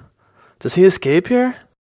 yeah. Does he escape here?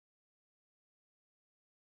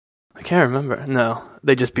 I can't remember. No,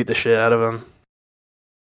 they just beat the shit out of him.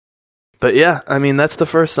 But yeah, that's the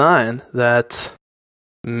first sign that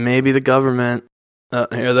maybe the government... Oh,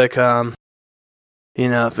 here they come.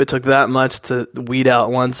 If it took that much to weed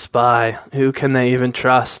out one spy, who can they even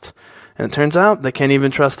trust? And it turns out they can't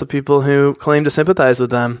even trust the people who claim to sympathize with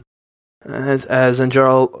them. As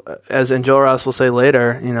Enjolras will say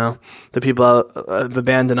later, the people have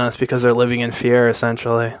abandoned us because they're living in fear,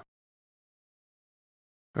 essentially.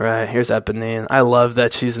 Right, here's Eponine. I love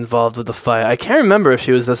that she's involved with the fight. I can't remember if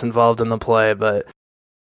she was this involved in the play, but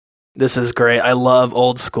this is great. I love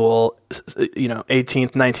old school,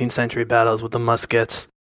 18th, 19th century battles with the muskets.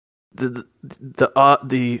 The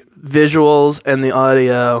visuals and the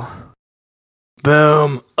audio.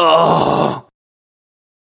 Boom. Oh!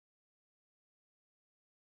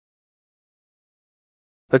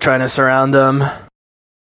 They're trying to surround them.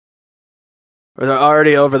 Or they're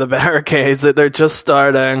already over the barricades. They're just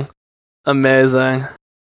starting. Amazing.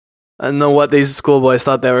 I don't know what these schoolboys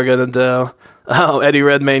thought they were going to do. Oh, Eddie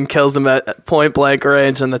Redmayne kills him at point blank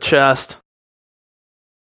range in the chest.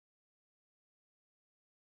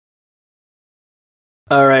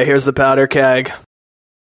 Alright, here's the powder keg.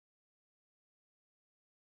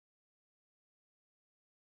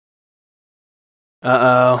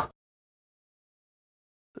 Uh-oh.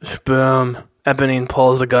 Boom. Eponine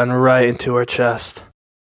pulls the gun right into her chest.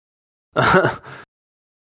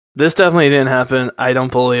 This definitely didn't happen. I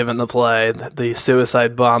don't believe in the play. The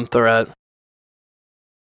suicide bomb threat.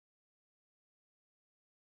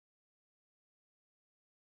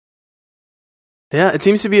 Yeah, it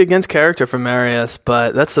seems to be against character for Marius,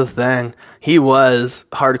 but that's the thing. He was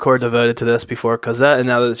hardcore devoted to this before Cosette, and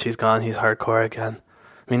now that she's gone, he's hardcore again.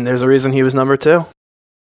 There's a reason he was number 2.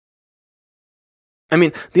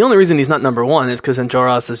 The only reason he's not number 1 is because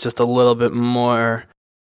Enjolras is just a little bit more,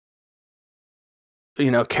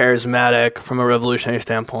 charismatic from a revolutionary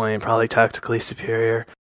standpoint, probably tactically superior.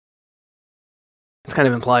 It's kind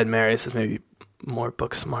of implied Marius is maybe more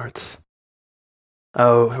book smarts.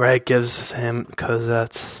 Oh, right, gives him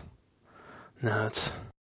Cosette's notes.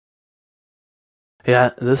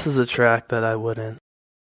 Yeah, this is a track that I wouldn't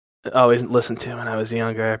always listen to when I was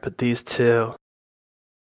younger, but these two...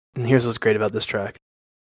 And here's what's great about this track.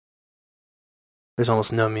 There's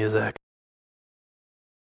almost no music.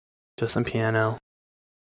 Just some piano.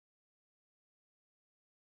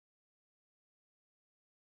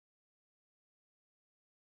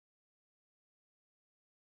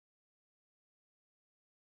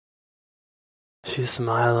 She's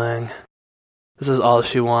smiling. This is all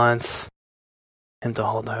she wants. Him to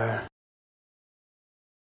hold her.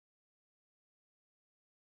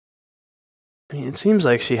 I mean, it seems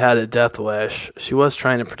like she had a death wish. She was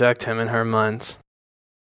trying to protect him in her mind.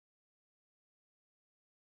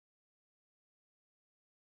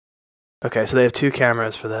 Okay, so they have 2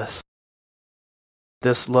 cameras for this.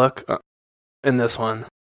 This look and this one.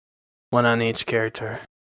 One on each character.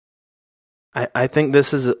 I think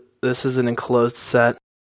this is an enclosed set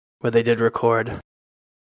where they did record.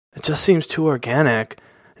 It just seems too organic.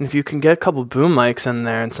 And if you can get a couple boom mics in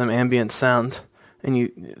there and some ambient sound, and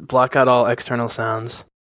you block out all external sounds,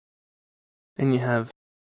 and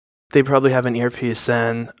they probably have an earpiece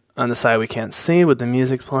in on the side we can't see with the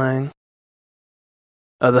music playing.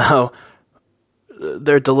 Although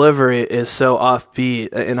their delivery is so offbeat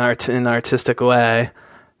in an artistic way,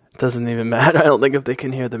 it doesn't even matter. I don't think if they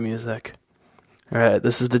can hear the music. All right,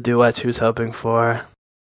 this is the duet she was hoping for.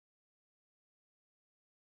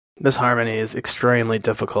 This harmony is extremely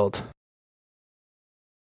difficult.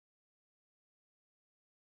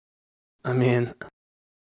 I mean,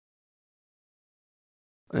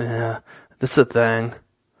 yeah, that's the thing.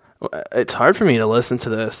 It's hard for me to listen to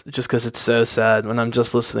this just because it's so sad when I'm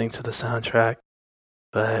just listening to the soundtrack.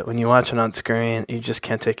 But when you watch it on screen, you just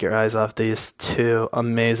can't take your eyes off these 2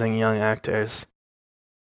 amazing young actors.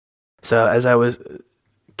 So as I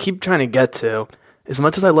keep trying to get to, as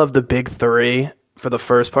much as I love the big 3 for the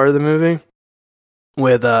first part of the movie,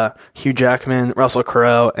 with Hugh Jackman, Russell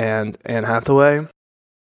Crowe, and Anne Hathaway,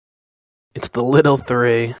 it's the little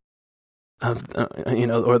 3 of,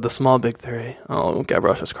 or the small big 3. Oh,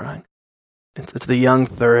 Gavroche is crying. It's the young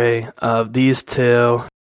 3 of these 2,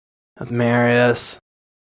 of Marius,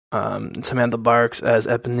 Samantha Barks as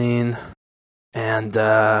Eponine, and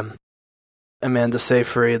Amanda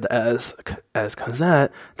Seyfried as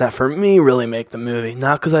Cosette, that for me really make the movie.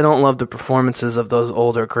 Not because I don't love the performances of those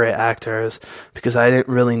older great actors, because I didn't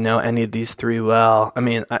really know any of these 3 well. I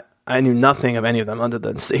mean, I knew nothing of any of them other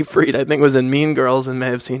than Seyfried. I think was in Mean Girls and may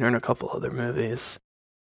have seen her in a couple other movies.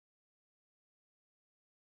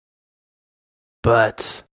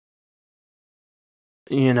 But,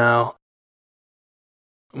 when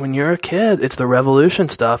you're a kid, it's the revolution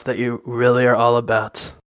stuff that you really are all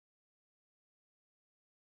about.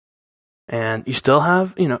 And you still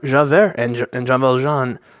have, Javert and Jean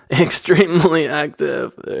Valjean extremely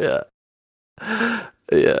active. Yeah.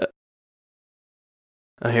 Yeah.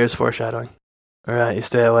 Oh, here's foreshadowing. All right, you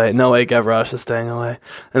stay away. No way Gavroche is staying away.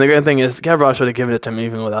 And the great thing is, Gavroche would have given it to him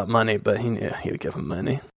even without money, but he knew he would give him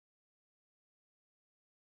money.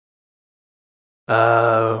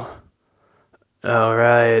 Oh. All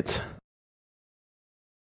right.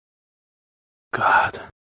 God.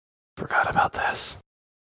 Forgot about this.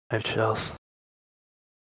 I have chills.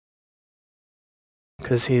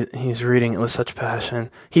 Because he's reading it with such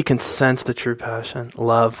passion. He can sense the true passion,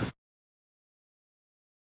 love.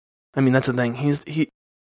 I mean, that's the thing. He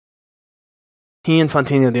and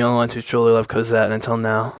Fantine are the only ones who truly love Cosette until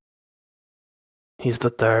now. He's the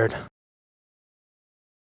third.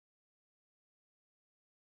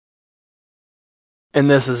 And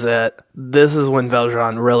this is it. This is when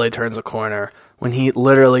Valjean really turns a corner. When he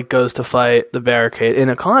literally goes to fight the barricade in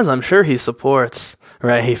a cause I'm sure he supports,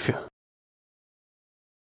 right?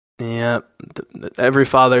 Every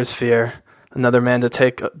father's fear. Another man to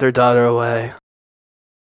take their daughter away.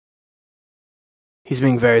 He's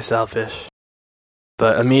being very selfish.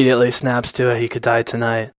 But immediately snaps to it, he could die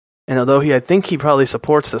tonight. And although I think he probably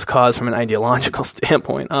supports this cause from an ideological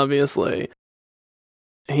standpoint, obviously,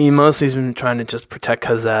 he mostly's been trying to just protect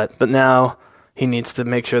Cosette. But now he needs to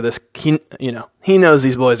make sure he knows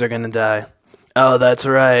these boys are going to die. Oh, that's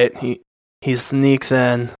right. He sneaks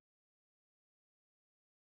in.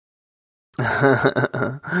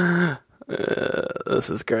 This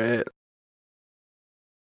is great.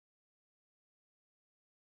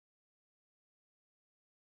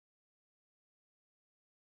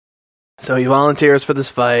 So he volunteers for this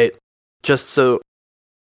fight, just so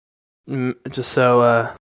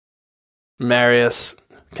Marius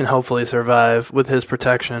can hopefully survive with his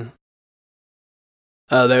protection.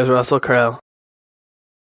 Oh, there's Russell Crowe.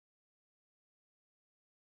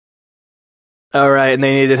 All right, and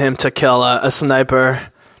they needed him to kill a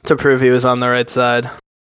sniper to prove he was on the right side.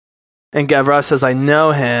 And Gavroche says, I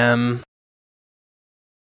know him.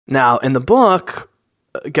 Now, in the book,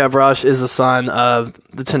 Gavroche is the son of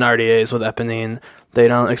the Thénardiers with Eponine. They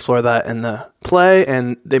don't explore that in the play,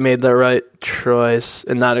 and they made the right choice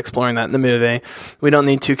in not exploring that in the movie. We don't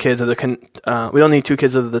need 2 kids of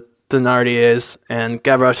the Thenardier's, and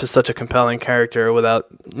Gavroche is such a compelling character without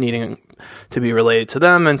needing to be related to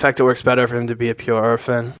them. In fact, it works better for him to be a pure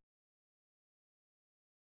orphan.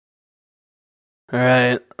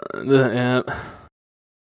 Alright, yeah.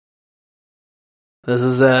 This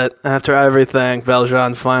is it. After everything,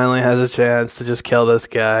 Valjean finally has a chance to just kill this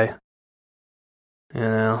guy. You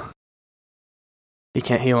know.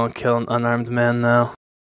 He won't kill an unarmed man, though.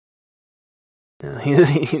 Yeah,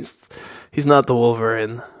 he's not the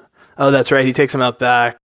Wolverine. Oh, that's right, he takes him out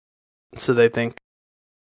back, so they think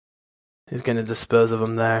he's gonna dispose of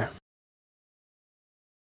him there.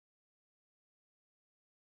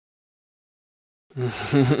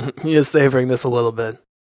 He is savoring this a little bit.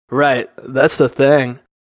 Right, that's the thing.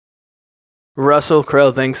 Russell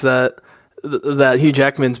Crowe thinks that Hugh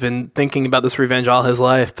Jackman's been thinking about this revenge all his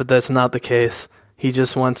life, but that's not the case. He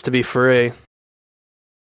just wants to be free.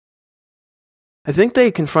 I think they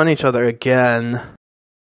confront each other again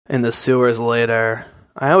in the sewers later.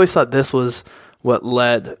 I always thought this was what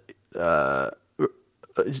led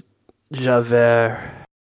Javert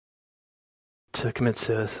to commit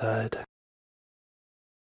suicide.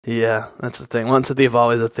 Yeah, that's the thing. Once a thief,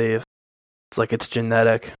 always a thief. It's like it's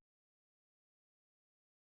genetic.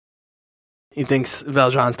 He thinks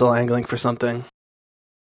Valjean's still angling for something.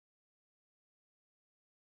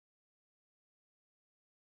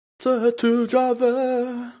 C'est tout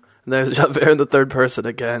Javert. There's Javert in the third person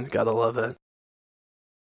again. Gotta love it.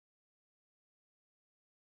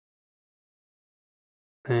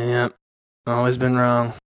 Yep. Always been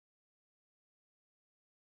wrong.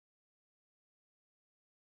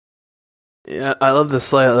 Yeah, I love the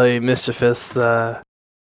slightly mischievous I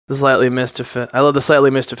love the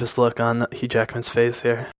slightly mischievous look on Hugh Jackman's face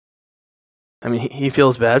here. I mean, he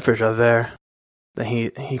feels bad for Javert. That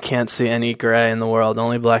he can't see any gray in the world,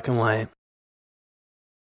 only black and white.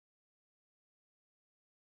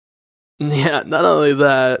 Yeah, not only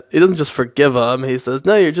that, he doesn't just forgive him, he says,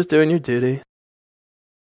 no, you're just doing your duty.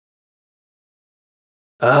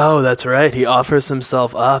 Oh, that's right, he offers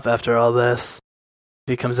himself up after all this.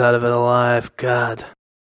 He comes out of it alive. God.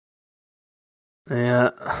 Yeah.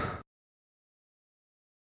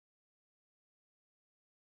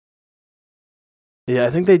 Yeah, I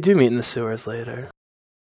think they do meet in the sewers later.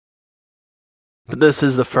 But this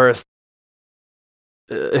is the first.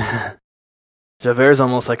 Javert's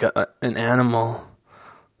almost like an animal.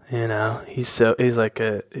 You know, he's like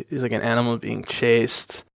an animal being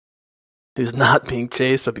chased. Who's not being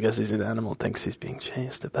chased, but because he's an animal, thinks he's being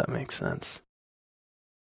chased. If that makes sense.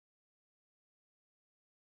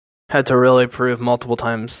 Had to really prove multiple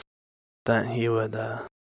times that he would.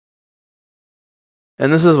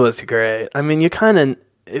 And this is what's great. I mean, you kind of,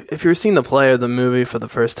 if you're seeing the play or the movie for the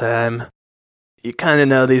first time, you kind of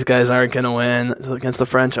know these guys aren't going to win against the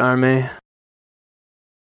French army.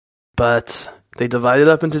 But they divide it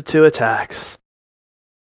up into two attacks.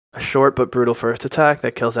 A short but brutal first attack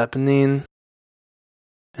that kills Eponine.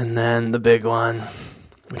 And then the big one,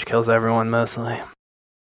 which kills everyone mostly.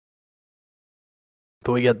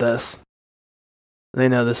 But we get this. They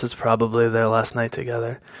know this is probably their last night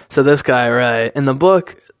together. So this guy, right, in the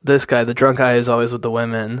book, this guy, the drunk guy who's always with the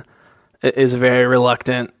women, is a very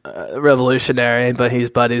reluctant revolutionary, but he's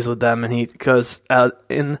buddies with them, and he goes out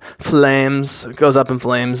in flames, goes up in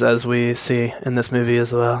flames, as we see in this movie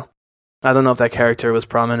as well. I don't know if that character was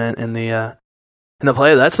prominent in the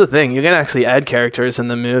play. That's the thing. You can actually add characters in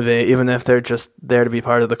the movie, even if they're just there to be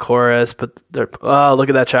part of the chorus, but they're, oh, look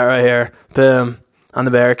at that shot right here. Boom. On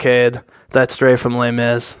the barricade. That's straight from Les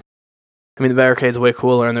Mis. I mean, the barricade's way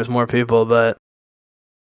cooler and there's more people, but...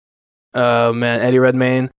 Oh, man. Eddie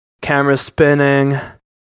Redmayne. Camera spinning.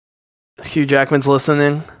 Hugh Jackman's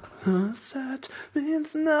listening. That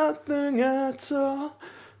means nothing at all.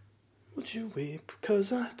 Would you weep?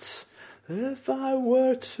 'Cause that's... If I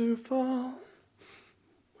were to fall,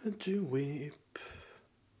 would you weep?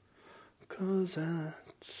 'Cause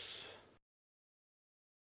that's...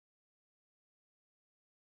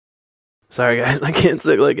 Sorry, guys, I can't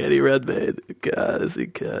sing like Eddie Redmayne. God, is he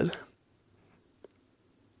good?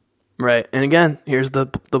 Right, and again, here's the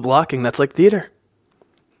blocking. That's like theater.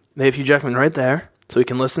 They have Hugh Jackman right there, so we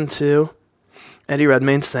can listen to Eddie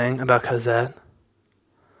Redmayne sing about Cosette.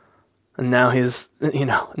 And now he's,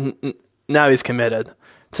 now he's committed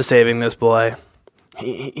to saving this boy.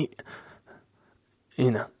 I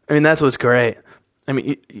mean, that's what's great. I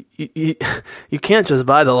mean, you can't just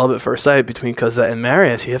buy the love at first sight between Cosette and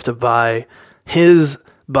Marius. You have to buy his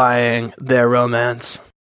buying their romance.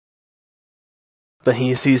 But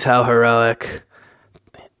he sees how heroic,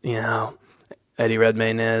 Eddie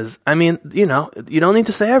Redmayne is. I mean, you don't need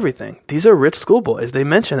to say everything. These are rich schoolboys. They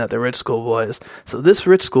mention that they're rich schoolboys. So this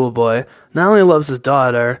rich schoolboy not only loves his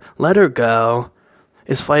daughter, let her go,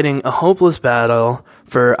 is fighting a hopeless battle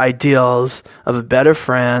for ideals of a better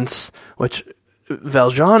France, which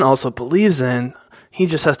Valjean also believes in. He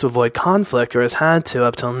just has to avoid conflict, or has had to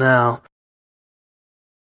up till now,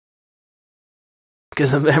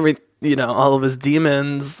 because of all of his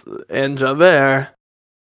demons and Javert.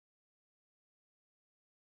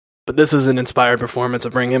 But this is an inspired performance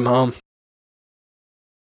of Bring Him Home.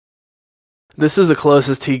 This is the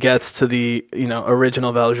closest he gets to the,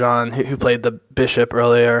 original Valjean, who played the bishop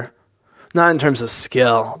earlier. Not in terms of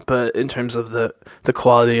skill, but in terms of the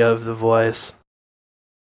quality of the voice.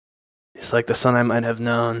 He's like the son I might have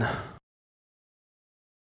known.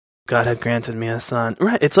 God had granted me a son.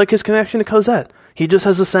 Right, it's like his connection to Cosette. He just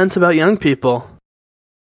has a sense about young people.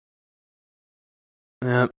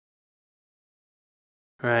 Yep.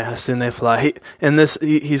 Right, how soon they fly.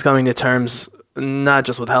 He's coming to terms not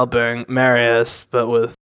just with helping Marius, but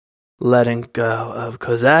with letting go of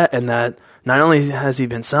Cosette, and that not only has he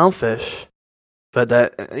been selfish, but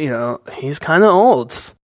that, he's kind of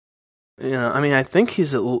old. I think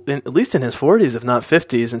he's at least in his 40s, if not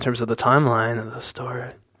 50s, in terms of the timeline of the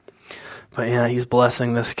story. But yeah, he's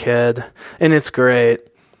blessing this kid, and it's great.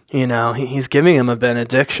 He's giving him a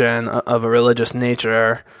benediction of a religious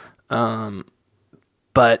nature,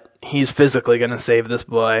 but he's physically going to save this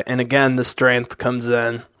boy. And again, the strength comes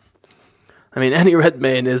in. Eddie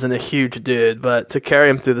Redmayne isn't a huge dude, but to carry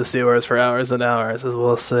him through the sewers for hours and hours, as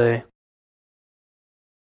we'll see.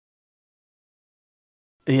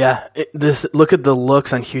 Yeah, look at the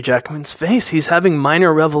looks on Hugh Jackman's face. He's having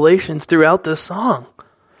minor revelations throughout this song.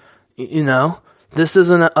 This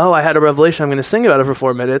isn't I had a revelation, I'm going to sing about it for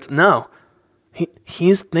 4 minutes. No.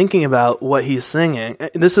 He's thinking about what he's singing.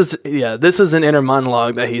 This is an inner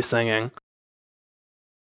monologue that he's singing.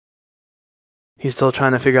 He's still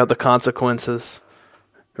trying to figure out the consequences.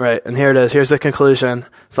 Right, and here it is. Here's the conclusion.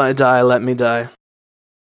 If I die, let me die.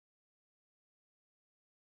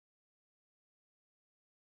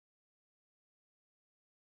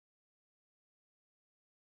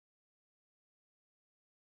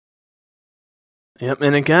 Yep,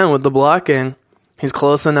 and again, with the blocking, he's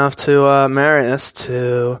close enough to Marius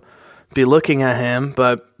to be looking at him,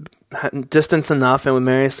 but distance enough, and with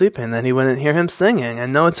Marius sleeping, that he wouldn't hear him singing. I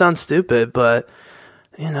know it sounds stupid, but,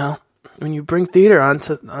 when you bring theater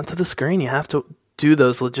onto the screen, you have to do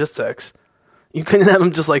those logistics. You couldn't have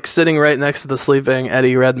him just, sitting right next to the sleeping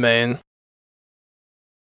Eddie Redmayne.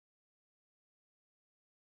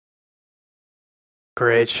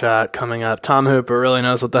 Great shot coming up. Tom Hooper really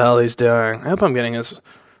knows what the hell he's doing. I hope I'm getting his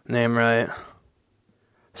name right.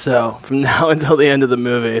 So, from now until the end of the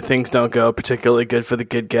movie, things don't go particularly good for the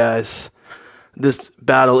good guys. This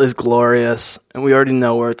battle is glorious, and we already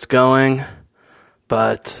know where it's going,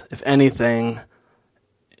 but if anything,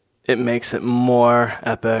 it makes it more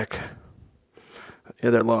epic.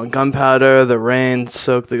 Yeah, they're low on gunpowder, the rain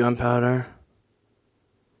soaked the gunpowder.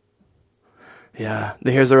 Yeah,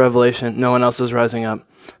 here's the revelation. No one else is rising up.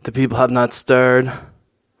 The people have not stirred.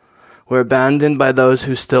 We're abandoned by those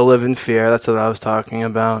who still live in fear. That's what I was talking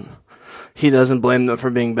about. He doesn't blame them for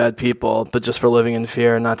being bad people, but just for living in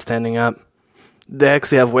fear and not standing up. They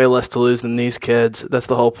actually have way less to lose than these kids. That's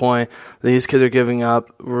the whole point. These kids are giving up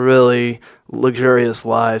really luxurious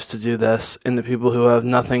lives to do this, and the people who have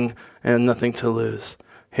nothing and nothing to lose.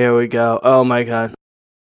 Here we go. Oh my God.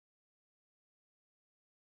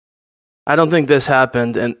 I don't think this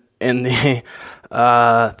happened in the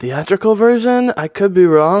theatrical version. I could be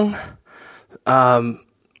wrong. Not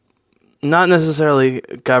necessarily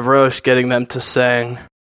Gavroche getting them to sing.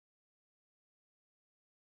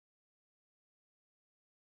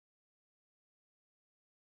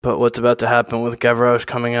 But what's about to happen with Gavroche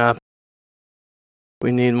coming up?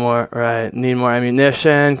 We need more, right? Need more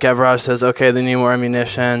ammunition. Gavroche says, okay, they need more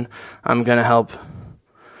ammunition. I'm going to help.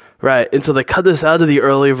 Right, and so they cut this out of the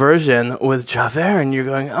early version with Javert, and you're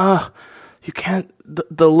going, you can't,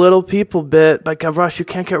 the little people bit by Gavroche you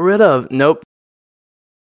can't get rid of. Nope.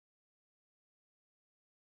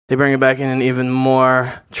 They bring it back in an even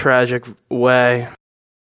more tragic way.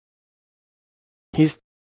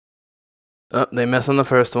 They miss on the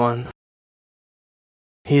first one.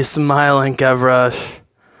 He's smiling, Gavroche.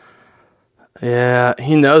 Yeah,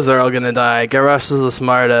 he knows they're all going to die. Gavroche is the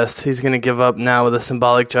smartest. He's going to give up now with a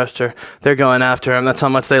symbolic gesture. They're going after him. That's how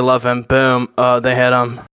much they love him. Boom. Oh, they hit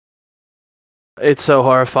him. It's so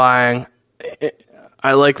horrifying.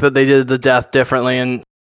 I like that they did the death differently in,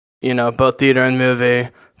 both theater and movie.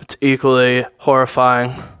 It's equally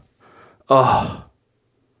horrifying. Oh.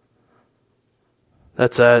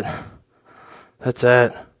 That's it. That's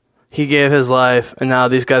it. He gave his life, and now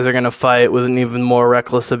these guys are going to fight with an even more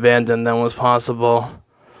reckless abandon than was possible.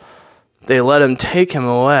 They let him take him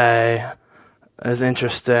away. That's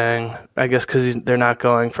interesting. I guess because they're not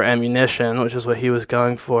going for ammunition, which is what he was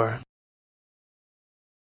going for.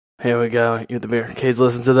 Here we go. You the barricades,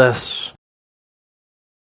 listen to this.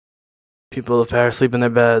 People of Paris sleep in their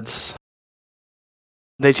beds.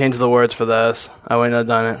 They changed the words for this. I wouldn't have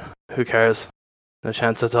done it. Who cares? No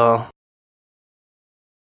chance at all.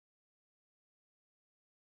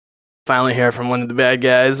 Finally hear from one of the bad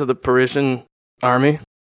guys of the Parisian army.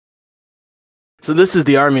 So this is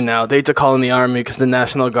the army now. They had to call in the army because the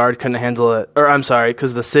National Guard couldn't handle it. Or I'm sorry,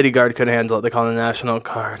 because the city guard couldn't handle it. They called the National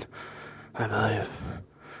Guard, I believe.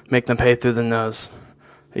 Make them pay through the nose.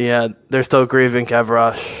 Yeah, they're still grieving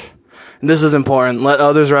Gavroche. And this is important. Let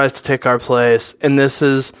others rise to take our place. And this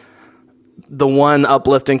is the one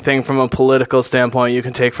uplifting thing from a political standpoint you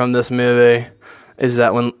can take from this movie, is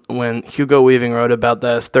that when Hugo Weaving wrote about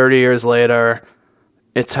this 30 years later,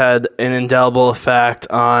 it's had an indelible effect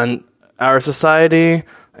on our society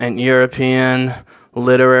and European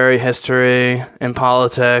literary history and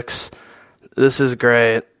politics. This is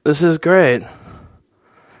great. This is great.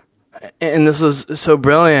 And this was so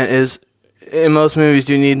brilliant is in most movies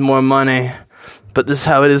you need more money, but this is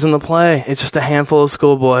how it is in the play. It's just a handful of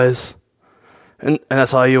schoolboys. And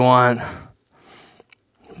that's all you want.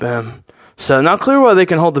 Boom. So not clear why they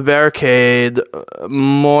can hold the barricade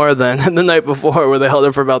more than the night before where they held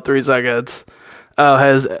it for about 3 seconds. Oh,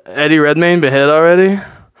 has Eddie Redmayne been hit already?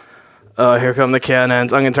 Oh, here come the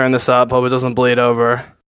cannons. I'm going to turn this up. Hope it doesn't bleed over.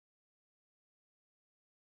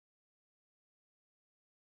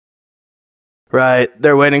 Right.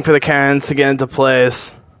 They're waiting for the cannons to get into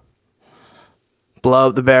place. Blow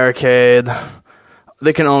up the barricade.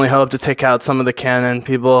 They can only hope to take out some of the cannon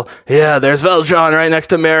people. Yeah, there's Valjean right next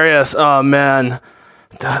to Marius. Oh, man.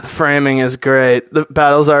 The framing is great. The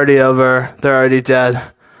battle's already over. They're already dead.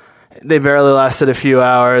 They barely lasted a few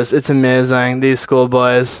hours. It's amazing. These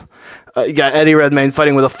schoolboys. You got Eddie Redmayne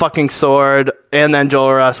fighting with a fucking sword, and then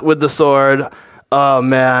Enjolras with the sword. Oh,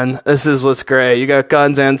 man. This is what's great. You got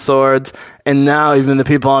guns and swords, and now even the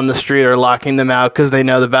people on the street are locking them out because they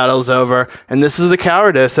know the battle's over. And this is the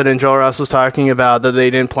cowardice that Enjolras was talking about that they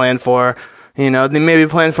didn't plan for. You know, they maybe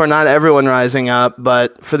planned for not everyone rising up,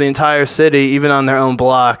 but for the entire city, even on their own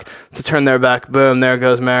block, to turn their back. Boom, there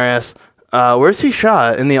goes Marius. Where's he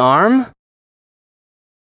shot? In the arm?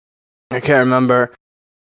 I can't remember.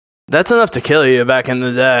 That's enough to kill you back in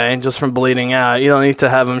the day, just from bleeding out. You don't need to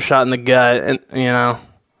have him shot in the gut. And you know,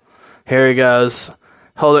 here he goes,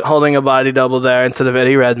 holding a body double there instead of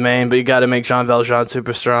Eddie Redmayne. But you got to make Jean Valjean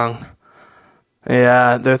super strong.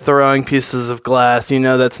 Yeah, they're throwing pieces of glass. You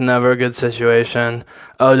know that's never a good situation.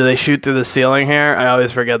 Oh, do they shoot through the ceiling here? I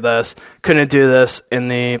always forget this. Couldn't do this in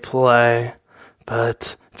the play,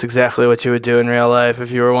 but it's exactly what you would do in real life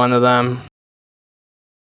if you were one of them.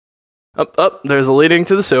 Up, there's a leading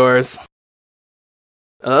to the sewers.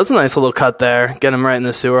 Oh, that's a nice little cut there. Get him right in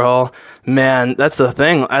the sewer hole. Man, that's the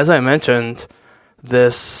thing. As I mentioned,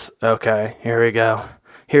 this... Okay, here we go.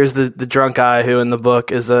 Here's the drunk guy who in the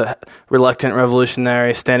book is a reluctant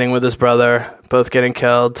revolutionary standing with his brother, both getting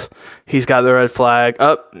killed. He's got the red flag.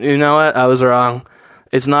 Oh, you know what? I was wrong.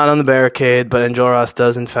 It's not on the barricade, but Enjolras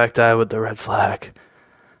does in fact die with the red flag.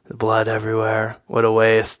 The blood everywhere. What a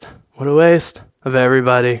waste. What a waste of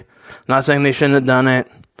everybody. I'm not saying they shouldn't have done it.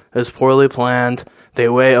 It was poorly planned. They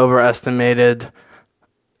way overestimated.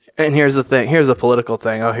 And here's the thing. Here's the political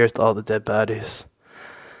thing. Oh, here's all the dead bodies.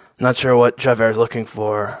 Not sure what Javert's looking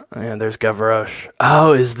for. And there's Gavroche.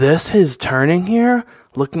 Oh, is this his turning here?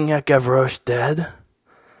 Looking at Gavroche dead?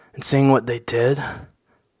 And seeing what they did?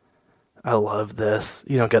 I love this.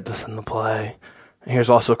 You don't get this in the play. And here's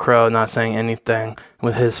also Crow not saying anything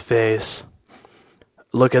with his face.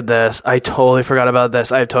 Look at this. I totally forgot about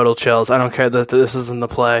this. I have total chills. I don't care that this is in the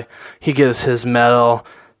play. He gives his medal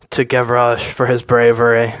to Gavroche for his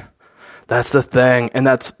bravery. That's the thing. And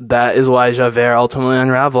that is why Javert ultimately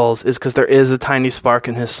unravels, is because there is a tiny spark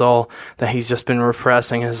in his soul that he's just been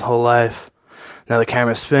repressing his whole life. Now the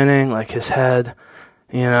camera's spinning, like his head.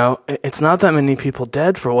 You know, it's not that many people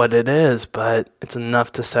dead for what it is, but it's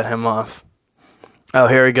enough to set him off. Oh,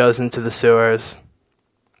 here he goes into the sewers.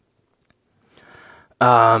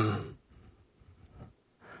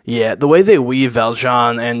 Yeah, the way they weave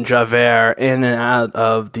Valjean and Javert in and out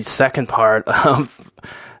of the second part of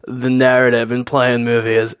the narrative and play and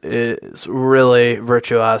movie is really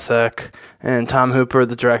virtuosic. And Tom Hooper,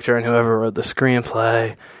 the director, and whoever wrote the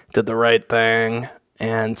screenplay did the right thing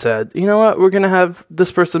and said, you know what, we're going to have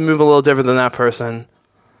this person move a little different than that person.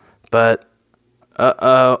 But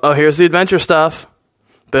Uh-oh. Oh, here's the adventure stuff.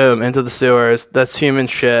 Boom, into the sewers. That's human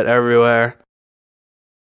shit everywhere.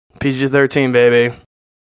 PG-13, baby.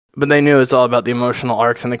 But they knew it's all about the emotional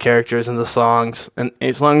arcs and the characters and the songs. And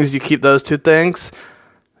as long as you keep those two things,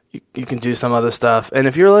 you can do some other stuff. And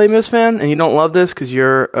if you're a Les Mis fan and you don't love this because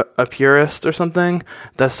you're a purist or something,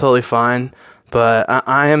 that's totally fine. But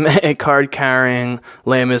I am a card-carrying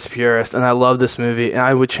Les Mis purist, and I love this movie, and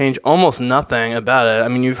I would change almost nothing about it. I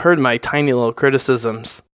mean, you've heard my tiny little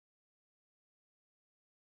criticisms.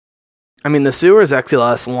 I mean, the sewers actually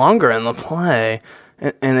last longer in the play,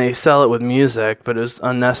 and they sell it with music, but it was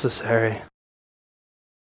unnecessary.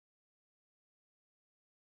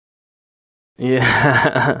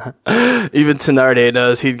 Yeah. Even Thenardier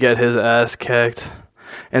knows he'd get his ass kicked.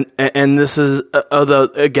 And this is, although,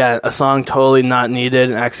 again, a song totally not needed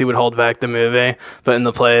and actually would hold back the movie, but in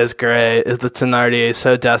the play is great, is the Thenardier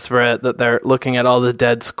so desperate that they're looking at all the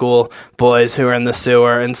dead school boys who are in the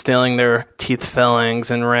sewer and stealing their teeth fillings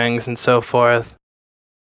and rings and so forth,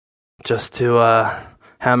 just to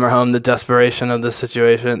hammer home the desperation of the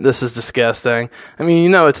situation. This is disgusting. I mean, you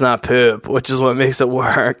know it's not poop, which is what makes it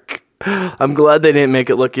work. I'm glad they didn't make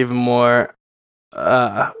it look even more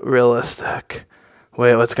realistic.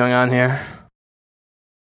 Wait, what's going on here?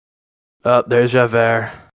 Oh, there's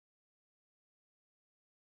Javert.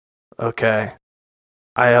 Okay.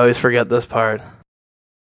 I always forget this part.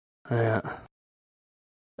 Yeah.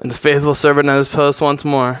 And the faithful servant at his post once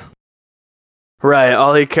more. Right,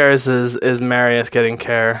 all he cares is Marius getting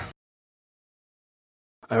care.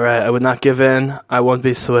 Alright, I would not give in. I won't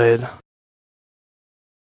be swayed.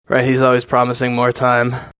 Right, he's always promising more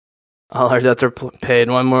time. All our debts are paid.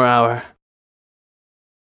 1 more hour.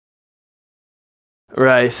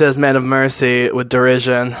 Right, he says man of mercy with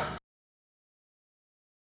derision.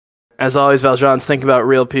 As always, Valjean's thinking about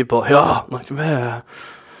real people. Oh, like there,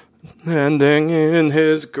 landing in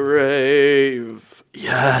his grave.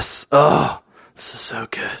 Yes. Oh, this is so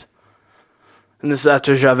good. And this is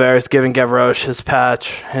after Javert is giving Gavroche his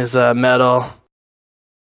patch, his medal.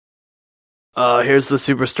 Oh, here's the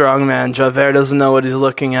super strong man. Javert doesn't know what he's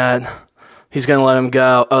looking at. He's gonna let him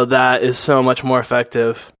go. Oh, that is so much more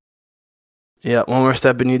effective. Yeah, 1 more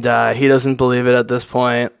step and you die. He doesn't believe it at this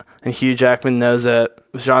point, and Hugh Jackman knows it.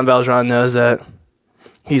 Jean Valjean knows it.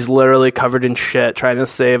 He's literally covered in shit trying to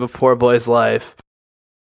save a poor boy's life.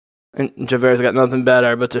 And Javert's got nothing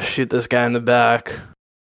better but to shoot this guy in the back.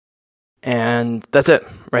 And that's it,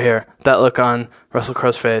 right here. That look on Russell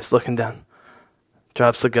Crowe's face, looking down.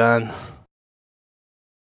 Drops the gun.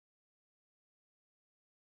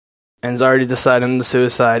 And is already deciding the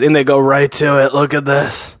suicide. And they go right to it. Look at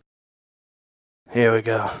this. Here we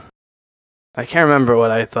go. I can't remember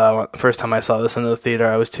what I thought the first time I saw this in the theater.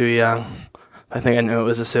 I was too young. I think I knew it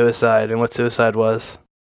was a suicide and what suicide was.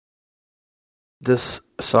 This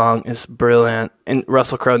song is brilliant, and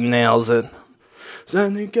Russell Crowe nails it.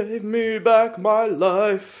 Then he gave me back my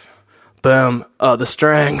life. Boom. Oh, the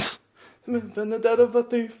strings. In the death of a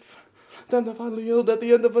thief, then if I yield at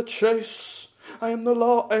the end of a chase, I am the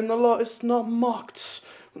law, and the law is not mocked.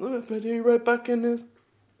 Liberty right back in it.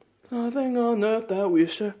 Nothing on earth that we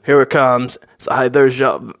share. Here it comes. It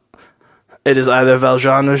is either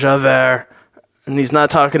Valjean or Javert. And he's not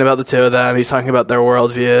talking about the two of them. He's talking about their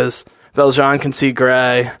worldviews. Valjean can see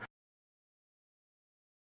gray.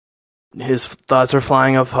 His thoughts are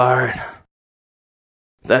flying apart.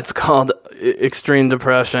 That's called extreme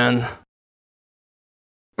depression.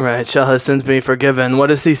 Right, shall his sins be forgiven? What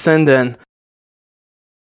has he sinned in?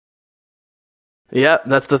 Yep,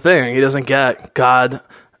 that's the thing. He doesn't get God.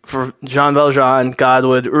 For Jean Valjean, God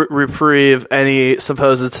would reprieve any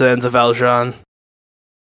supposed sins of Valjean.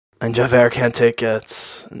 And Javert can't take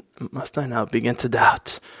it. Must I now begin to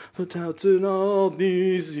doubt? For doubts in all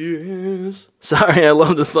these years. Sorry, I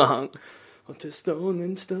love the song. But this stone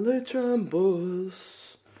and still it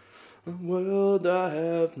trembles. The world I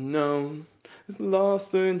have known is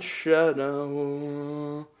lost in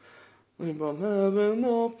shadow. From heaven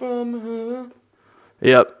or from her.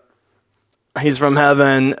 Yep. He's from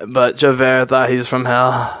heaven, but Javert thought he's from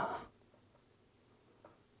hell.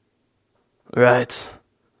 Right.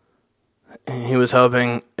 He was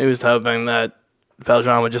hoping that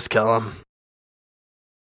Valjean would just kill him.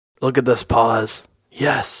 Look at this pause.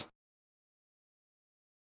 Yes.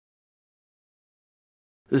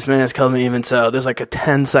 This man has killed me even so. There's like a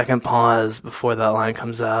 10-second pause before that line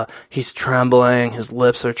comes out. He's trembling. His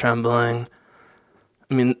lips are trembling.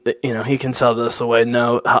 I mean, you know, he can sell this away.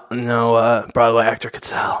 No Broadway actor could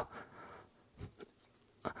sell.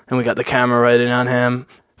 And we got the camera right in on him.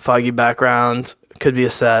 Foggy background. Could be a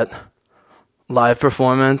set. Live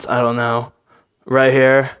performance. I don't know. Right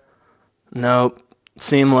here. Nope.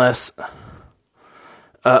 seamless.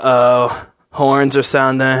 Uh-oh. Horns are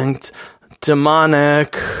sounding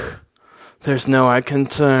demonic. There's nowhere I can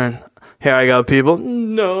turn. Here I go, people.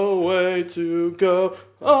 No way to go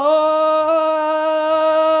on.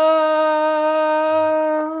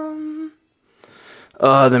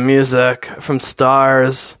 Oh, the music from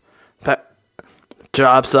Stars.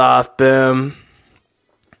 Drops off, boom.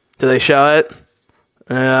 Do they show it?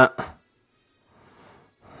 Yeah.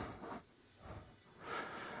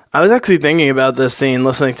 I was actually thinking about this scene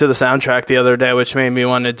listening to the soundtrack the other day, which made me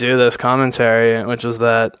want to do this commentary, which was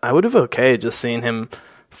that I would have just seeing him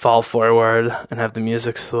fall forward and have the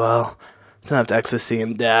music swell. Don't have to actually see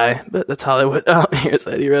him die, but that's Hollywood. Oh, here's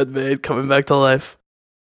Eddie Redmayne coming back to life.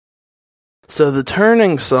 So the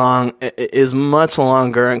turning song is much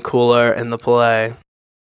longer and cooler in the play.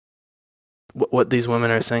 What these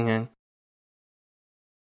women are singing.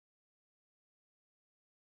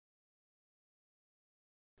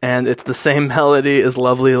 And it's the same melody as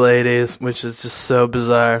Lovely Ladies, which is just so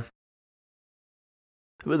bizarre.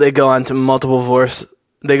 They go on to multiple verses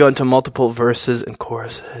and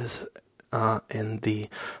choruses in the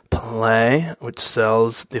play, which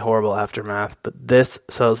sells The Horrible Aftermath, but this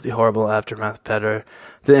sells The Horrible Aftermath better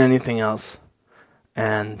than anything else.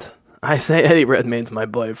 And I say Eddie Redmayne's my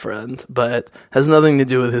boyfriend, but has nothing to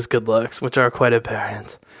do with his good looks, which are quite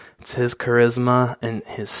apparent. It's his charisma and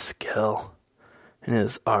his skill. In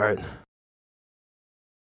his art.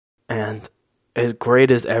 And as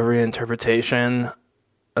great as every interpretation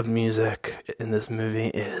of music in this movie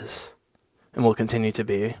is, and will continue to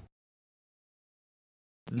be,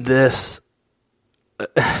 this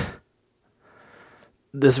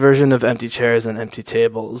version of Empty Chairs and Empty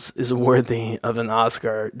Tables is worthy of an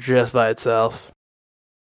Oscar just by itself.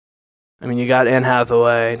 I mean, you got Anne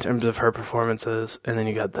Hathaway in terms of her performances, and then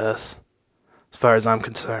you got this, as far as I'm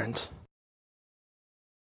concerned.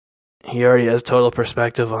 He already has total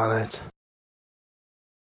perspective on it.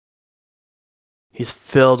 He's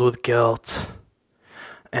filled with guilt.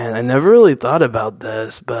 And I never really thought about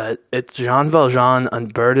this, but it's Jean Valjean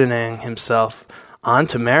unburdening himself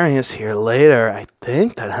onto Marius here later. I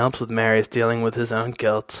think that helps with Marius dealing with his own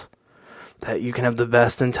guilt. That you can have the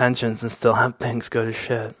best intentions and still have things go to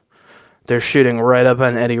shit. They're shooting right up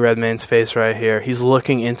on Eddie Redmayne's face right here. He's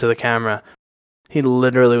looking into the camera. He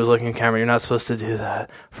literally was looking at the camera. You're not supposed to do that.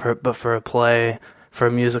 But for a play, for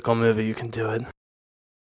a musical movie, you can do it.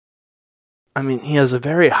 I mean, he has a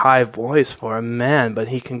very high voice for a man, but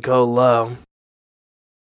he can go low.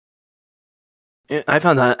 I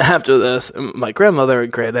found out after this, my grandmother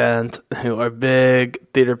and great aunt, who are big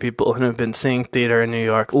theater people and have been seeing theater in New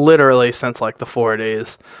York literally since like the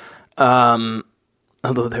 40s,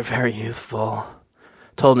 although they're very youthful,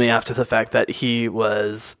 told me after the fact that he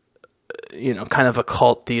was kind of a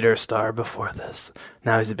cult theater star before this.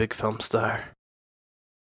 Now he's a big film star.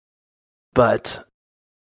 But,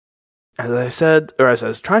 as I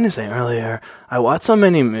was trying to say earlier, I watch so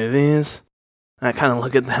many movies, and I kind of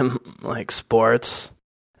look at them like sports,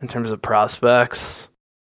 in terms of prospects.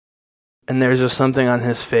 And there's just something on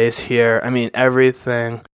his face here. I mean,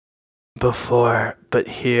 everything before, but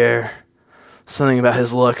here, something about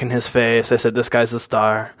his look and his face. I said, this guy's a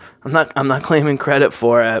star. I'm not claiming credit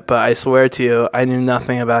for it, but I swear to you, I knew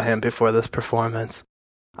nothing about him before this performance.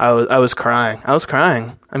 I was crying.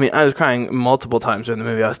 I mean, I was crying multiple times during the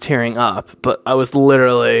movie. I was tearing up, but I was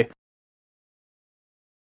literally,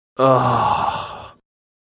 pull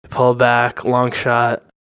back, long shot,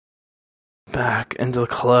 back into the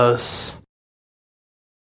close.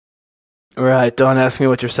 Right, don't ask me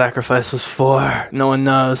what your sacrifice was for. No one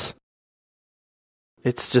knows.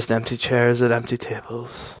 It's just empty chairs at empty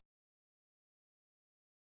tables.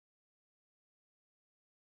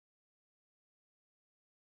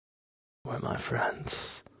 Where my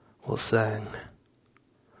friends will sing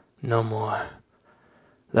no more.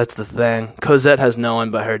 That's the thing. Cosette has no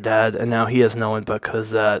one but her dad, and now he has no one but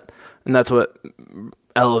Cosette. And that's what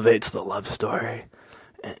elevates the love story.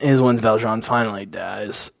 Is when Valjean finally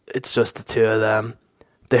dies. It's just the two of them.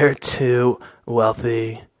 They're two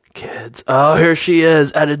wealthy kids. Oh, here she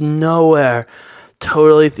is, out of nowhere.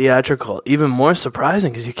 Totally theatrical. Even more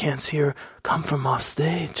surprising because you can't see her come from off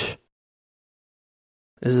stage.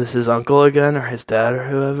 Is this his uncle again, or his dad, or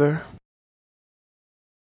whoever?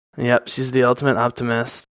 Yep, she's the ultimate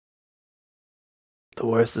optimist. The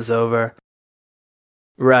worst is over.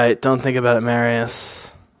 Right, don't think about it,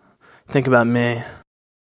 Marius. Think about me.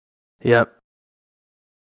 Yep,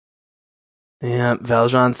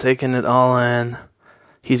 Valjean's taking it all in.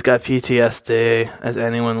 He's got PTSD, as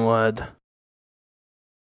anyone would.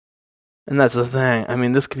 And that's the thing. I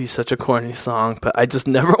mean, this could be such a corny song, but I just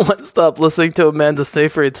never want to stop listening to Amanda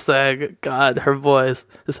Seyfried sing. God, her voice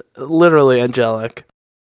is literally angelic.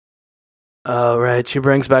 Oh, right. She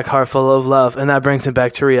brings back Heart Full of Love, and that brings him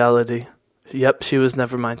back to reality. Yep, she was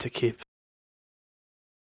never mine to keep.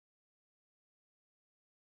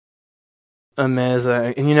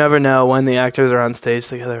 Amazing. And you never know when the actors are on stage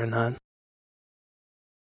together or not.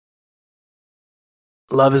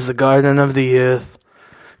 Love is the garden of the youth.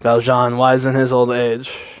 Valjean, wise in his old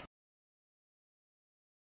age.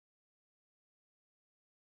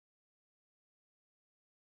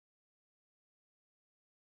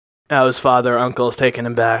 How his father, uncle's taking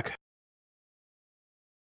him back.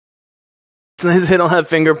 It's nice they don't have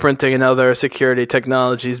fingerprinting and other security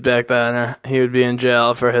technologies back then, or he would be in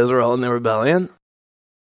jail for his role in the rebellion.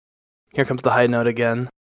 Here comes the high note again.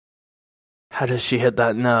 How does she hit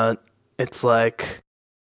that note? It's like...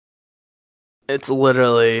 It's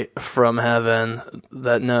literally from heaven,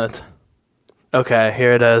 that note. Okay,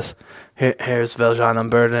 here it is. Here's Valjean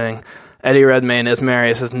unburdening. Eddie Redmayne as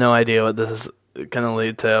Marius has no idea what this is going to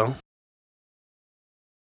lead to.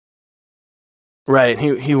 Right,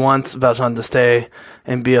 he wants Valjean to stay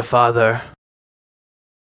and be a father.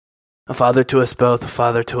 A father to us both, a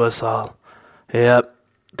father to us all. Yep,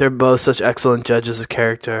 they're both such excellent judges of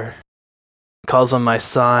character. Calls him my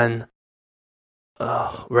son.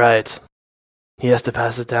 Oh, right. He has to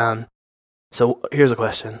pass it down. So here's a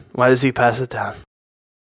question. Why does he pass it down?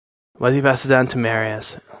 Why does he pass it down to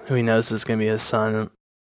Marius, who he knows is going to be his son?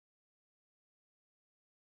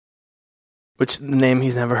 Which name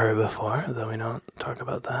he's never heard before, though we don't talk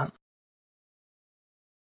about that.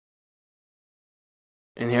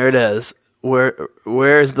 And here it is. Where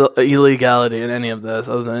is the illegality in any of this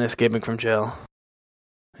other than escaping from jail?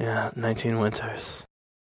 Yeah, 19 winters.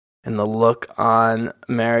 And the look on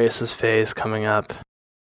Marius's face coming up.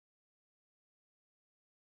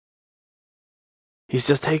 He's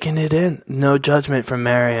just taking it in. No judgment from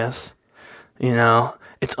Marius. You know,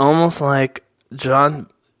 it's almost like Jean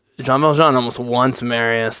Valjean almost wants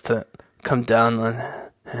Marius to come down on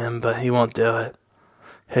him, but he won't do it.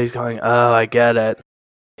 He's going, oh, I get it.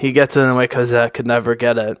 He gets it in a way Cosette could never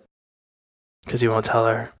get it. Because he won't tell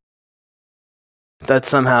her. That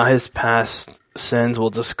somehow his past sins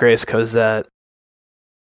will disgrace Cosette.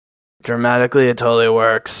 Dramatically, it totally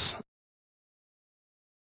works.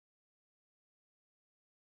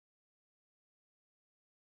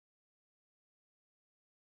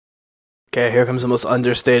 Okay, here comes the most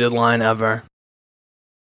understated line ever.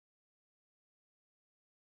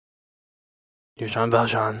 You're Jean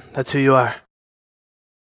Valjean. That's who you are.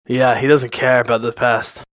 Yeah, he doesn't care about the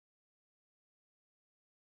past.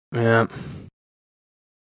 Yeah.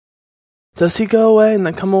 Does he go away and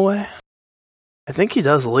then come away? I think he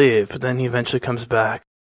does leave, but then he eventually comes back.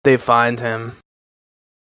 They find him.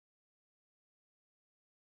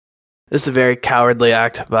 This is a very cowardly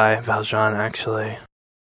act by Valjean, actually.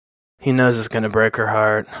 He knows it's going to break her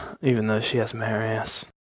heart, even though she has Marius.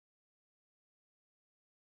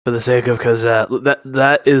 For the sake of Cosette.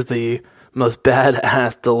 That is the most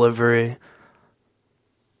badass delivery.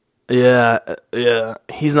 Yeah.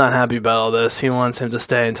 He's not happy about all this. He wants him to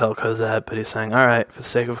stay and tell Cosette, but he's saying, alright, for the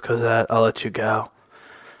sake of Cosette, I'll let you go.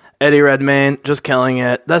 Eddie Redmayne, just killing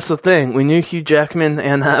it. That's the thing. We knew Hugh Jackman,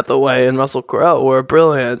 Anne Hathaway, and Russell Crowe were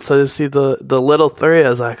brilliant. So to see the little three, I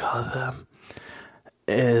was like, oh, them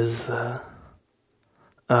is...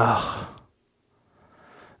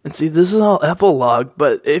 And see, this is all epilogue,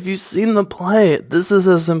 but if you've seen the play, this is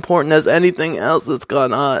as important as anything else that's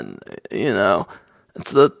gone on, you know.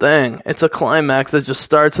 It's the thing. It's a climax that just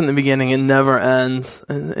starts in the beginning and never ends.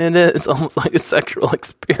 And it's almost like a sexual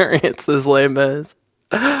experience, as lame as.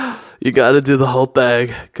 You gotta do the whole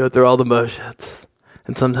thing, go through all the motions.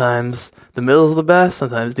 And sometimes the middle's the best,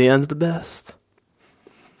 sometimes the end's the best.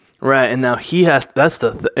 Right, and now he has,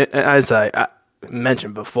 as I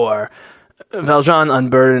mentioned before, Valjean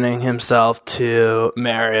unburdening himself to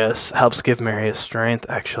Marius helps give Marius strength,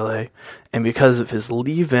 actually. And because of his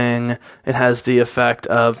leaving, it has the effect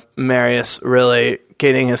of Marius really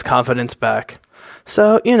gaining his confidence back.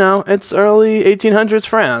 So, you know, it's early 1800s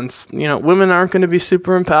France. You know, women aren't going to be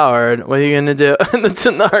super empowered. What are you going to do? And the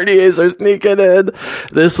Thénardiers are sneaking in.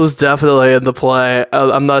 This was definitely in the play.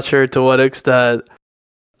 I'm not sure to what extent.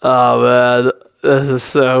 Oh, man. This is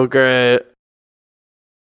so great.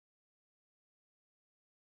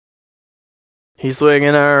 He's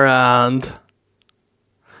swinging her around.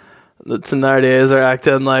 The Thénardiers are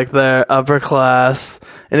acting like they're upper class.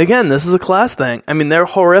 And again, this is a class thing. I mean, they're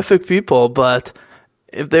horrific people, but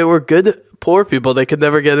if they were good poor people, they could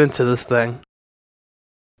never get into this thing.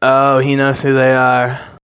 Oh, he knows who they are.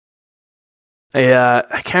 Yeah,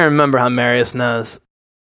 I can't remember how Marius knows.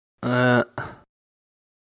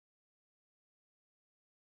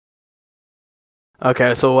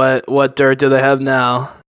 Okay, so what dirt do they have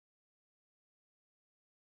now?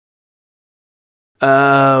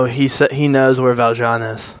 Oh, he knows where Valjean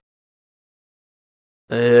is.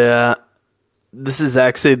 Yeah, this is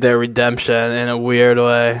actually their redemption in a weird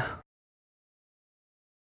way.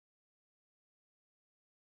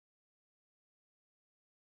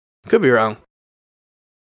 Could be wrong.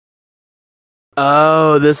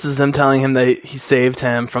 Oh, this is him telling him that he saved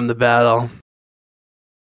him from the battle.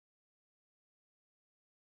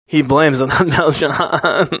 He blames it on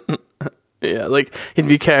Valjean. Yeah, like he'd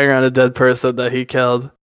be carrying around a dead person that he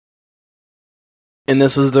killed. And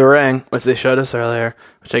this was the ring, which they showed us earlier,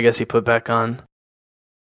 which I guess he put back on.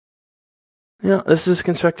 This is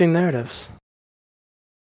constructing narratives.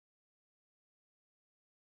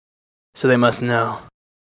 So they must know.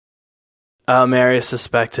 Oh, Marius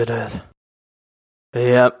suspected it.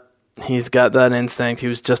 Yep, he's got that instinct. He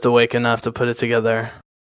was just awake enough to put it together.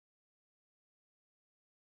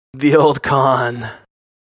 The old con.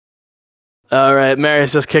 Alright,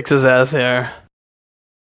 Marius just kicks his ass here.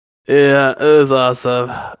 Yeah, it was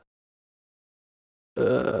awesome.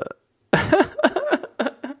 The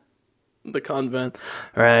convent.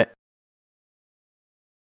 Right.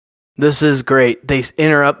 This is great. They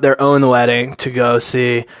interrupt their own wedding to go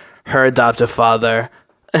see her adoptive father.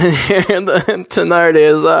 And here the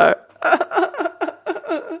Thénardiers are.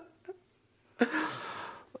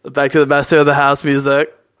 Back to the master of the house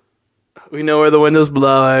music. We know where the window's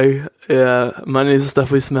blowing. Yeah, money's the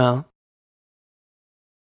stuff we smell.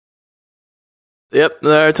 Yep,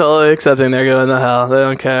 they're totally accepting they're going to hell. They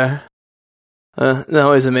don't care. That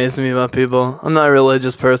always amazes me about people. I'm not a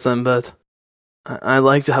religious person, but I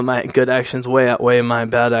like to have my good actions way outweigh my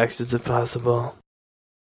bad actions if possible.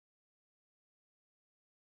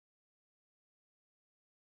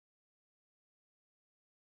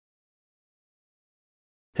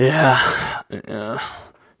 Yeah.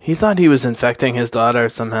 He thought he was infecting his daughter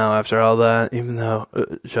somehow after all that, even though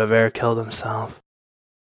Javert killed himself.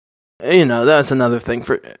 That's another thing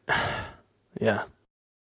for... Yeah.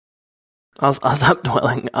 I'll stop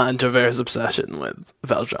dwelling on Javert's obsession with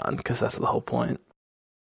Valjean, because that's the whole point.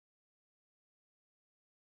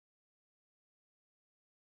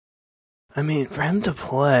 I mean, for him to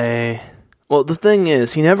play... Well, the thing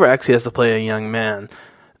is, he never actually has to play a young man.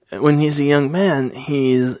 When he's a young man,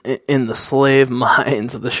 he's in the slave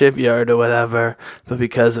mines of the shipyard or whatever, but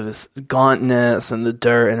because of his gauntness and the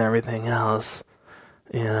dirt and everything else,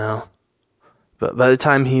 But by the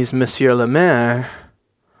time he's Monsieur le Maire,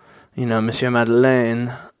 Monsieur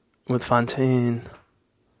Madeleine with Fantine,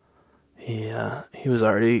 he was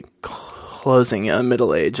already closing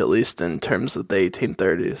middle age, at least in terms of the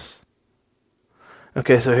 1830s.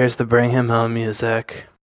 Okay, so here's the Bring Him Home music.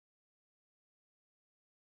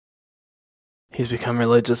 He's become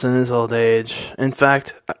religious in his old age. In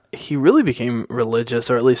fact, he really became religious,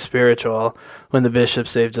 or at least spiritual, when the bishop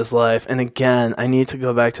saved his life. And again, I need to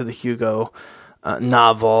go back to the Hugo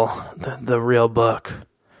novel, the real book,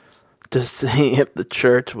 to see if the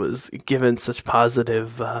church was given such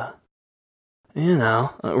positive,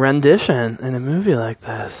 rendition in a movie like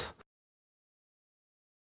this.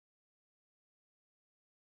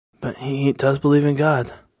 But he does believe in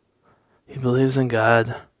God. He believes in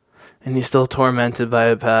God. And he's still tormented by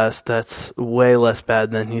a past that's way less bad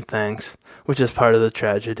than he thinks, which is part of the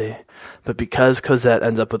tragedy. But because Cosette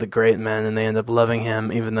ends up with a great man and they end up loving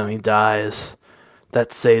him even though he dies,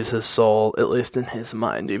 that saves his soul, at least in his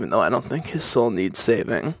mind, even though I don't think his soul needs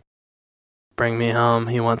saving. Bring me home,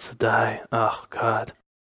 he wants to die. Oh, God.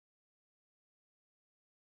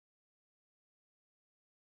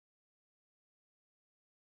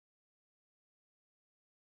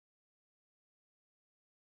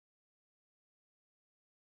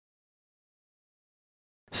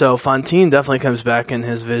 So Fantine definitely comes back in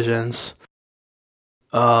his visions.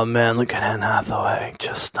 Oh man, look at Anne Hathaway,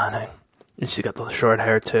 just stunning. And she got the short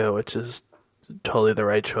hair too, which is totally the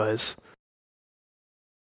right choice.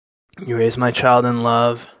 You raise my child in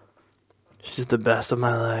love. She's the best of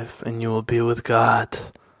my life, and you will be with God.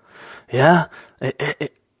 Yeah,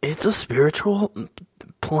 it's a spiritual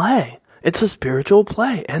play. It's a spiritual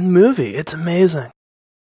play and movie. It's amazing.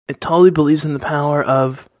 It totally believes in the power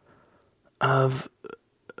of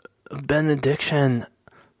benediction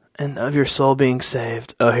and of your soul being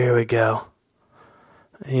saved. Oh, here we go.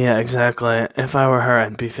 Yeah, exactly. If I were her,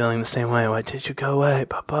 I'd be feeling the same way. Why did you go away,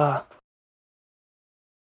 Papa?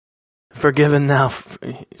 Forgiven now.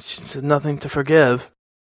 She said nothing to forgive.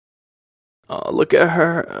 Oh, look at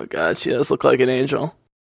her. Oh, God, she does look like an angel.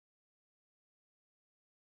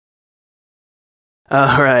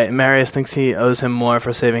 Right. Marius thinks he owes him more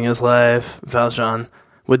for saving his life. Valjean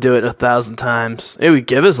would do it 1,000 times. He would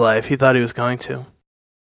give his life. He thought he was going to.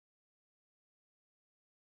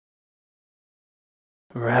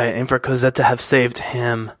 Right, and for Cosette to have saved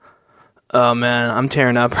him. Oh man, I'm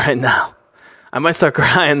tearing up right now. I might start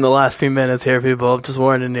crying the last few minutes here, people. I'm just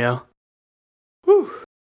warning you. Whew.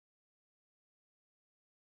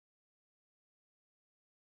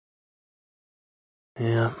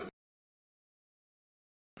 Yeah.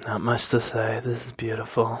 Not much to say. This is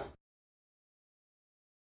beautiful.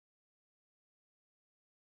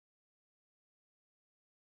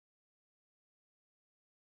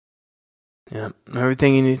 Yeah,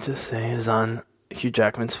 everything you need to say is on Hugh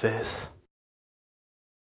Jackman's face.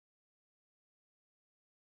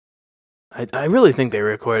 I really think they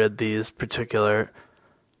recorded these particular,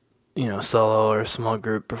 solo or small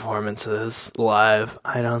group performances live.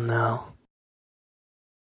 I don't know.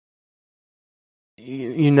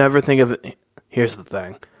 You never think of it. Here's the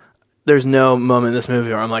thing. There's no moment in this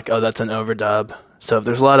movie where I'm like, oh, that's an overdub. So if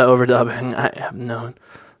there's a lot of overdubbing, I have known.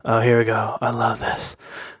 Oh, here we go. I love this.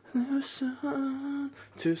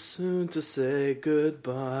 Too soon to say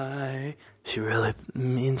goodbye. She really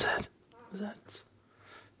means it. That's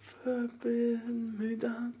forbidden me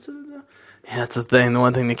down to the... Yeah, that's the thing. The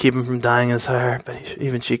one thing to keep him from dying is her, but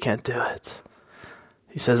even she can't do it.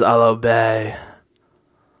 He says, I'll obey.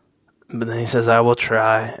 But then he says, I will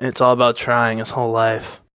try. And it's all about trying his whole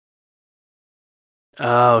life.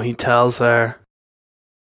 Oh, he tells her.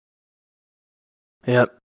 Yep.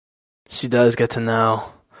 She does get to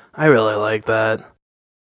know. I really like that.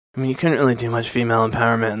 I mean, you couldn't really do much female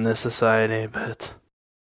empowerment in this society, but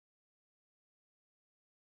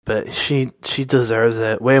she deserves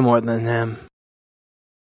it way more than him.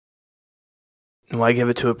 Why give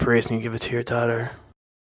it to a priest and you give it to your daughter?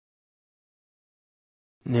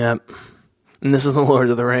 Yep. And this is the Lord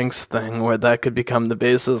of the Rings thing, where that could become the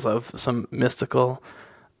basis of some mystical,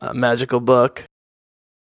 magical book.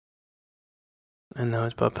 I know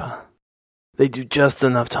it's Papa. They do just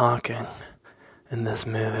enough talking in this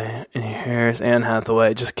movie, and here's Anne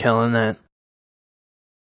Hathaway just killing it.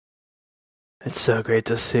 It's so great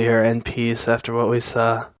to see her in peace after what we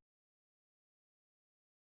saw.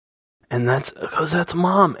 And that's Cosette's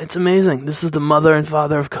mom. It's amazing. This is the mother and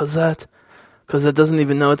father of Cosette. Cosette doesn't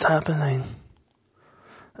even know what's happening.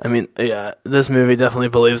 I mean, yeah, this movie definitely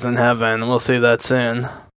believes in heaven. We'll see that soon.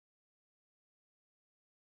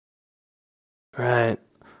 Right.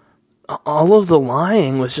 All of the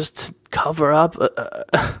lying was just to cover up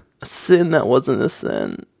a sin that wasn't a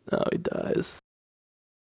sin. Oh, he dies.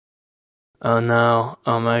 Oh no.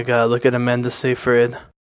 Oh my god, look at Amanda Seyfried.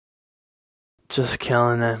 Just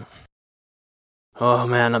killing it. Oh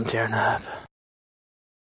man, I'm tearing up.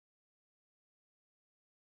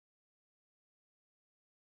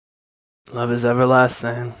 Love is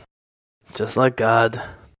everlasting. Just like God.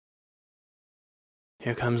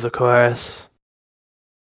 Here comes the chorus.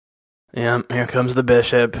 Yeah, here comes the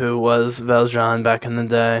bishop who was Valjean back in the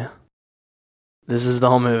day. This is the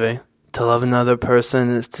whole movie. To love another person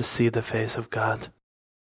is to see the face of God.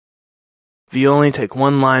 If you only take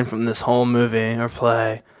one line from this whole movie or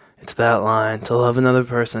play, it's that line. To love another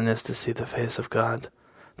person is to see the face of God.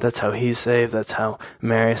 That's how he's saved. That's how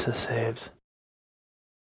Marius is saved.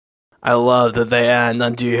 I love that they end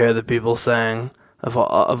on Do You Hear the People Sing of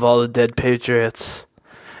all the dead patriots.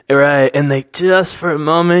 Right, and they just for a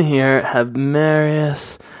moment here have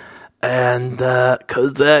Marius and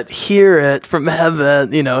Cosette hear it from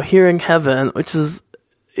heaven, hearing heaven, which is,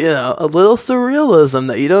 a little surrealism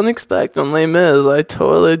that you don't expect on Les Mis. I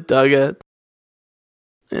totally dug it.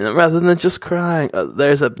 Rather than just crying.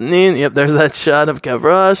 There's Eponine, yep, there's that shot of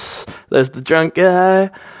Gavroche, there's the drunk guy,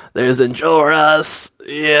 there's Enjolras,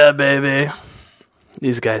 yeah, baby.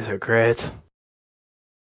 These guys are great.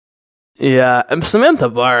 Yeah, and Samantha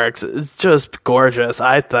Barks is just gorgeous,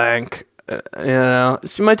 I think.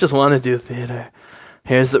 She might just want to do theater.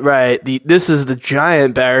 This is the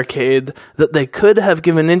giant barricade that they could have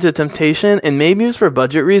given into Temptation, and maybe it was for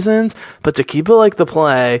budget reasons, but to keep it like the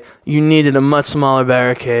play, you needed a much smaller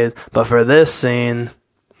barricade. But for this scene,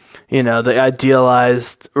 the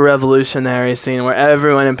idealized revolutionary scene where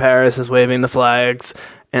everyone in Paris is waving the flags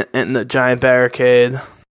and the giant barricade.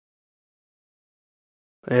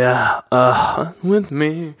 Yeah, with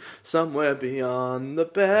me, somewhere beyond the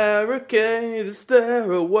barricade, is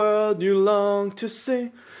there a world you long to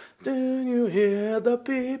see? Do you hear the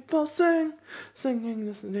people sing,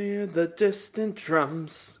 singing near the distant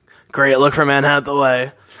drums? Great look from Anne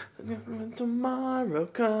Hathaway. When tomorrow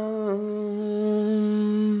comes.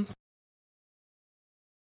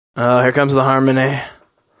 Oh, here comes the harmony.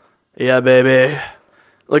 Yeah, baby.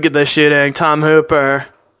 Look at this shooting. Tom Hooper.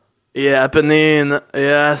 Yeah, Eponine.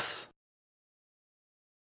 Yes.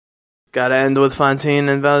 Gotta end with Fontaine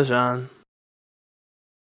and Valjean.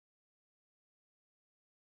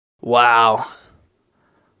 Wow.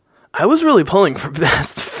 I was really pulling for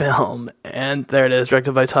best film, and there it is,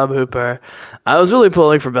 directed by Tom Hooper. I was really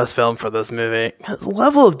pulling for best film for this movie. The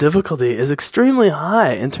level of difficulty is extremely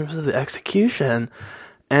high in terms of the execution,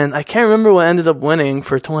 and I can't remember what ended up winning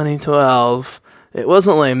for 2012. It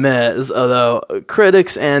wasn't Les Mis, although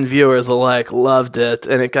critics and viewers alike loved it,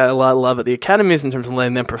 and it got a lot of love at the Academies in terms of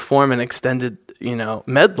letting them perform an extended,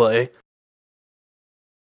 medley.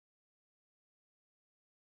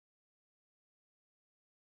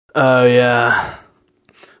 Oh, yeah.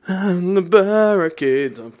 And the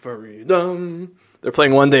barricades of freedom. They're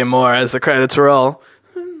playing One Day More as the credits roll.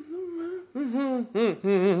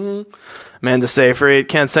 Amanda Seyfried,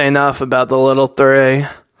 can't say enough about the little three.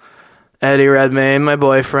 Eddie Redmayne, my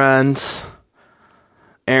boyfriend.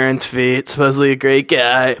 Aaron Tveit, supposedly a great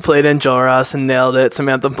guy. Played Enjolras and nailed it.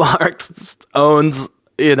 Samantha Barks owns,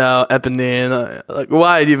 Eponine. Like,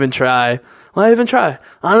 why even try? Why even try?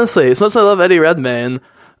 Honestly, as much as I love Eddie Redmayne,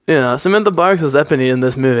 Samantha Barks is Eponine in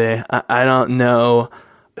this movie. I don't know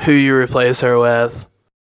who you replace her with.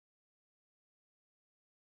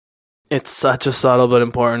 It's such a subtle but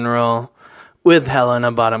important role. With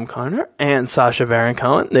Helena Bonham Carter and Sacha Baron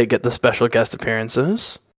Cohen, they get the special guest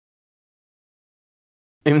appearances.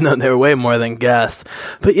 Even though they were way more than guests.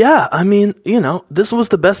 But yeah, this was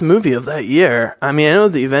the best movie of that year. I know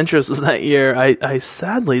The Avengers was that year. I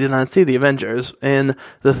sadly did not see The Avengers in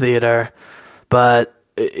the theater. But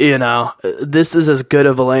this is as good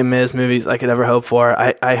of a Les Mis movie as I could ever hope for.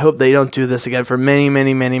 I hope they don't do this again for many,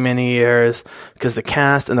 many, many, many years, because the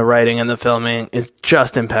cast and the writing and the filming is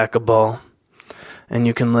just impeccable. And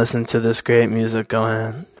you can listen to this great music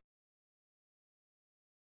going.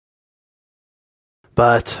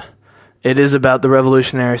 But it is about the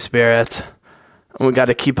revolutionary spirit. And we got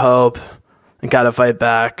to keep hope and got to fight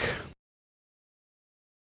back.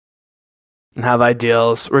 And have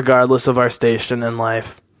ideals, regardless of our station in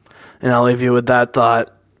life. And I'll leave you with that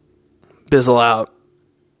thought. Bizzle out.